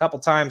zone a couple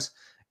times,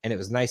 and it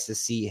was nice to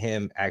see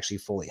him actually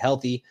fully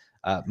healthy.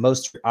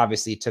 Most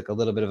obviously took a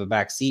little bit of a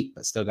back seat,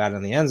 but still got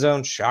in the end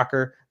zone.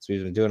 Shocker. That's what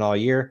he's been doing all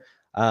year.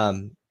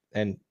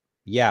 And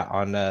yeah,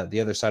 on the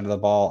other side of the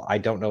ball, I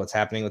don't know what's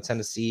happening with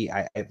Tennessee.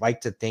 I'd like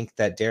to think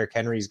that Derrick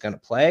Henry is going to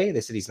play. They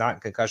said he's not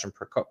in concussion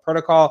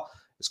protocol.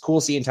 It's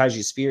cool seeing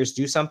Tyjae Spears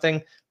do something,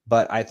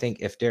 but I think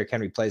if Derrick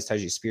Henry plays,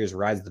 Tyjae Spears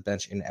rides the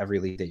bench in every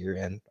league that you're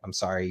in. I'm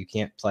sorry, you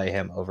can't play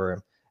him over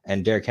him.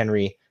 And Derrick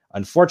Henry,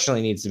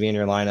 unfortunately, needs to be in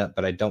your lineup,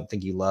 but I don't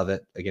think you love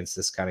it against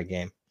this kind of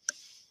game.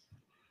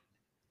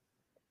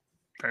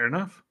 Fair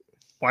enough.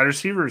 Wide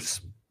receivers,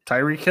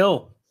 Tyreek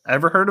Hill.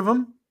 Ever heard of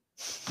him?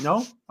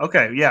 No?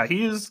 Okay, yeah,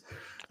 he is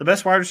the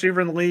best wide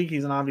receiver in the league.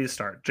 He's an obvious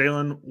start.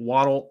 Jalen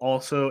Waddle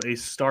also a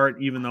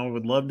start, even though I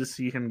would love to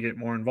see him get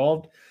more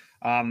involved.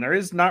 There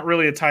is not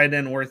really a tight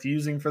end worth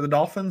using for the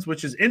Dolphins,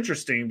 which is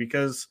interesting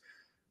because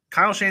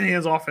Kyle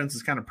Shanahan's offense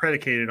is kind of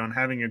predicated on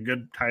having a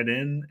good tight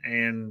end,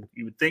 and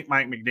you would think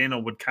Mike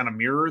McDaniel would kind of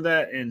mirror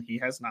that, and he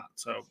has not.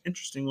 So,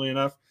 interestingly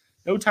enough,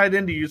 no tight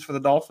end to use for the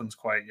Dolphins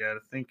quite yet. I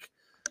think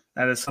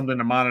that is something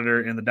to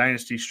monitor in the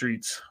dynasty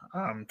streets.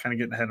 Kind of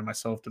getting ahead of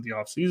myself to the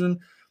offseason.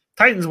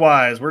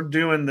 Titans-wise, we're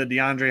doing the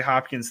DeAndre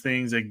Hopkins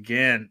things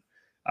again.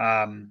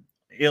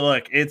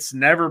 Look, it's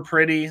never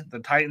pretty. The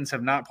Titans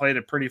have not played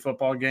a pretty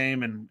football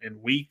game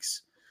in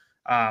weeks.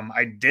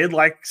 I did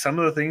like some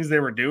of the things they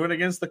were doing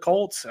against the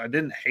Colts. I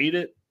didn't hate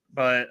it,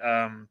 but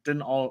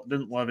didn't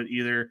love it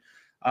either.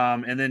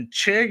 And then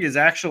Chig is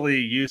actually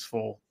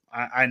useful.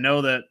 I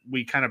know that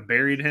we kind of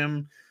buried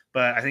him,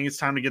 but I think it's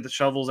time to get the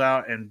shovels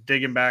out and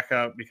dig him back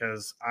up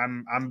because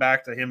I'm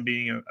back to him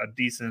being a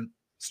decent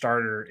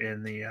starter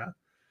in the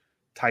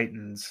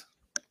Titans.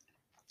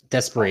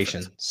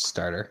 Desperation offense.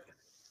 Starter.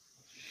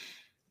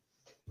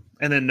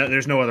 And then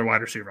there's no other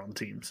wide receiver on the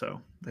team,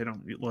 so they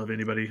don't love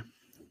anybody.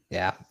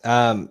 Yeah.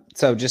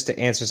 So just to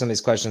answer some of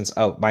these questions,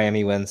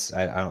 Miami wins.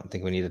 I don't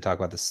think we need to talk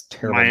about this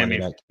terrible Monday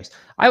night games.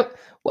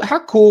 How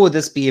cool would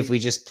this be if we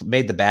just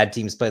made the bad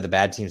teams play the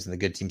bad teams and the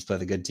good teams play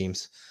the good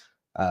teams?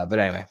 But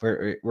anyway,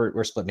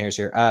 we're splitting hairs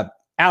here.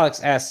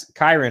 Alex asks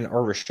Kyron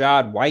or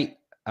Rashad White.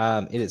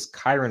 It is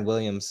Kyron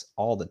Williams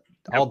all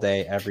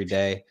day, every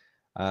day.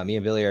 Me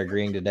and Billy are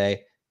agreeing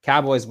today.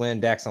 Cowboys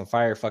win. Dak's on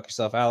fire. Fuck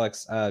yourself,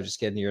 Alex. Just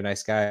kidding. You're a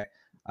nice guy.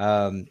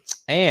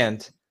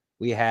 And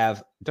we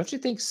have, don't you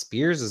think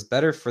Spears is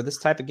better for this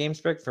type of game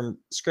script for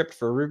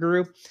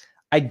Rougarou?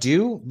 I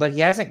do, but he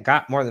hasn't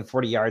got more than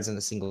 40 yards in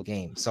a single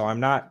game. So I'm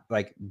not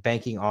like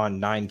banking on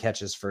 9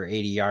 catches for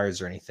 80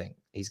 yards or anything.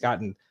 He's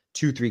gotten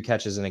 2-3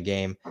 catches in a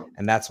game.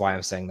 And that's why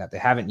I'm saying that they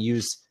haven't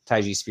used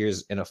Tyjae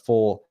Spears in a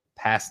full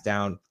pass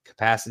down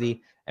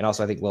capacity. And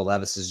also I think Will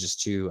Levis is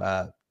just too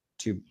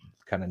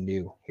kind of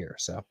new here.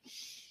 So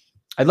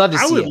I'd love to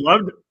see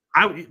it.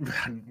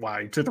 Wow,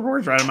 you took the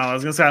words right out of my mouth. I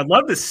was going to say, I'd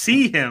love to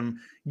see him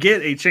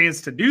get a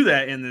chance to do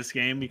that in this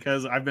game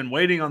because I've been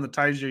waiting on the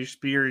Tyjae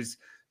Spears,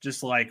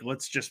 just like,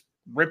 let's just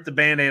rip the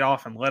Band-Aid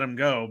off and let him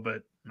go.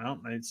 But no,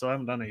 they still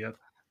haven't done it yet.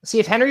 See,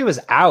 if Henry was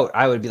out,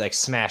 I would be like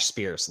smash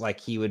Spears. Like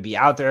he would be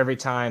out there every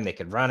time. They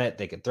could run it.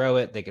 They could throw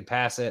it. They could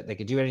pass it. They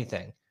could do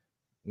anything.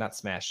 Not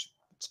smash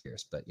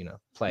Spears, but,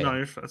 play. No,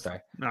 you're sorry.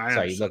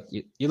 Sorry,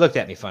 you looked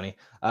at me funny.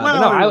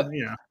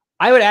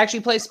 I would actually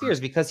play Spears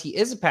because he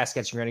is a pass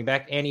catching running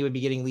back and he would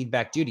be getting lead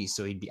back duties.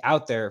 So he'd be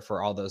out there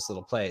for all those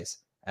little plays.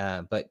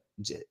 But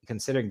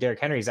considering Derrick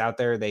Henry's out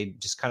there, they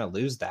just kind of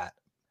lose that.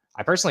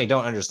 I personally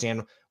don't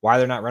understand why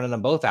they're not running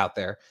them both out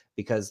there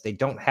because they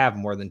don't have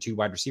more than 2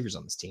 wide receivers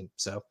on this team.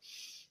 So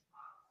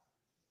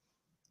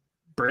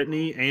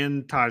Brittany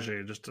and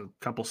Tyjae, just a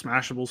couple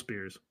smashable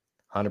Spears.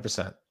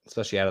 100%,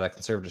 especially out of that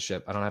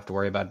conservatorship. I don't have to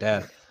worry about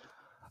dad.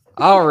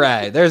 All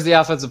right. There's the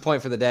offensive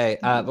point for the day.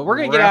 But we're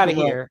going to get out of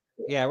here.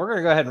 Yeah, we're going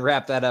to go ahead and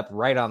wrap that up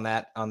right on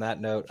that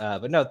note.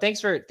 But no, thanks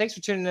for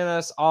tuning in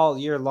us all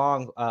year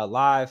long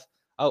live.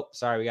 Oh,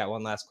 sorry, we got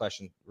one last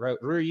question. Rue,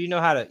 you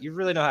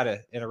really know how to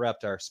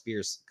interrupt our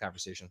Spears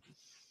conversation.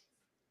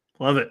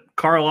 Love it.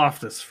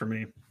 Karlaftis for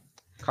me.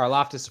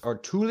 Karlaftis or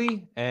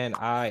Tuli, and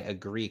I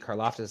agree.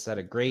 Karlaftis had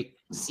a great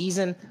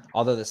season,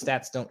 although the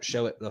stats don't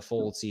show it the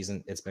full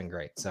season. It's been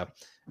great. So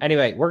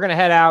anyway, we're going to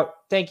head out.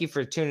 Thank you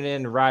for tuning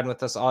in and riding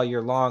with us all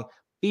year long.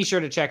 Be sure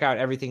to check out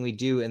everything we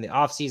do in the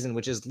off season,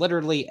 which is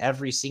literally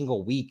every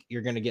single week.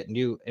 You're going to get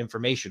new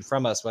information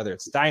from us, whether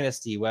it's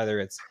Dynasty, whether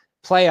it's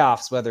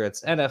playoffs, whether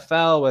it's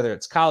NFL, whether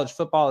it's college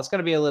football. It's going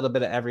to be a little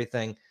bit of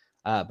everything.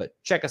 But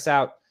check us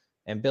out.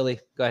 And Billy,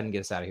 go ahead and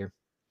get us out of here.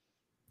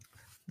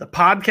 The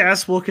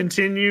podcast will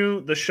continue.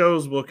 The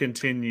shows will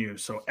continue.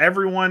 So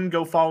everyone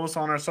go follow us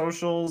on our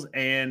socials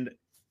and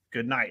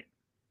good night.